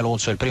 Gran Premi.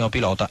 Alonso è il primo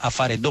pilota a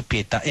fare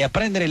doppietta e a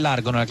prendere il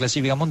largo nella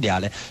classifica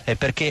mondiale,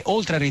 perché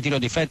oltre al ritiro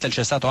di Vettel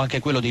c'è stato anche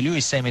quello di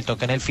Lewis Hamilton,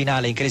 che nel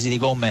finale in crisi di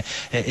gomme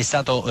è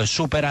stato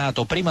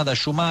superato prima da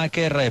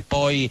Schumacher,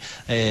 poi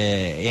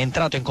è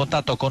entrato in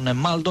contatto con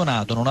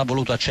Maldonado, non ha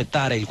voluto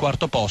accettare il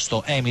quarto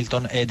posto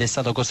Hamilton ed è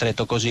stato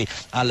costretto così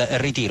al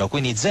ritiro.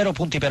 Quindi 0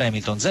 punti per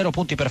Hamilton, 0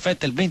 punti per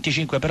Vettel,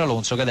 25 per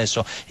Alonso, che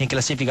adesso in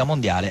classifica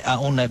mondiale ha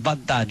un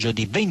vantaggio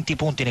di 20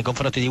 punti nei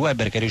confronti di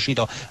Webber, che è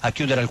riuscito a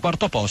chiudere al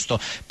quarto posto,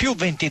 più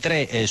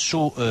 23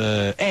 su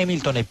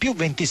Hamilton e più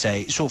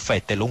 26 su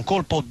Vettel. Un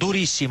colpo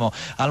durissimo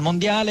al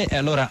mondiale. E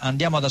allora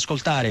andiamo ad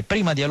ascoltare,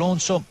 prima di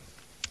Alonso,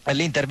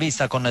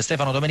 l'intervista con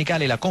Stefano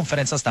Domenicali, la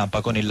conferenza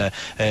stampa con il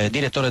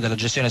direttore della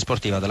gestione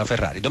sportiva della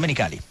Ferrari.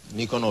 Domenicali.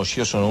 Mi conosci,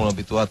 io sono uno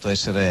abituato a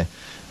essere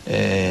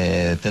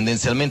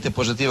tendenzialmente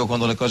positivo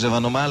quando le cose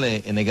vanno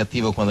male e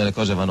negativo quando le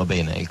cose vanno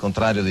bene, il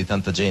contrario di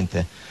tanta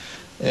gente.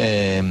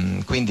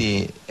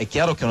 Quindi è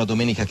chiaro che è una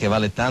domenica che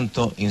vale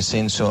tanto in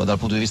senso, dal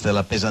punto di vista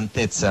della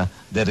pesantezza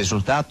del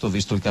risultato,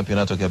 visto il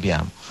campionato che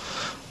abbiamo.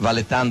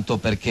 Vale tanto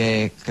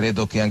perché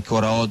credo che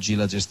ancora oggi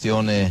la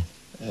gestione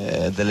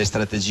delle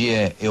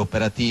strategie e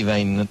operativa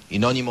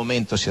in ogni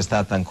momento sia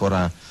stata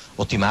ancora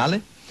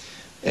ottimale.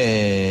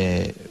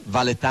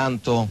 Vale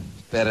tanto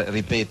per,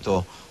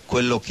 ripeto,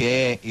 quello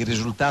che è il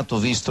risultato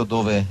visto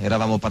dove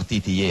eravamo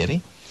partiti ieri.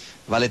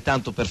 Vale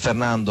tanto per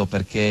Fernando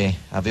perché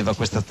aveva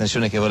questa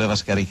tensione che voleva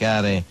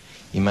scaricare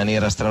in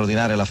maniera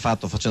straordinaria, l'ha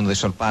fatto facendo dei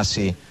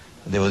sorpassi,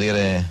 devo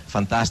dire,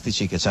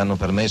 fantastici, che ci hanno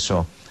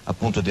permesso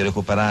appunto di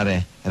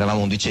recuperare,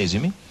 eravamo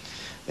 11esimi.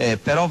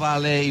 Però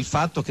vale il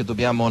fatto che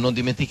dobbiamo non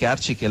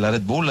dimenticarci che la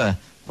Red Bull,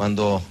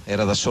 quando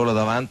era da sola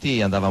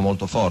davanti, andava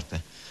molto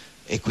forte,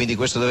 e quindi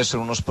questo deve essere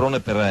uno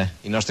sprone per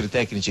i nostri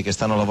tecnici che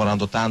stanno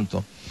lavorando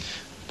tanto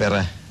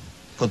per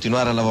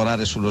continuare a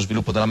lavorare sullo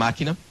sviluppo della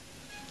macchina,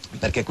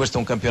 perché questo è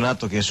un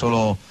campionato che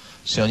solo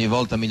se ogni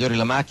volta migliori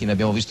la macchina,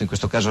 abbiamo visto in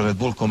questo caso Red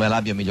Bull come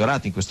l'abbia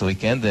migliorata in questo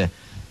weekend,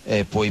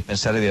 puoi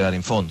pensare di arrivare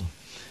in fondo.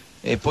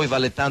 E poi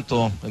vale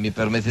tanto, mi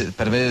permette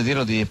di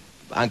dirlo,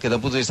 anche dal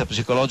punto di vista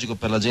psicologico,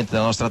 per la gente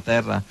della nostra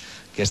terra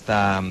che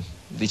sta,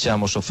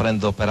 diciamo,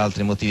 soffrendo per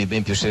altri motivi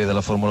ben più seri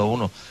della Formula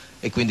 1,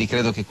 e quindi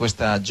credo che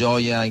questa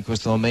gioia in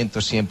questo momento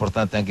sia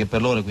importante anche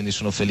per loro, e quindi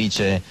sono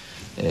felice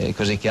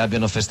così che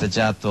abbiano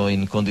festeggiato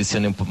in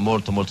condizioni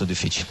molto molto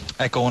difficili.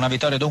 Ecco, una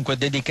vittoria dunque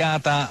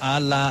dedicata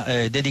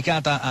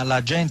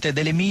alla gente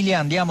dell'Emilia.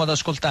 Andiamo ad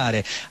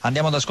ascoltare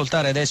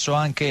adesso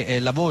anche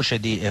la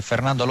voce di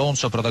Fernando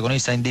Alonso,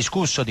 protagonista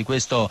indiscusso di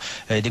questo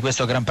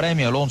Gran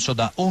Premio. Alonso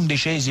da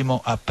 11esimo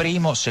a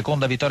primo,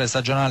 seconda vittoria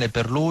stagionale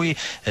per lui,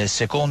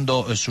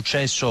 secondo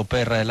successo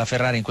per la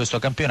Ferrari in questo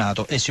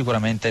campionato, e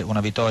sicuramente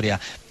una vittoria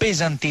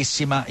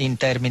pesantissima in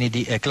termini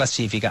di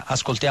classifica.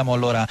 Ascoltiamo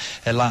allora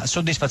la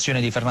soddisfazione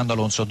di Fernando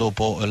Alonso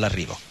dopo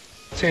l'arrivo.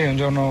 Sì, è un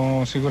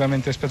giorno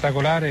sicuramente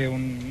spettacolare,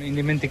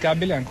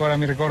 indimenticabile. Ancora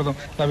mi ricordo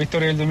la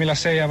vittoria del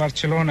 2006 a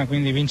Barcellona,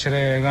 quindi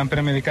vincere il Gran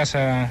Premio di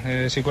casa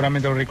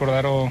sicuramente lo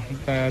ricorderò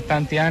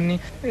tanti anni,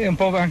 e un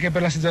po' anche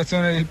per la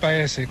situazione del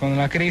paese, con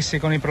la crisi,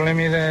 con i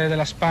problemi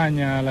della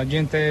Spagna, la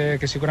gente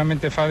che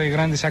sicuramente fa dei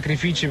grandi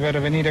sacrifici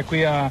per venire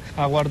qui a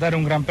guardare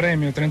un Gran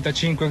Premio,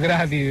 35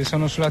 gradi,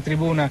 sono sulla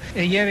tribuna,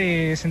 e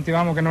ieri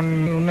sentivamo che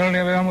non ne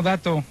avevamo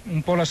dato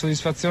un po' la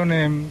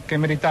soddisfazione che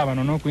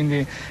meritavano, no?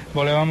 Quindi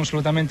volevamo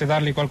assolutamente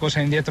dargli qualcosa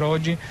indietro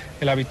oggi,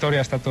 e la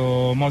vittoria è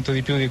stato molto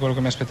di più di quello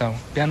che mi aspettavo.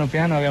 Piano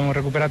piano abbiamo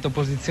recuperato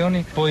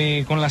posizioni,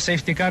 poi con la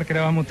safety car che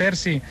eravamo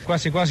terzi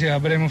quasi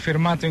avremmo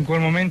firmato in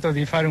quel momento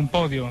di fare un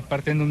podio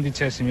partendo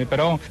 11esimi,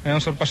 però abbiamo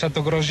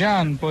sorpassato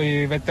Grosjean,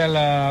 poi Vettel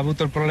ha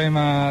avuto il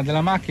problema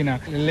della macchina,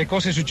 le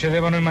cose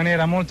succedevano in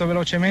maniera molto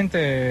velocemente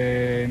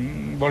e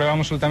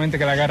volevamo assolutamente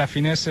che la gara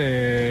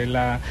finisse,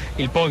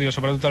 il podio,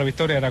 soprattutto la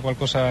vittoria, era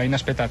qualcosa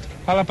inaspettato.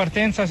 Alla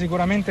partenza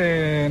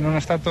sicuramente non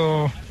è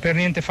stato per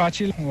niente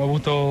facile, ho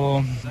avuto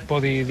un po'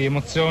 di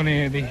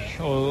emozioni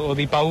o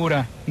di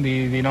paura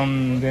di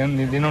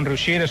non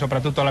riuscire,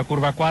 soprattutto alla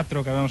curva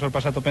 4 che avevamo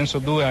sorpassato penso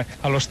 2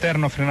 allo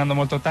sterno frenando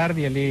molto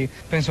tardi, e lì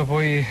penso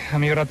poi ha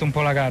migliorato un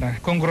po' la gara.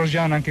 Con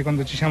Grosjean, anche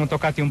quando ci siamo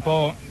toccati un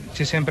po',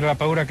 c'è sempre la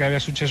paura che abbia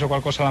successo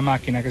qualcosa alla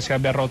macchina, che si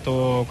abbia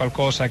rotto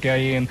qualcosa, che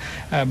hai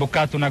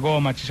boccato una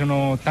gomma, ci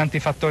sono tanti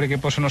fattori che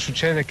possono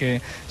succedere,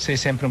 che sei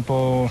sempre un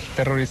po'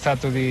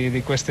 terrorizzato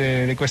di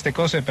queste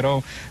cose,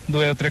 però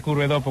 2 o 3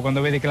 curve dopo,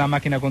 quando vedi che la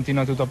macchina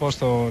continua tutto a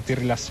posto, ti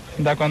rilassi.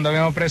 Da quando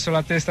abbiamo preso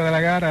la testa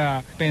della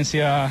gara pensi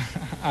a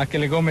che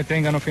le gomme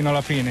tengano fino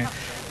alla fine.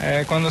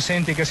 Quando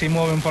senti che si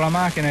muove un po' la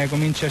macchina e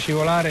comincia a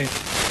scivolare,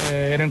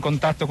 ero in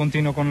contatto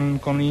continuo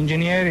con gli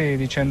ingegneri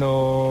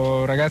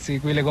dicendo: ragazzi,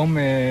 qui le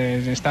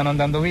gomme stanno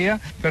andando via,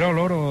 però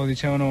loro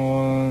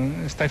dicevano: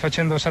 stai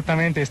facendo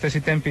esattamente gli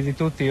stessi tempi di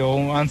tutti,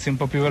 o anzi un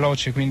po' più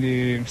veloci,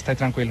 quindi stai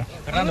tranquillo.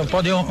 Fernando,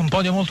 un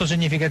podio molto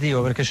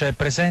significativo, perché c'è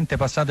presente,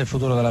 passato e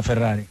futuro della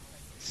Ferrari.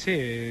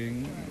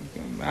 Sì,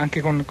 anche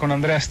con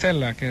Andrea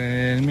Stella, che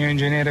è il mio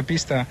ingegnere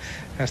pista,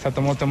 è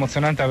stato molto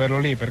emozionante averlo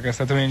lì, perché è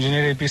stato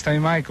l'ingegnere di pista di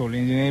Michael,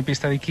 l'ingegnere di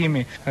pista di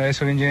Kimi,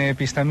 adesso l'ingegnere di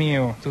pista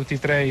mio, tutti e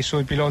 3 i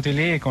suoi piloti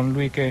lì, con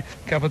lui che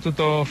ha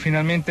potuto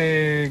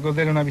finalmente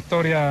godere una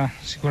vittoria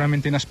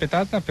sicuramente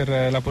inaspettata per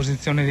la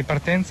posizione di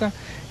partenza,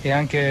 e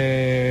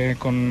anche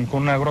con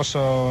un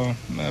grosso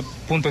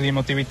punto di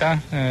emotività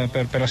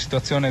per la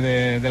situazione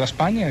della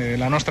Spagna e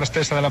la nostra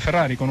stessa della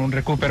Ferrari, con un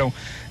recupero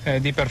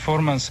di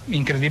performance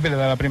incredibile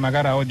dalla prima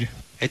gara oggi.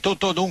 È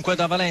tutto dunque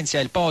da Valencia,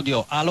 il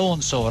podio: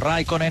 Alonso,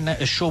 Raikkonen,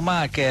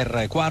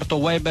 Schumacher, quarto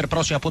Webber.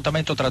 Prossimo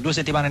appuntamento tra 2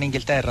 settimane in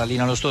Inghilterra, lì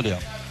nello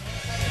studio.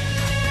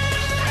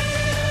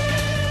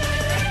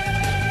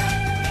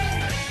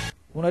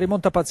 Una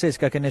rimonta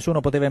pazzesca che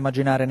nessuno poteva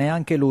immaginare,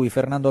 neanche lui,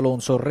 Fernando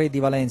Alonso, re di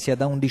Valencia,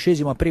 da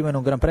 11° a primo in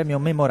un Gran Premio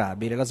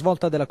memorabile. La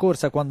svolta della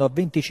corsa, quando a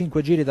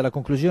 25 giri dalla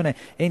conclusione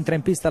entra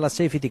in pista la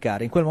safety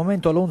car. In quel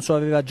momento Alonso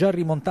aveva già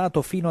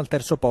rimontato fino al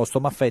terzo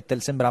posto, ma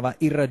Vettel sembrava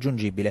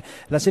irraggiungibile.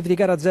 La safety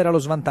car azzera lo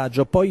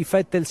svantaggio, poi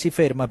Vettel si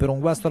ferma per un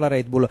guasto alla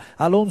Red Bull.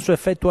 Alonso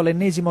effettua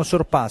l'ennesimo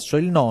sorpasso,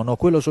 il 9,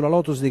 quello sulla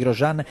Lotus di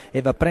Grosjean,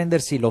 e va a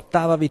prendersi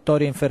l'8ª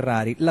vittoria in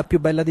Ferrari, la più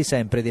bella di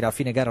sempre, dirà a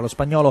fine gara lo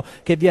spagnolo,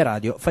 che via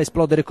radio fa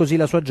esplodere così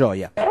la sua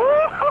gioia.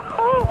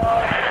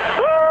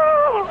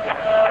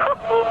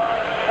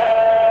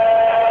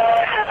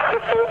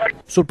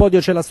 Sul podio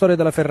c'è la storia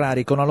della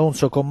Ferrari, con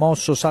Alonso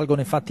commosso. Salgono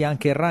infatti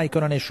anche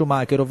Raikkonen e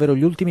Schumacher, ovvero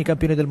gli ultimi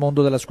campioni del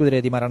mondo della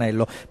scuderia di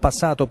Maranello.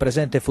 Passato,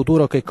 presente e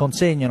futuro che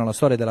consegnano alla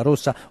storia della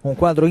rossa un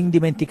quadro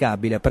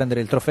indimenticabile. A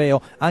prendere il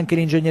trofeo anche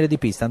l'ingegnere di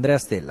pista Andrea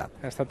Stella.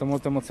 È stato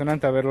molto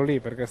emozionante averlo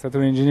lì, perché è stato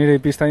l'ingegnere di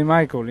pista di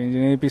Michael,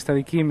 l'ingegnere di pista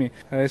di Kimi,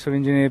 adesso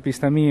l'ingegnere di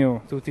pista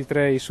mio, tutti e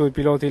 3 i suoi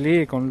piloti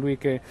lì, con lui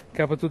che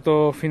ha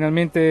potuto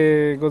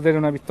finalmente godere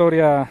una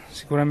vittoria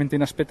sicuramente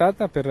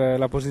inaspettata per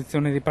la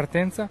posizione di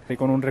partenza, e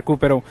con un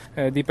recupero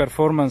di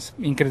performance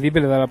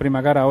incredibile dalla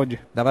prima gara oggi.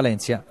 Da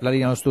Valencia, la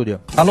linea allo studio.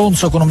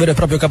 Alonso, con un vero e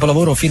proprio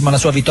capolavoro, firma la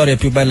sua vittoria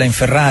più bella in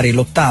Ferrari,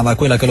 l'8ª,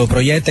 quella che lo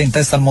proietta in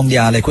testa al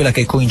mondiale, quella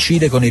che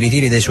coincide con i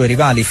ritiri dei suoi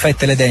rivali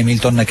Vettel ed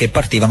Hamilton, che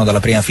partivano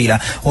dalla prima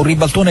fila. Un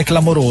ribaltone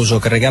clamoroso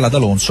che regala ad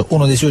Alonso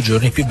uno dei suoi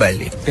giorni più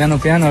belli. Piano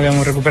piano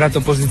abbiamo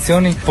recuperato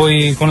posizioni,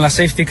 poi con la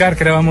safety car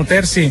che eravamo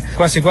terzi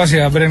quasi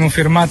avremmo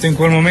firmato in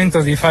quel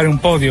momento di fare un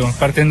podio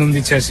partendo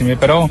 11esimi,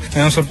 però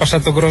abbiamo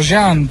sorpassato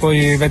Grosjean,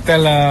 poi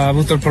Vettel ha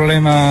avuto il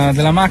problema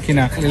della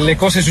macchina, le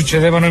cose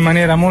succedevano in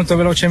maniera molto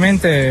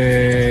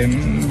velocemente,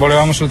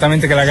 volevamo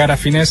assolutamente che la gara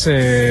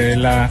finisse,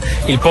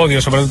 il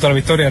podio, soprattutto la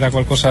vittoria, era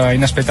qualcosa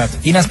inaspettato.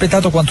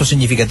 Inaspettato quanto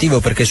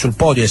significativo, perché sul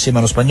podio assieme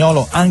allo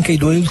spagnolo anche i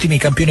 2 ultimi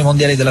campioni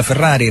mondiali della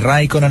Ferrari,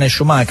 Raikkonen e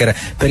Schumacher.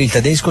 Per il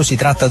tedesco si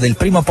tratta del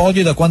primo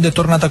podio da quando è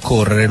tornato a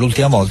correre,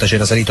 l'ultima volta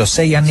c'era salito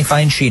 6 anni fa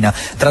in Cina.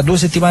 Tra 2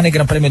 settimane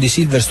Gran Premio di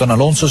Silverstone,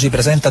 Alonso si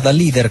presenta da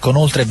leader con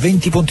oltre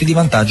 20 punti di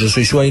vantaggio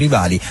sui suoi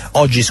rivali,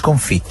 oggi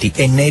sconfitti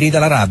e neri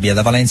dalla rabbia.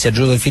 Da Valencia Valencia,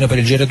 Giulio Delfino per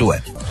il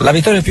GR2. La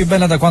vittoria più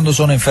bella da quando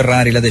sono in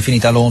Ferrari l'ha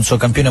definita Alonso,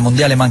 campione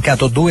mondiale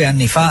mancato 2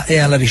 anni fa e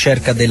alla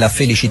ricerca della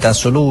felicità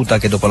assoluta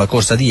che dopo la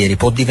corsa di ieri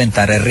può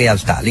diventare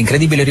realtà.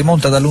 L'incredibile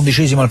rimonta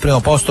dall'11° al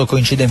primo posto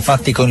coincide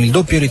infatti con il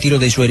doppio ritiro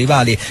dei suoi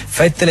rivali,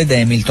 Vettel ed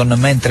Hamilton,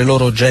 mentre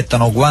loro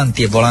gettano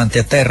guanti e volanti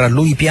a terra,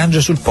 lui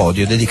piange sul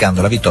podio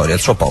dedicando la vittoria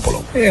al suo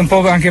popolo. È un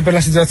po' anche per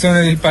la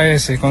situazione del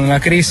paese, con la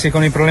crisi,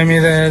 con i problemi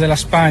della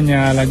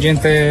Spagna, la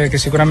gente che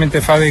sicuramente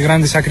fa dei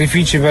grandi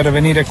sacrifici per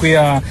venire qui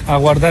a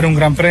guardare un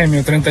gran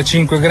premio,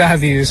 35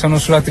 gradi, sono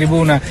sulla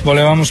tribuna,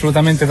 volevamo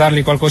assolutamente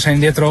dargli qualcosa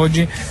indietro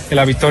oggi e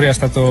la vittoria è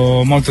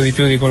stato molto di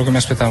più di quello che mi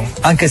aspettavo.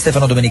 Anche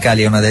Stefano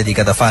Domenicali ha una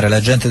dedica da fare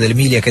alla gente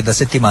dell'Emilia che da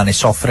settimane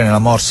soffre nella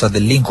morsa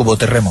dell'incubo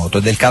terremoto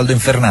e del caldo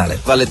infernale.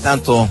 Vale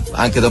tanto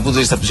anche dal punto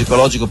di vista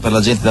psicologico per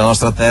la gente della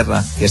nostra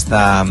terra che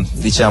sta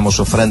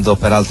soffrendo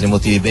per altri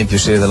motivi ben più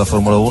seri della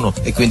Formula 1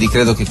 e quindi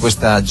credo che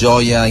questa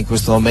gioia in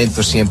questo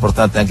momento sia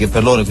importante anche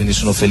per loro e quindi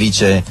sono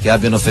felice che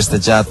abbiano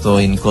festeggiato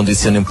in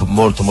condizioni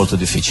molto molto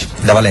difficili.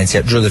 Da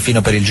Valencia, Giulio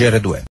Delfino per il GR2.